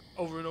 beep, beep,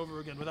 Over and over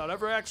again, without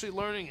ever actually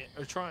learning it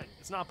or trying.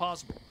 It's not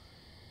possible.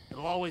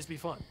 It'll always be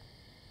fun.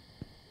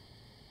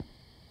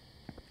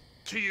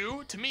 To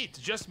you, to me,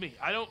 to just me.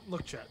 I don't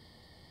Look, chat.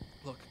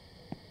 Look.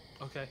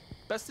 Okay.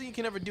 Best thing you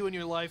can ever do in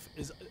your life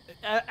is,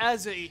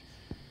 as a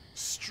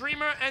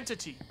streamer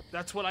entity,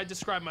 that's what I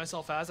describe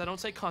myself as. I don't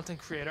say content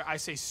creator, I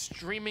say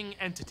streaming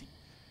entity.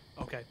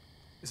 Okay.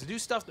 Is to do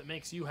stuff that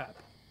makes you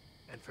happy.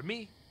 And for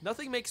me,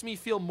 nothing makes me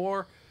feel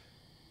more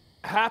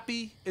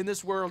happy in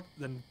this world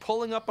than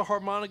pulling up a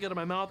harmonica to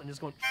my mouth and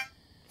just going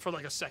for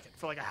like a second,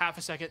 for like a half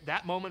a second.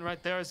 That moment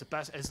right there is the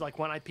best, is like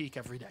when I peak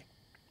every day.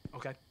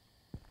 Okay?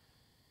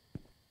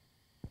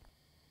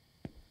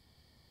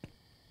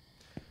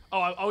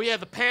 Oh yeah,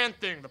 the pan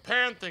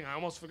thing. I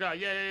almost forgot.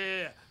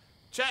 Yeah.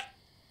 Chat,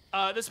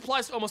 this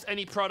applies to almost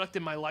any product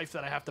in my life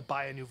that I have to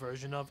buy a new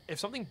version of. If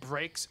something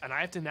breaks and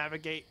I have to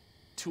navigate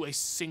to a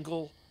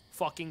single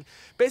fucking...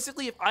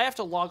 Basically, if I have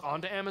to log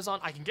on to Amazon,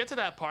 I can get to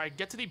that part. I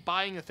get to the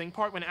buying the thing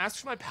part. When it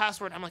asks for my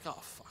password, I'm like, oh,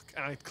 fuck.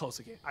 And I close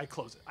the game. I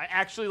close it. I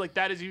actually, like,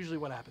 that is usually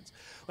what happens.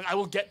 Like, I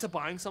will get to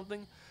buying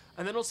something,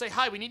 and then it'll say,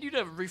 hi, we need you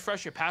to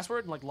refresh your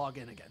password and, like, log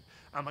in again.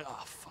 I'm like,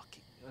 oh, fuck.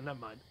 Never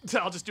mind.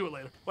 I'll just do it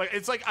later. Like,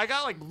 it's like, I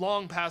got, like,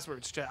 long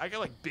passwords, chat. I got,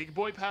 like, big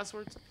boy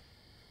passwords.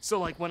 So,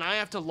 like, when I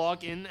have to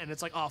log in and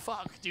it's like, oh,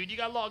 fuck, dude, you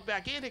gotta log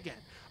back in again.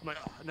 I'm like,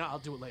 oh, no, I'll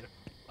do it later.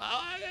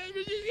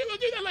 We'll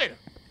do that later.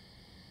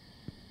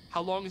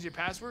 How long is your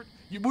password?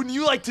 Wouldn't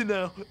you like to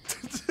know?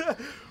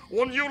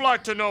 Wouldn't you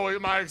like to know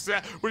my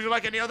exact... Would you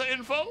like any other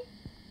info?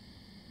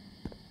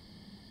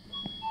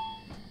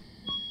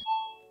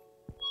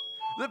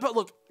 But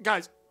look,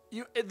 guys,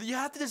 you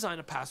have to design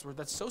a password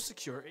that's so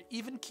secure, it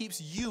even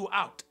keeps you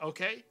out,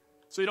 okay?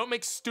 So you don't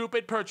make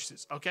stupid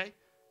purchases, okay?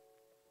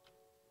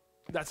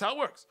 That's how it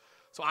works.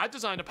 So I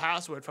designed a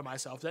password for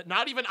myself that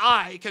not even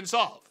I can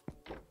solve.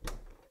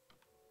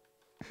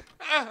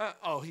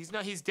 Oh, he's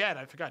dead.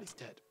 I forgot he's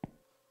dead.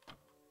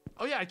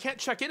 Oh yeah, I can't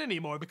check in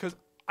anymore because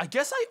I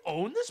guess I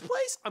own this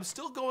place? I'm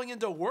still going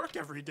into work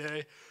every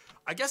day.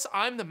 I guess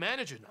I'm the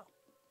manager now.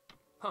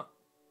 Huh.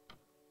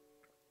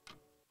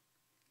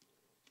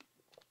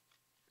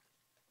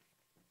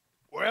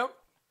 Well,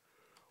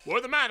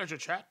 we're the manager,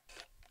 chat.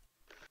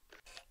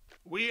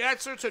 We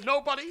answer to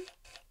nobody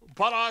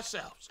but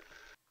ourselves.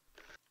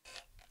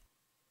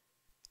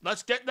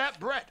 Let's get that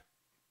bread.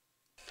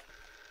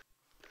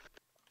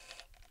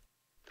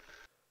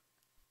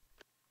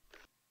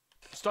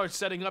 Start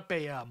setting up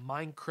a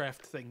Minecraft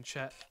thing,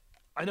 chat.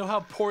 I know how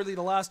poorly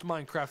the last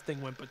Minecraft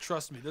thing went, but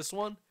trust me, this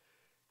one,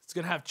 it's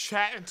gonna have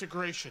chat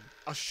integration.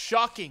 A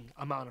shocking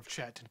amount of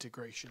chat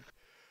integration.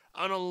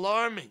 An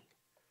alarming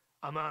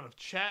amount of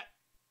chat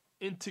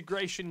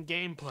integration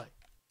gameplay.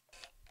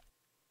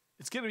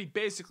 It's gonna be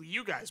basically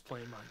you guys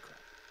playing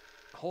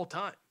Minecraft the whole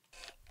time.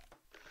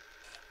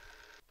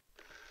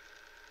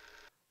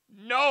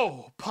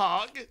 No,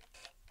 Pog.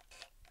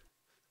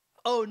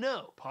 Oh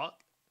no, Pog.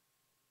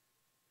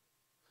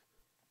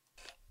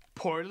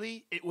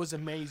 Poorly, it was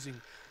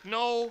amazing.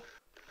 No.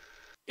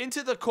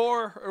 Into the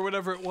Core, or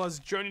whatever it was,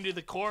 Journey to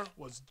the Core,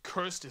 was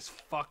cursed as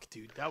fuck,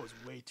 dude. That was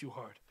way too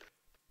hard.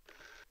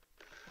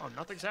 Oh,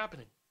 nothing's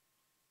happening.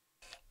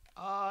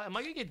 Am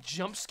I gonna get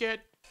jump scared?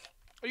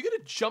 Are you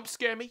gonna jump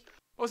scare me?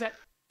 What was that?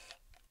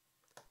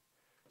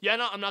 Yeah,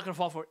 no, I'm not gonna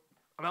fall for it.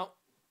 I'm out.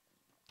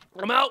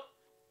 I'm out!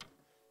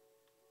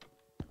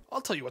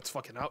 I'll tell you what's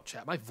fucking out,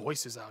 chat. My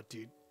voice is out,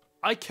 dude.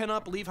 I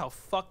cannot believe how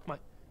fucked my...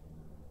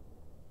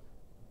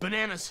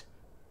 Bananas.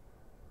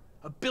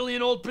 1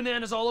 billion old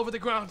bananas all over the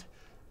ground.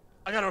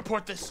 I gotta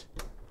report this.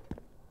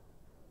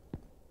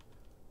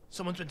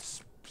 Someone's been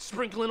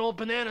sprinkling old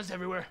bananas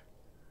everywhere.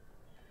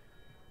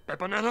 That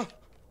banana?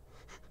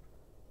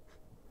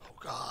 Oh,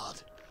 God.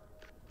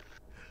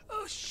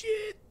 Oh,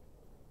 shit.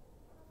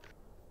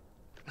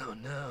 Oh,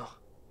 no.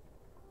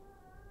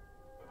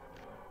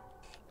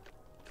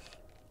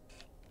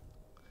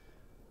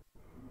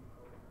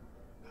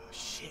 Oh,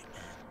 shit,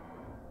 man.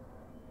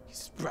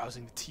 He's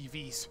browsing the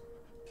TVs.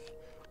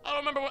 I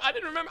don't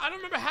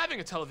remember having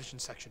a television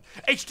section.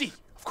 HD,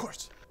 of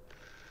course.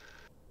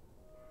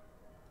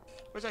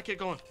 Where's that kid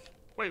going?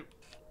 Wait.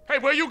 Hey,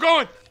 where you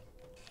going?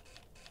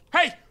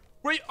 Hey,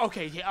 where you?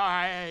 Okay,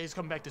 yeah, he's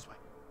coming back this way.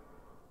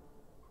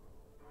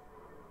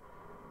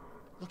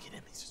 Look at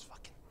him, he's just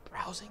fucking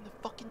browsing the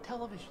fucking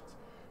televisions.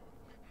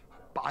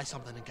 Buy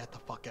something and get the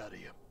fuck out of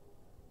here.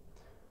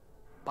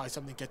 Buy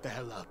something, get the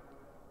hell out.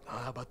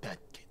 How about that,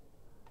 kid?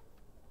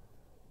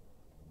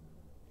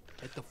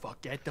 Get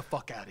the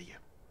fuck out of here.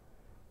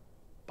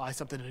 Buy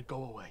something and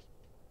go away.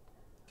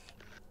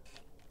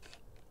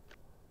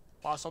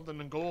 Buy something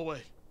and go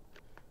away.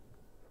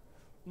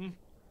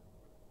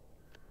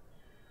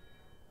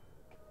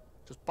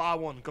 Just buy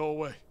one, go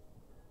away.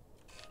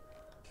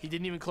 He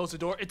didn't even close the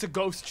door. It's a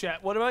ghost,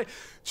 chat. What am I?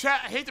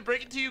 Chat, I hate to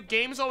break it to you.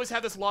 Games always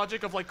have this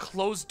logic of like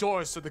closed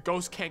doors so the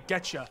ghost can't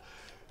get you.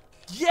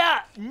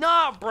 Yeah,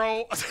 nah,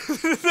 bro.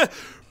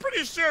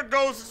 Pretty sure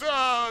ghosts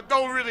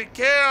don't really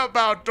care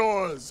about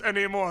doors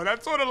anymore.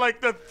 That's sort of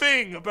like the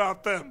thing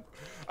about them.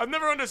 I've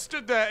never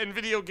understood that in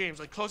video games.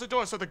 Like, close the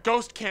door so the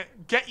ghost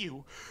can't get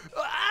you.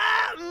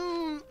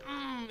 Yeah,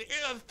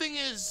 the thing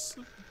is,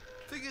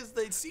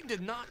 they seem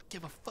to not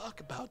give a fuck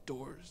about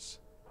doors.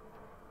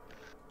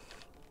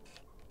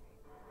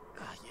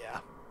 Yeah.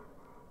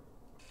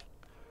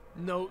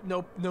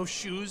 No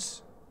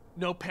shoes,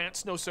 no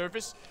pants, no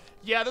surface.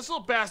 Yeah, this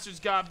little bastard's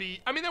gotta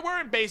be. I mean, they're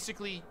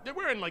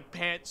wearing like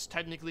pants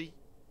technically,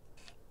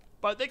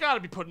 but they gotta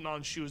be putting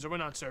on shoes, or we're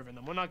not serving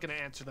them. We're not gonna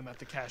answer them at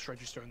the cash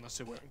register unless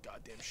they're wearing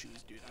goddamn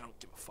shoes, dude. I don't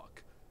give a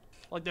fuck.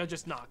 Like, they're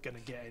just not gonna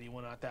get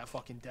anyone at that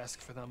fucking desk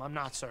for them. I'm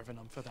not serving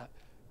them for that.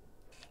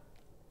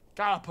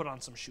 Gotta put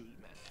on some shoes,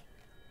 man.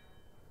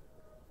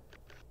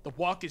 The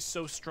walk is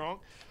so strong.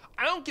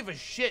 I don't give a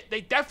shit.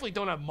 They definitely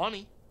don't have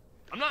money.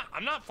 I'm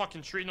not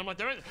fucking treating them like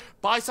they're in.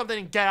 Buy something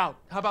and get out.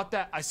 How about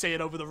that? I say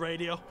it over the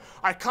radio.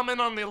 I come in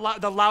on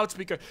the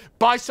loudspeaker.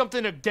 Buy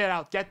something and get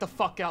out. Get the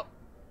fuck out.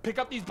 Pick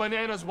up these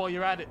bananas while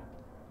you're at it.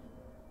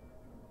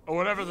 Or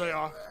whatever they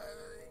are.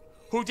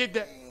 Who did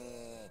that?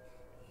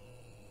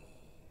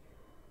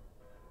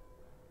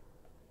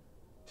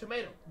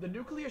 Tomato. The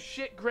nuclear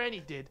shit Granny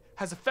did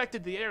has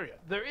affected the area.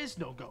 There is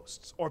no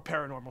ghosts or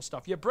paranormal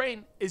stuff. Your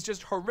brain is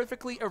just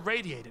horrifically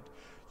irradiated.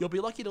 You'll be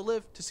lucky to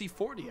live to see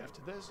 40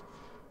 after this.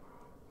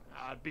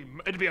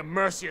 It'd be a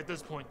mercy at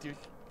this point, dude.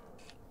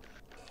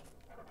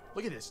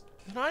 Look at this.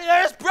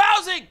 There's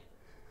browsing!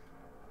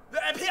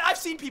 I've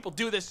seen people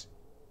do this.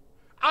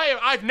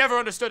 I've never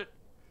understood it.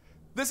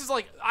 This is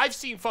like, I've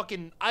seen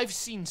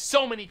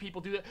so many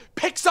people do that.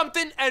 Pick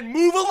something and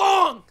move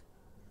along!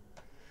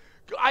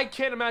 I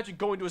can't imagine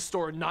going to a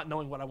store and not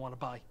knowing what I want to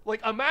buy.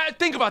 Like,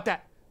 think about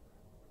that.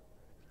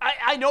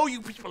 I know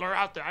you people are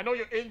out there. I know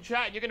you're in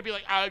chat and you're gonna be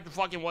like,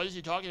 fucking, what is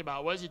he talking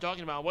about? What is he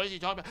talking about? What is he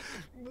talking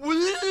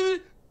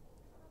about?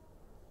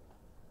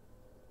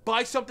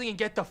 Buy something and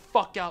get the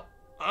fuck out.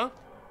 Huh?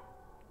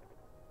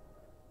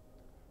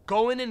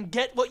 Go in and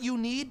get what you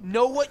need.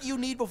 Know what you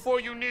need before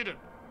you need it.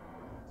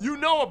 You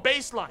know a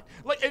baseline.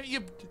 Like, if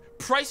you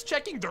price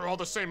checking, they're all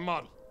the same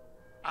model.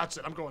 That's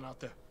it. I'm going out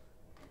there.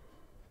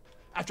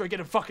 After I get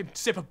a fucking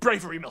sip of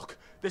Bravery milk.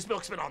 This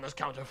milk's been on this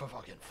counter for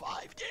fucking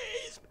 5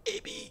 days,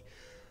 maybe.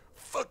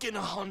 Fucking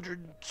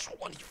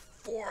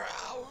 124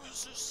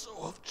 hours or so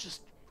of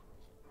just...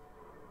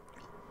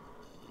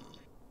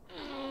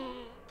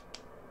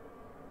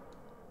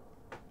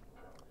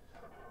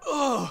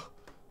 Ugh.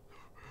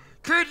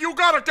 Kid, you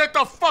gotta get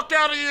the fuck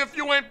out of here if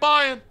you ain't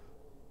buying.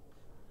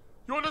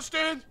 You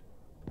understand?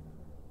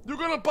 You're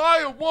gonna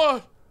buy or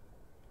what?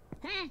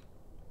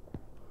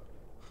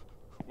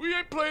 We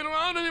ain't playing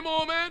around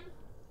anymore, man.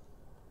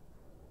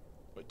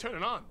 Wait, turn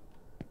it on.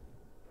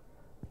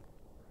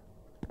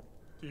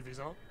 TV's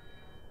on.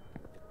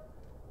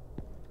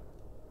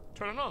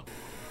 Turn it on.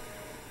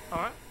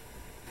 Alright.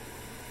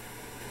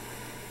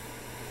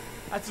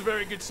 That's a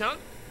very good sound.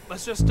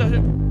 Let's just,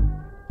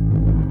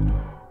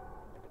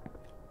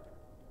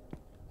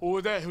 Who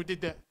was that? Who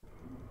did that?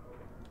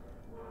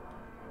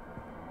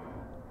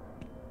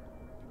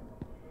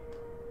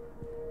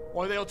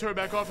 Why they all turn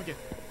back off again?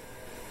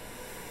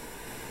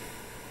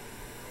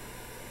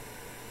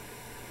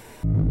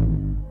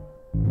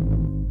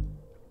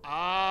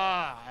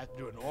 I have to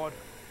do an order.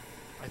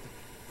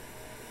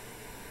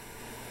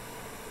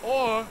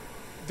 Or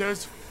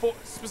there's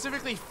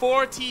specifically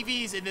 4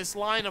 TVs in this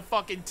line of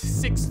fucking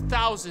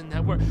 6,000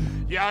 that were.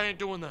 Yeah, I ain't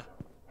doing that.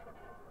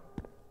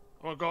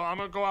 I'm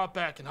gonna go out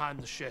back and hide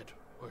in the shed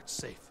where it's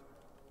safe.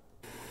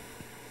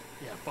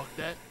 Yeah, fuck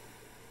that.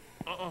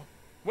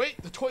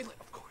 Wait, the toilet,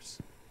 of course.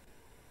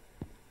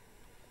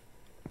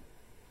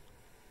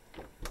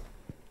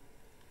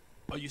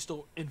 Are you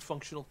still in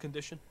functional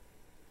condition?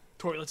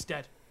 Toilet's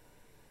dead.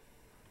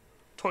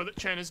 Toilet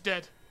Chan is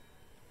dead.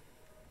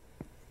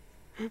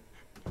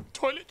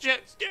 Toilet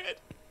Chan's dead.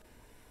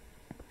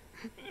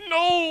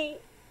 No!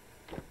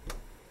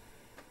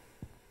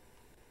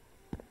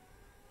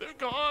 They're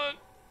gone.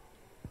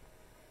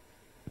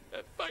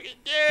 They're fucking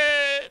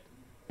dead.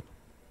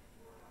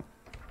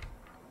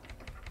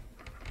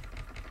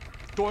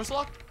 Door's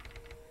locked?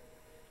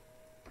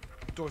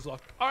 Door's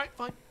locked. Alright,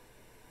 fine.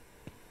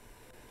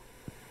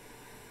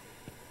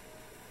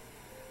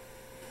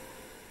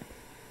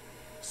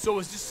 So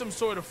is this some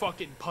sort of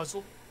fucking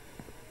puzzle?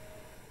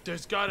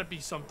 There's gotta be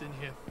something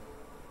here.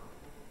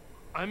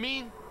 I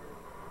mean,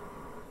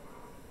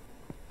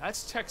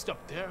 that's text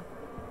up there.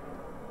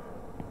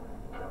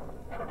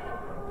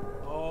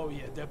 Oh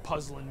yeah, they're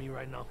puzzling me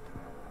right now.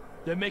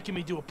 They're making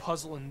me do a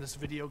puzzle in this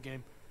video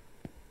game.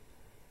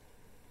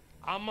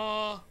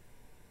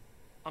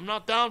 I'm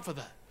not down for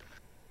that.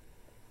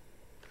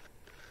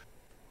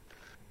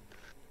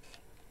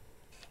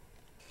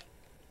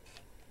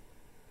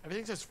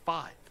 Everything says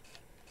 5.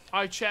 All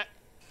right, chat.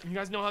 You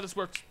guys know how this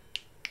works.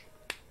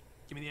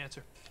 Give me the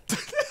answer.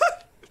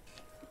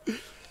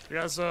 You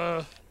guys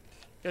know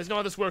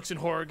how this works in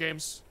horror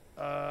games.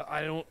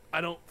 I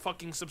don't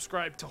fucking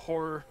subscribe to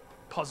horror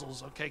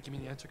puzzles. Okay, give me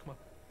the answer. Come on.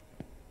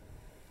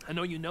 I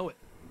know you know it.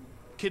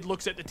 Kid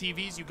looks at the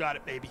TVs. You got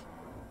it, baby.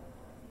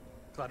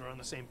 Glad we're on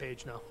the same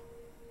page now.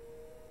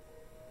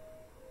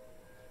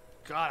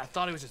 God, I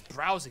thought he was just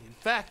browsing. In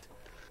fact,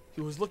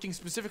 he was looking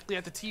specifically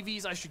at the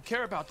TVs I should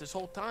care about this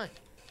whole time.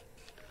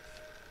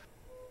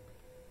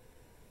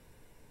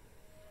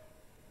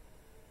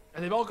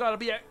 And they've all got to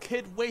be at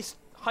kid waist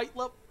height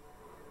level.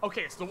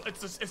 Okay, it's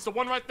the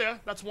one right there.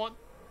 That's one.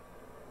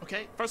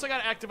 Okay, first I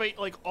gotta activate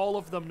like all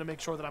of them to make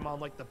sure that I'm on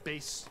like the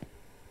base,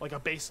 like a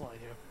baseline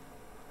here.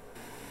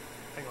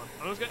 Hang on,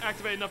 I'm just gonna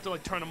activate enough to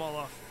like turn them all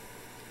off.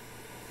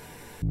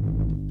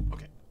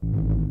 Okay.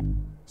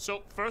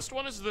 So first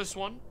one is this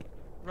one,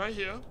 right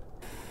here.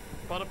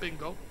 Bada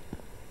bingo.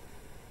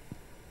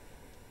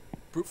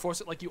 Brute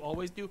force it like you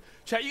always do.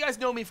 Chat, you guys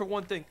know me for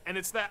one thing, and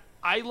it's that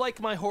I like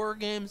my horror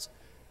games.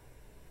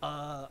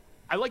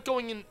 I like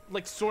going in,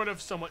 like, sort of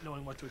somewhat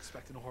knowing what to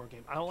expect in a horror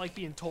game. I don't like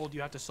being told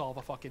you have to solve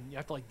a fucking, you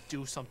have to, like,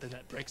 do something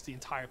that breaks the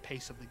entire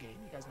pace of the game.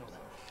 You guys know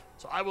that.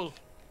 So I will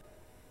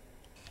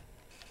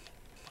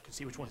fucking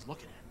see which one he's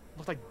looking at.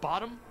 Looks like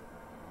bottom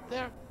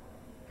there.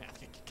 Yeah, I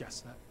think you can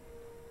guess that.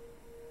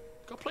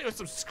 Go play with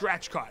some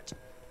scratch cards.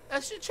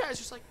 That's your chat. It's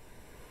just like,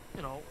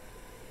 you know,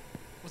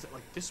 was it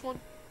like this one?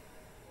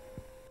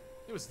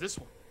 It was this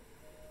one.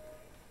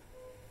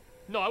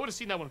 No, I would have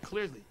seen that one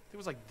clearly. It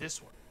was like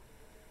this one.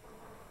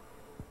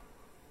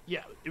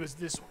 Yeah, it was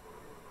this one.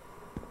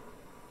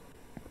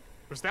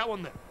 Was that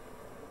one there?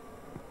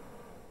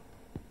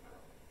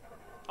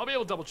 I'll be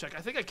able to double check.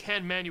 I think I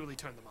can manually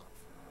turn them off.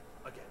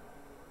 Again.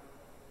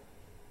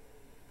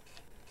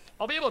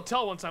 I'll be able to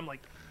tell once I'm like,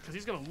 because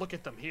he's going to look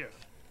at them here.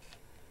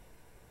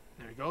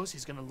 There he goes.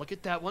 He's going to look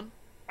at that one,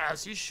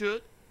 as he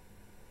should.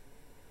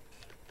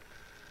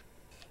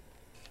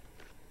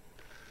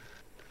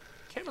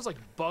 Camera's like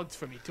bugged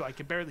for me too. I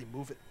can barely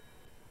move it.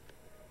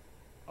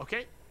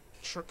 Okay,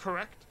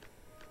 correct.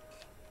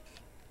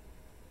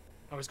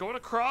 I was going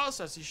across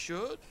as he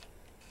should.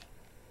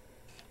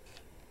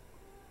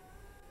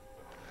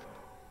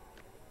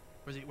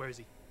 Where is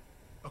he?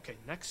 Okay,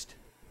 next.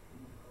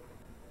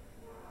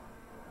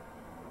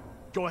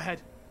 Go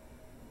ahead.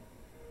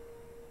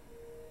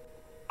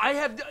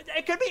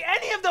 It could be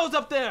any of those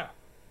up there.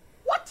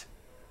 What?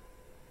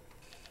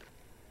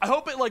 I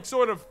hope it like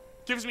sort of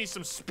gives me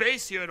some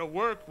space here to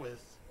work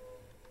with.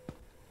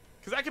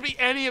 Because that could be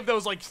any of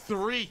those like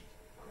 3.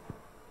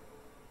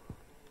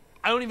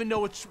 I don't even know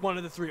which one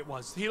of the 3 it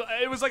was.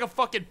 It was like a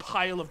fucking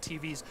pile of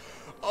TVs.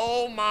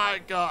 Oh my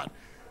god.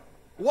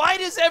 Why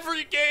does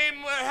every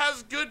game that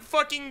has good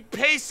fucking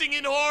pacing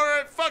in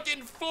horror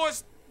fucking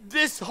force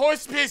this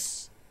horse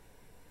piss?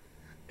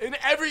 In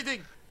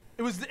everything.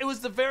 It was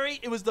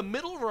the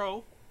middle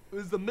row. It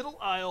was the middle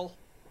aisle.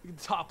 The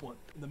top one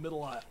in the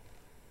middle aisle.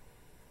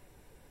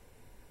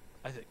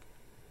 I think.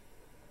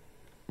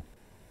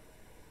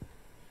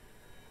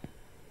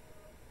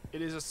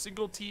 It is a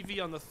single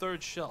TV on the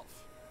 3rd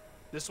shelf.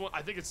 This one?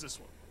 I think it's this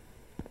one.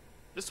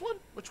 This one?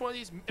 Which one of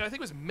these? I think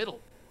it was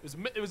middle.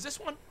 It was this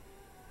one?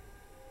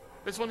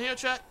 This one here,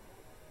 chat?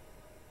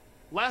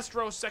 Last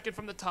row, second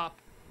from the top.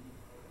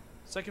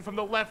 Second from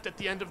the left at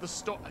the end of the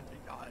store.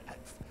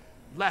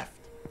 Left.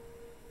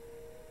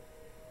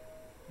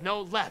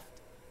 No,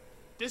 left.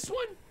 This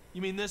one?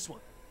 You mean this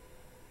one?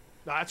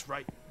 No, that's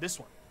right. This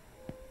one.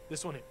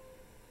 This one here.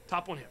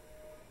 Top one here.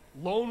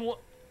 Lone one.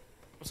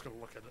 I'm just gonna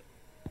look at it.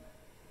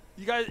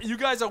 You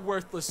guys are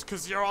worthless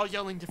because you're all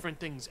yelling different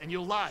things, and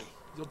you'll lie.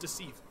 You'll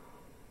deceive.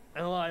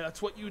 And lie.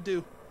 That's what you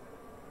do.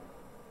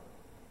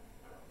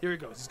 Here he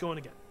goes. He's going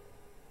again.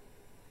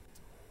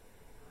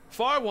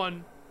 Far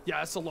one. Yeah,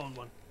 that's the lone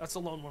one. That's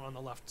the lone one on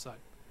the left side.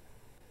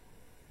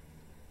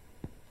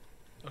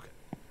 Okay.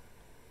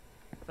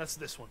 That's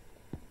this one.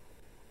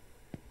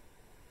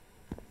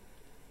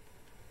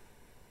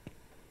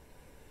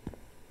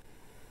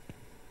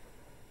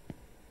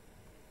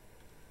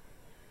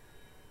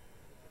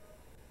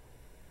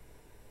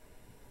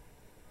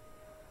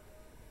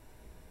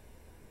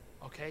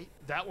 Okay,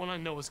 that one I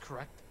know is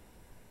correct.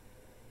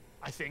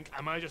 I think.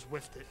 I might have just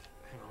whiffed it.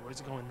 Hang on, where's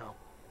it going now?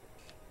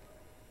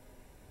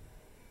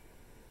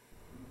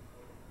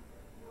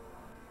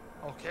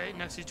 Okay,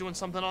 next he's doing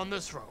something on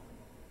this row.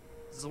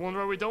 This is the one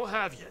row we don't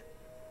have yet.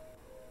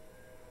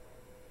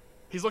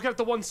 He's looking at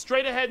the one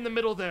straight ahead in the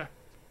middle there.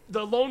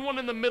 The lone one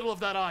in the middle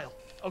of that aisle.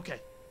 Okay.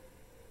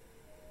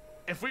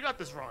 If we got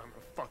this wrong, I'm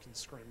gonna fucking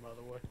scream, by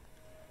the way.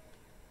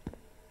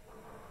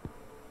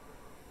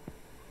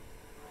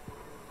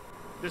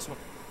 This one.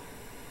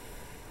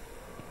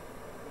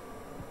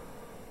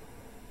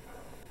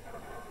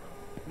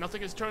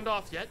 Nothing is turned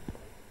off yet.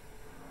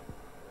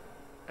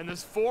 And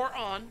there's 4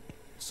 on.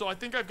 So I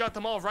think I've got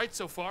them all right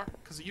so far.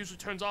 Because it usually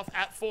turns off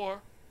at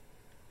 4.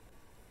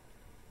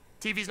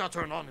 TV's not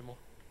turned on anymore.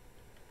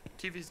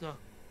 TV's not.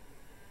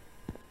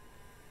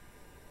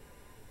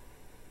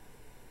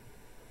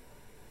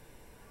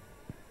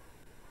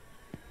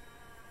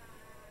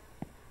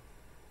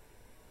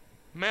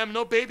 Ma'am,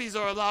 no babies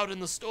are allowed in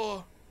the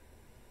store.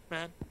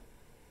 Man.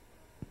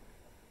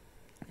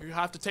 You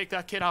have to take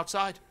that kid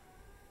outside.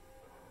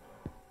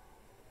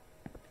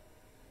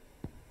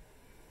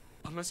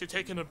 Unless you're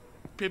taking a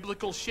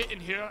biblical shit in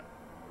here.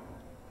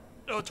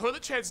 No,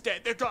 toilet chair's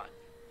dead. They're gone.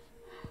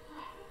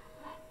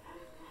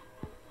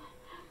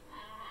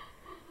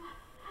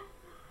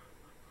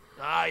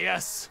 Ah,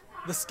 yes.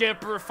 The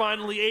scamper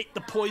finally ate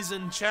the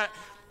poison. Chat.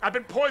 I've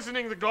been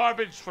poisoning the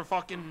garbage for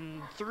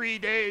fucking 3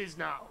 days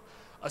now.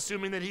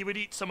 Assuming that he would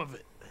eat some of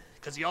it.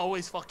 Because he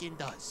always fucking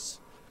does.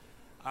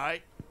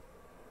 Alright?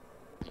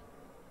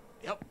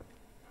 Yep.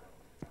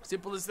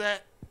 Simple as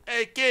that.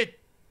 Hey, kid.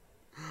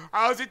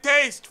 How's it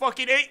taste?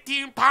 Fucking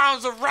 18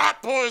 pounds of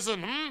rat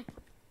poison,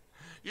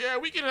 Yeah,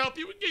 we can help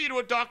you. We can get you to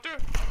a doctor.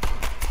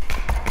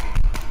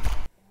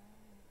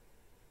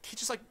 He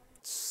just, like,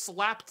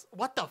 slapped...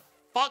 What the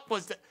fuck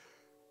was that?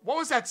 What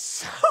was that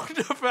sound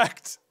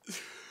effect?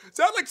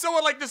 Sounded like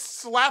someone, like, just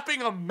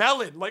slapping a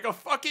melon. Like a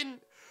fucking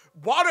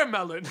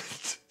watermelon.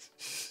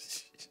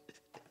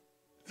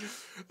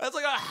 That's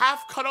like a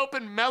half cut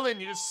open melon.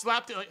 You just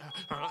slapped it like,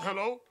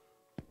 hello?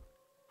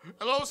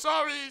 Hello,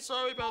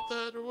 sorry about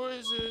that. Who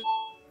is it?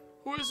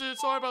 Who is it?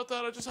 Sorry about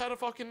that. I just had a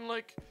fucking,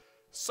 like,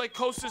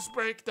 psychosis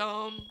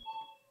breakdown.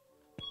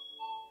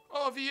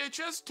 Oh,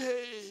 VHS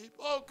tape.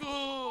 Oh,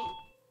 good.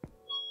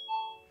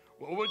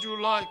 What would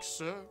you like,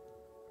 sir?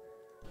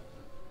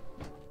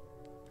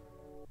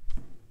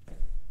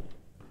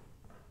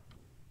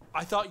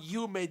 I thought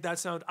you made that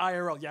sound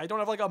IRL. Yeah, I don't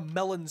have, like, a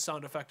melon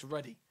sound effect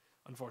ready,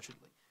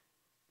 unfortunately.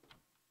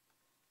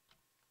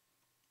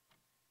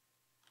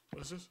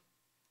 What is this?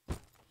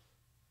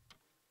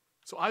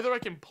 So either I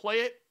can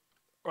play it,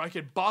 or I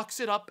can box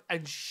it up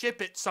and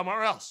ship it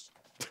somewhere else.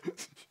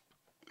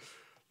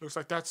 Looks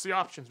like that's the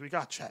options we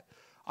got, chat.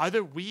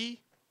 Either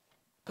we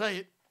play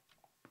it,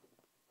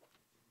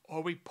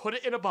 or we put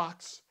it in a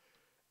box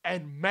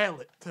and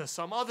mail it to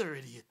some other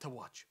idiot to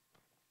watch.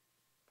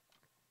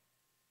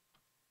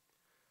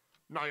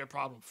 Not your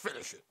problem.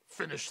 Finish it.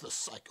 Finish the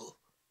cycle.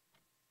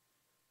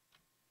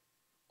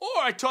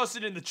 Or I toss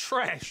it in the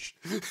trash.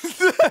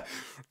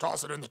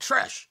 Toss it in the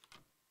trash.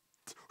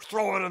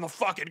 Throw it in the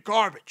fucking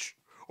garbage.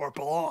 Or it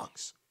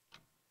belongs.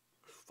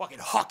 Fucking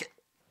huck it.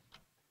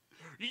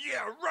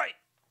 Yeah, right.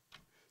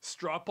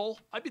 Straw poll?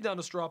 I'd be down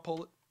to straw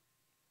poll it.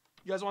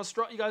 You guys want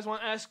straw? You guys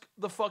want to ask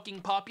the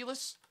fucking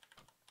populace?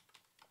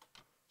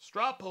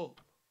 Straw poll.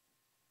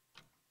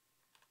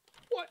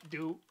 What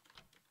do?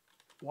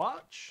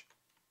 Watch.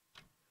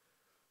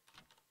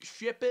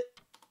 Ship it.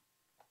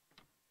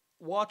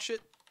 Watch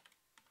it.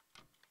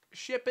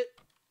 Ship it.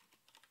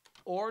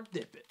 Or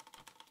dip it.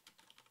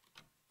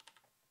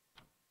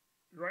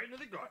 Right into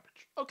the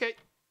garbage. Okay.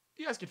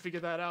 You guys can figure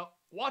that out.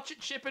 Watch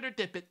it, ship it, or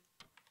dip it.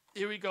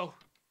 Here we go.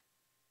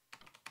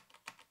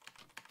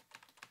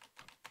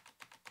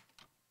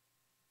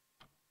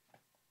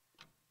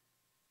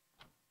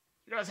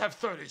 You guys have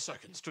 30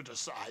 seconds to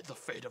decide the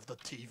fate of the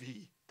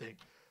TV thing.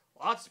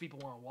 Lots of people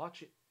want to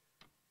watch it.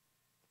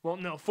 Well,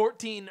 no,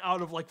 14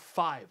 out of like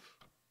 5.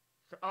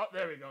 Oh,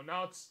 there we go.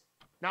 Now it's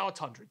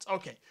hundreds.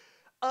 Okay.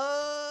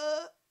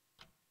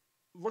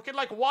 Looking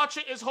like Watch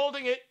It is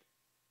holding it.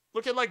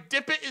 Looking like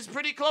Dip It is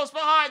pretty close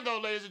behind, though,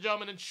 ladies and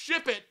gentlemen. And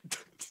Ship It.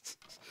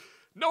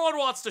 No one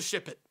wants to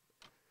ship it.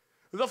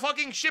 The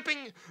fucking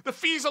shipping, the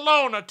fees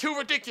alone are too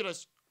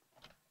ridiculous.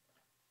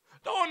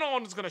 No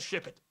one's gonna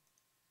ship it.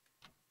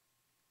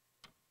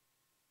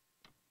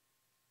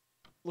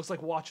 Looks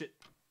like Watch It.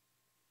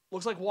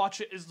 Looks like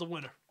Watch It is the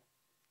winner.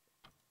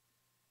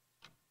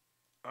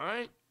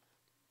 Alright.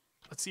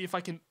 Let's see if I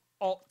can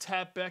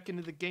alt-tab back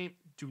into the game.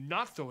 Do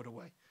not throw it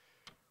away.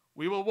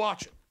 We will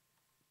watch it.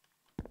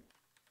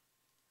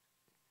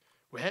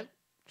 Well,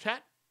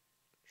 chat,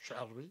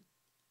 shall we?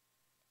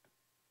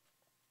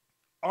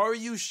 Are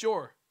you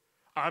sure?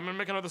 I'm gonna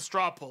make another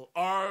straw poll.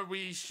 Are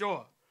we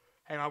sure?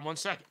 Hang on 1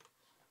 second.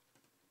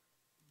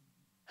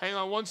 Hang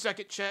on 1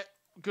 second, chat.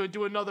 Gonna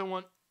do another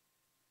one.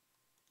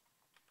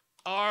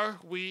 Are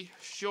we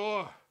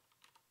sure?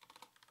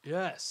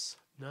 Yes.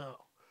 No.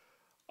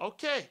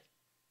 Okay.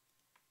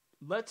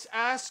 Let's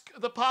ask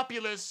the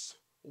populace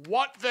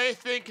what they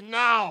think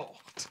now.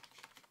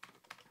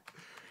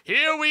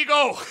 Here we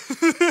go.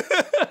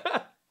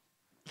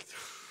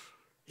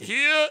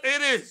 Here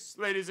it is,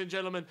 ladies and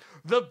gentlemen.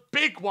 The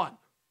big one.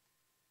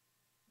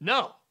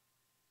 No.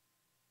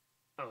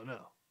 Oh,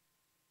 no.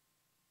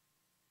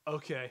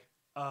 Okay.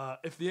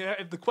 If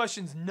the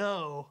question's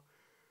no,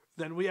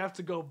 then we have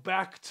to go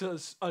back to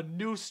a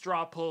new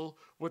straw poll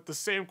with the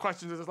same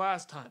questions as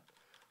last time.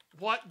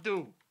 What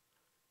do?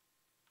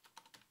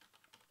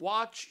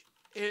 Watch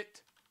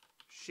it,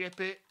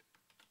 ship it,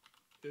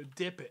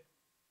 dip it.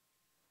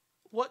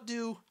 What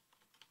do?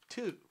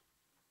 Two.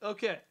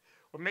 Okay.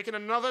 We're making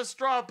another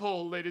straw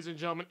poll, ladies and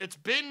gentlemen. It's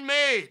been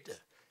made.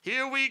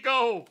 Here we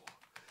go.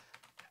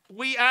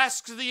 we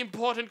ask the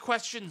important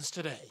questions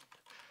today.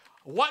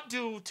 What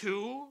do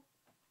to,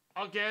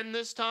 again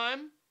this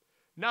time,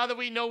 now that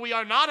we know we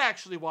are not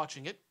actually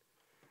watching it,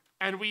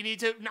 and we need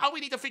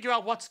to figure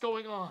out what's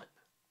going on.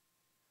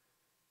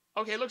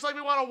 Okay, looks like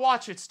we want to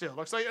watch it still.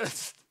 Looks like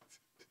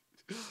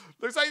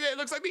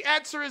the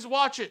answer is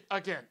watch it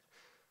again.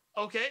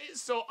 Okay,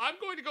 so I'm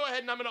going to go ahead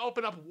and I'm going to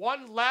open up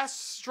one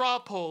last straw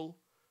poll.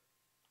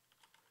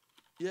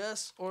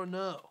 Yes or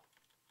no?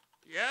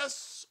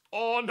 Yes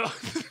or no?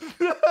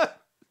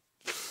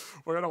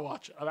 We're gonna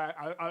watch it.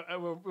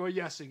 We're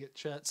yesing it,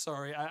 chat.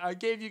 Sorry, I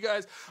gave you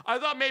guys. I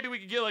thought maybe we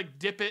could get like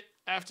dip it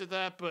after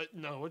that, but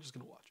no, we're just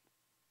gonna watch it.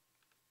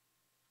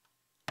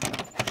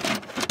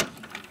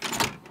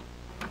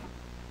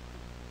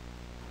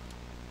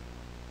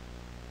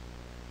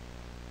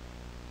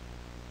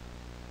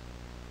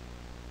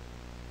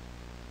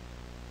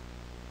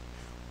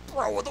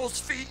 Bro, are those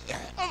feet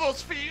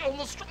on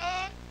the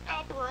straw?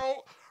 Bro.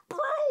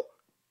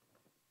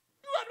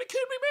 You gotta be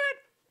kidding me, man.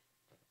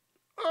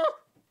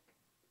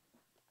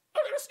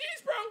 I'm gonna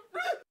sneeze, bro.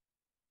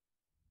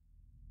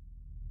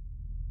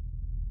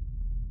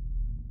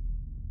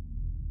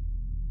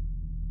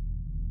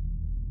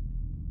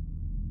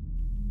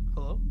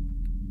 Hello?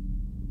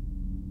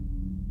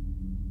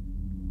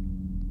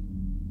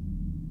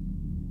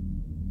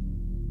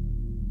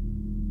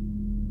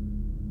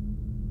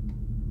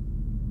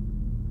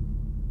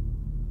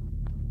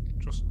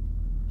 Just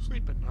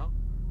sleeping now.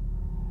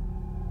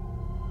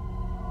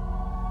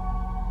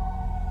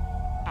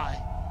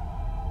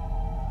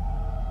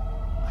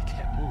 I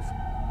can't move.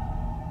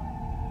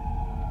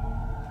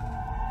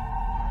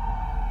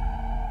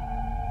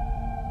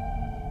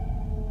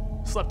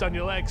 Slept on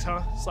your legs,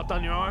 huh? Slept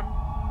on your arm?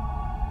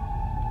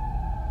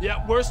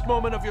 Yeah, worst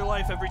moment of your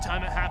life every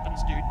time it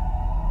happens, dude.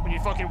 When you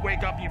fucking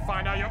wake up and you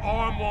find out your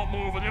arm won't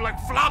move and you're like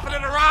flopping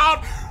it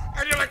around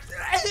and you're like...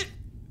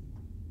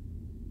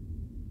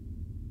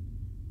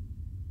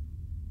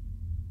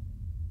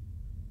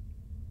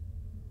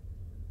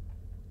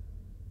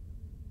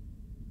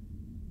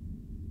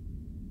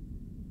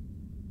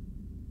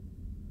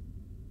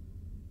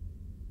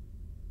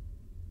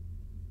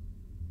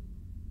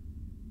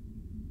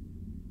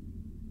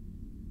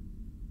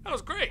 That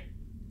was great.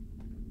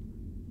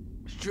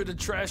 Should have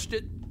trashed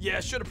it. Yeah,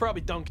 should have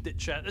probably dunked it,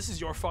 chat. This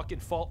is your fucking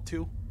fault,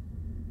 too.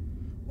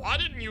 Why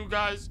didn't you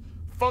guys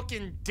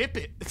fucking dip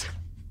it?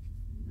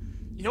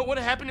 You know what would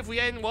have happened if we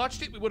hadn't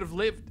watched it? We would have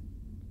lived.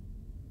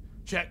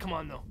 Chat, come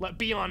on, though.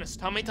 Be honest.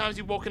 How many times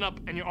you've woken up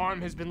and your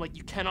arm has been like,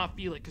 you cannot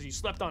feel it because you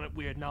slept on it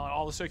weird. Now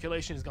all the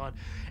circulation is gone.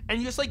 And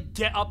you just, like,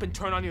 get up and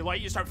turn on your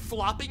light. You start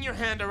flopping your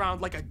hand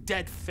around like a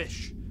dead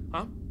fish.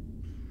 Huh?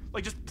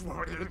 Like, just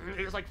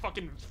like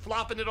fucking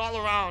flopping it all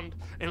around.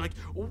 And like,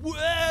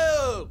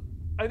 whoa!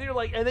 And then you're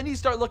like, and then you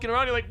start looking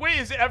around. You're like, wait,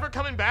 is it ever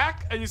coming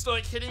back? And you start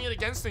like hitting it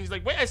against things.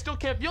 Like, wait, I still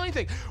can't feel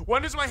anything.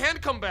 When does my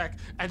hand come back?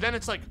 And then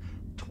it's like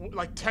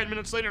 10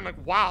 minutes later, and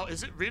like, wow,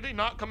 is it really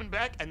not coming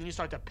back? And then you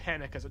start to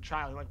panic as a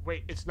child. You're like,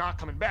 wait, it's not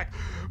coming back.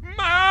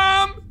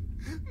 Mom!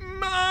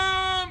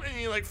 And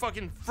you like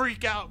fucking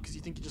freak out because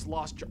you think you just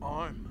lost your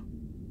arm.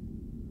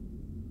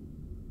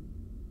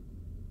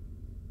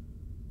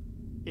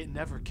 It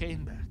never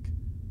came back.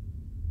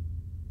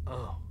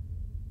 Oh.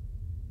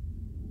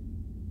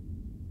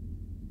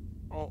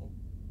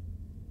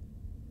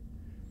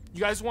 You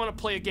guys want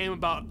to play a game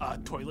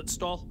about toilet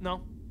stall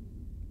now?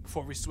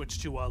 Before we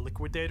switch to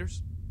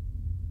liquidators?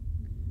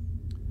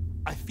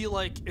 I feel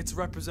like it's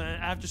represented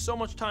after so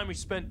much time we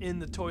spent in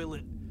the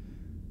toilet.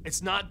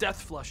 It's not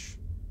Death Flush.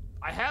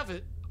 I have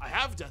it. I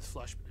have Death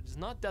Flush, but it is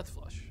not Death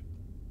Flush.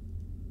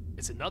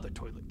 It's another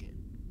toilet game.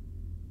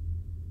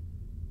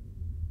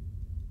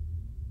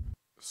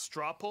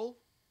 Straw poll?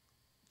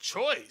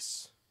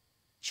 Choice?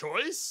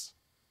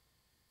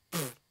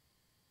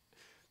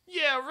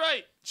 Yeah,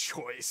 right.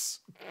 Choice.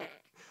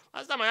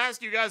 Last time I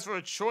asked you guys for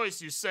a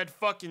choice, you said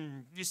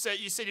you said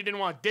you didn't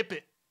want to dip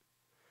it.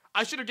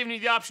 I should have given you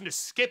the option to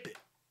skip it,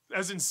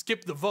 as in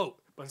skip the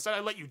vote. But instead I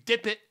let you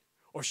dip it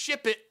or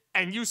ship it,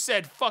 and you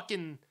said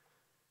fucking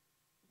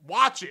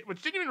watch it,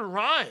 which didn't even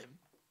rhyme.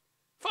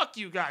 Fuck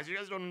you guys. You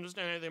guys don't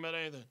understand anything about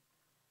anything.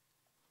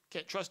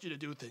 Can't trust you to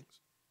do things.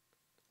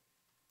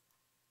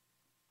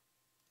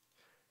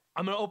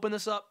 I'm going to open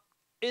this up.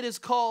 It is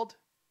called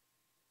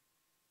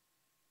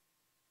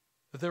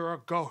There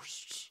Are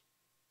Ghosts.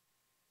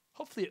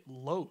 Hopefully it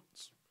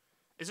loads.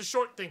 It's a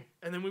short thing,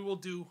 and then we will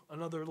do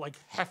another like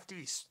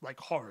hefty like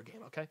horror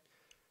game, okay?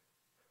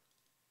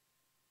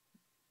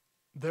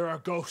 There are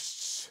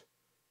ghosts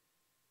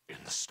in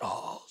the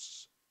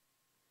stalls.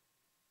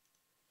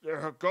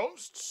 There are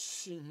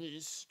ghosts in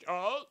these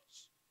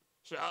stalls,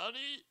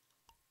 Johnny.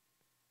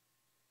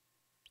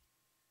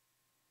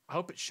 I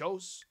hope it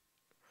shows.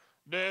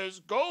 There's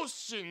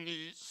ghosts in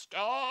these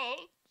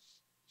stalls,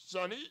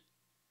 Sonny.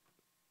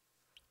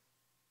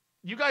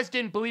 You guys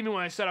didn't believe me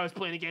when I said I was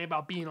playing a game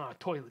about being on a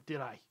toilet, did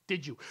I?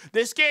 Did you?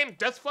 This game,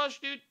 Death Flush,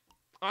 dude.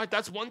 All right,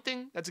 that's one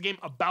thing. That's a game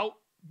about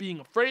being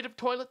afraid of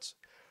toilets.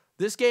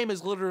 This game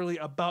is literally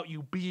about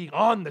you being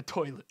on the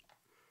toilet.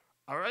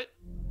 All right?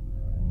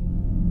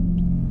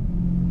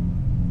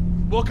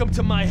 Welcome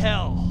to my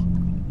hell.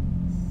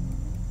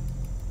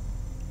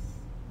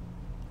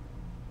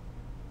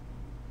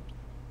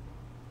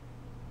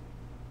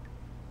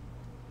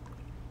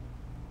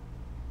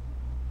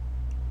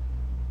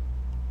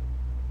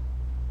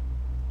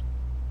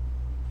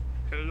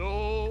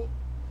 Hello?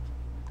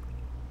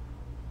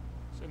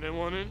 Is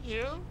anyone in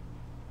here?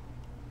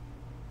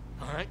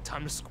 All right,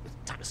 time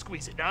to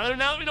squeeze it. Now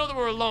that we know that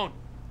we're alone.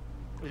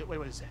 Wait,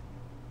 what is that?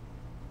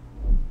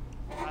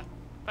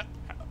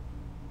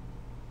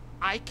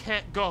 I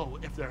can't go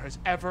if there has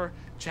ever...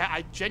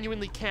 I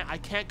genuinely can't. I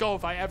can't go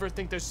if I ever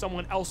think there's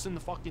someone else in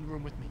the fucking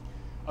room with me.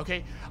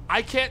 Okay?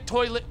 I can't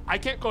go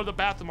to the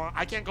bathroom.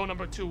 I can't go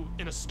number 2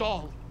 in a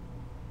stall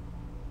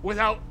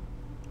without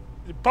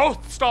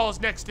both stalls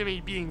next to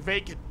me being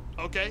vacant.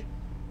 Okay?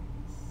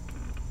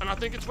 And I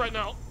think it's right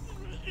now.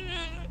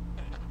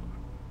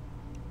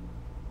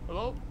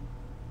 Hello?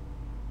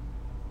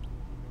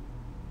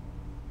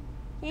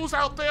 Who's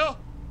out there?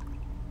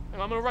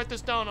 And I'm gonna write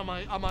this down on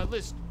my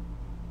list.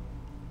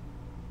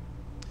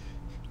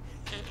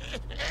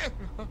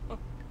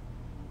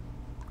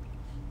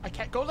 I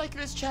can't go like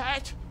this,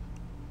 chat.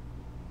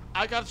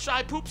 I got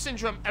shy poop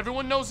syndrome.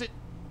 Everyone knows it.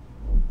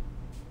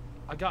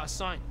 I got a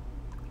sign.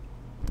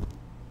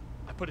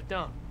 I put it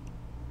down.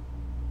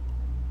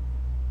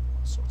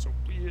 All sorts of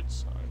weird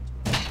signs.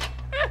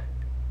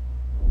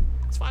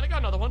 It's fine, I got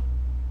another one.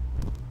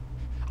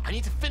 I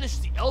need to finish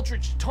the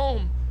Eldritch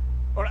Tome.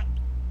 Or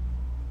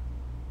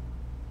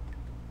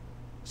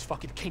There's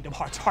fucking Kingdom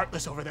Hearts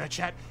Heartless over there,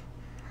 chat.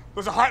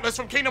 There's a Heartless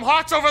from Kingdom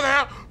Hearts over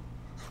there.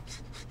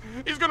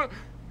 He's gonna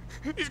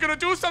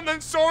do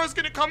something. Sora's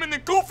gonna come in,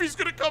 then Goofy's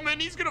gonna come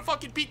in. He's gonna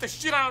fucking beat the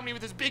shit out of me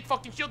with his big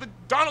fucking shield. Then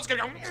Donald's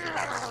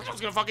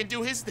gonna fucking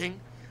do his thing.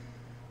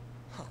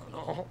 Oh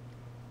no.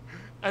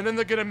 And then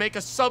they're gonna make a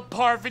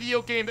subpar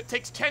video game that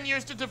takes 10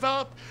 years to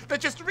develop that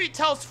just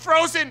retells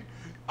Frozen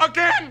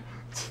again.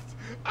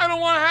 I don't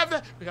want to have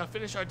that. We gotta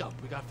finish our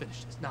dump. We gotta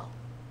finish this now.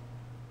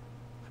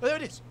 Oh, there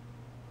it is.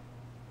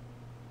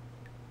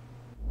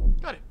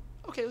 Got it.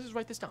 Okay, let's just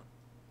write this down.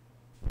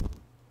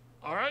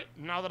 All right,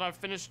 now that I've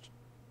finished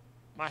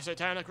my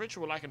satanic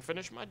ritual, I can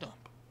finish my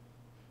dump.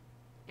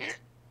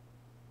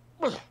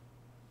 What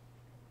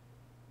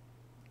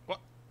the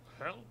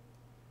hell?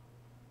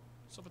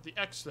 What's up with the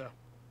X there?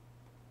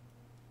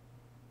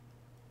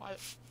 Why?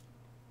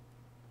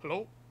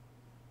 Hello?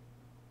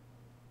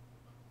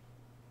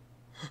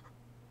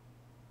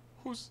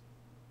 Who's...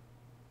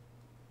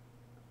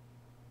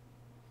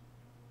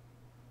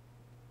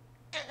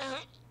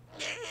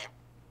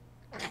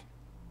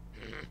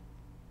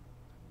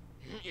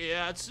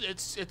 Yeah,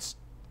 it's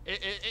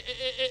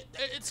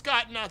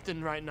got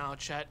nothing right now,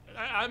 chat.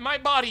 My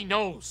body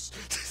knows.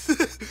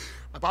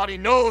 My body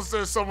knows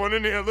there's someone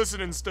in here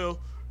listening still.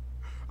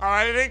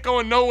 Alright, it ain't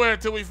going nowhere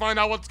till we find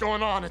out what's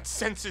going on. It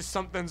senses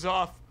something's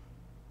off.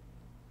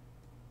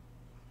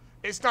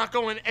 It's not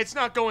going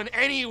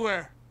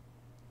anywhere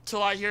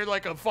till I hear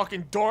like a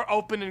fucking door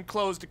open and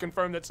close to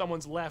confirm that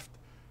someone's left.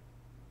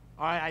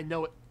 Alright, I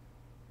know it.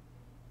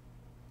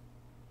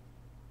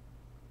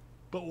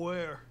 But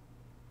where?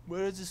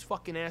 Where does this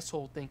fucking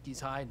asshole think he's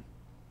hiding?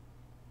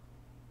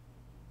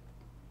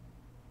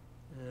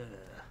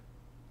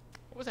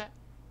 What was that?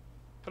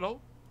 Hello?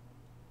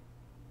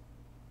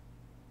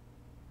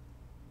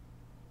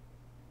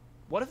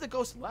 What if the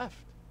ghost left?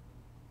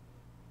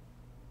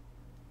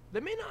 They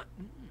may not...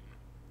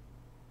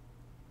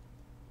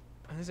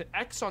 And there's an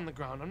X on the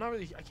ground.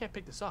 I can't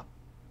pick this up.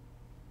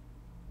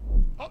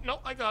 Oh, no,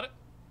 I got it.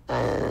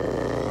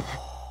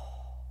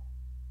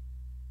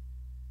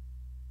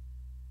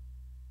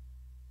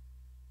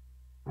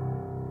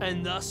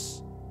 And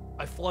thus,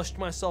 I flushed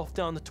myself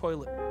down the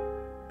toilet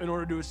in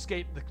order to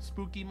escape the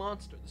spooky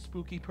monster, the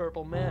spooky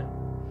purple man.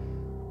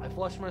 I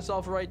flushed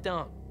myself right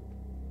down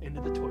into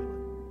the toilet.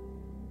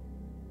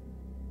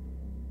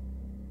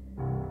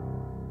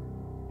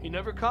 He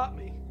never caught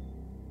me.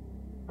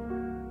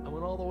 I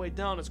went all the way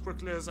down as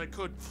quickly as I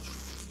could.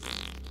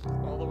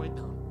 All the way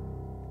down.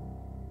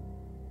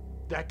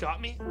 That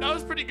got me? That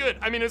was pretty good.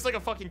 I mean, it's like a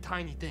fucking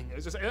tiny thing. It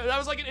was just, that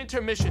was like an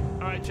intermission.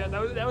 All right, chat.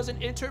 That was an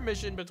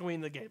intermission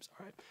between the games.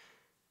 All right.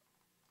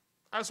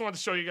 I just wanted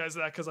to show you guys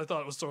that because I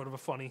thought it was sort of a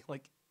funny,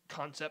 like,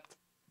 concept.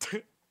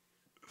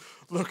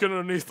 Looking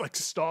underneath, like,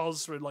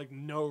 stalls for, like,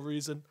 no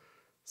reason.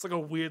 It's like a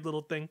weird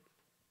little thing.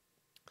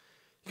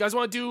 You guys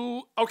want to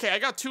do... Okay, I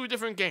got 2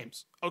 different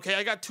games. Okay,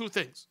 I got 2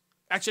 things.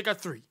 Actually, I got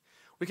 3.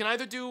 We can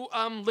either do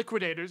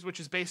Liquidators,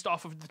 which is based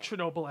off of the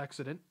Chernobyl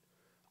accident,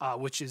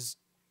 which is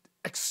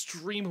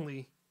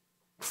extremely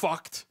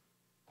fucked.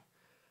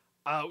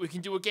 We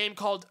can do a game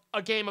called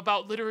A Game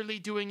About Literally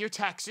Doing Your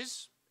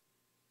Taxes,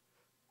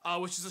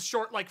 which is a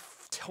short, like,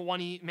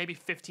 20, maybe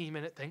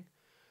 15-minute thing.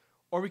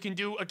 Or we can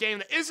do a game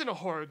that isn't a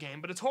horror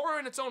game, but it's horror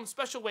in its own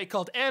special way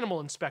called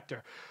Animal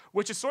Inspector,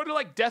 which is sort of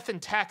like Death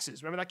and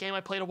Taxes. Remember that game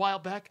I played a while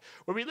back?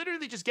 Where we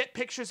literally just get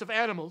pictures of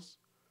animals,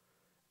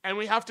 and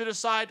we have to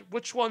decide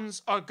which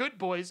ones are good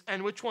boys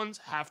and which ones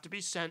have to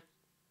be sent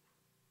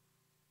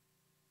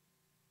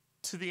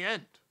to the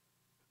end.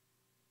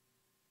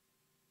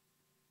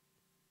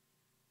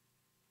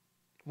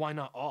 Why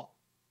not all?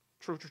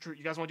 True.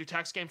 You guys want to do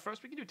tax game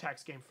first? We can do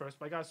tax game first,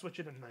 but I gotta switch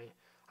it in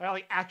I gotta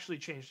like actually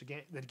change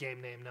the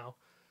game name now.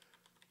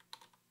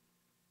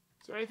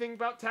 Is there anything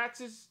about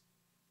taxes?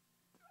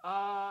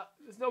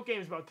 There's no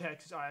games about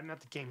taxes. Alright, I'm gonna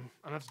have to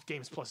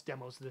Games Plus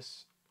demos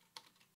this.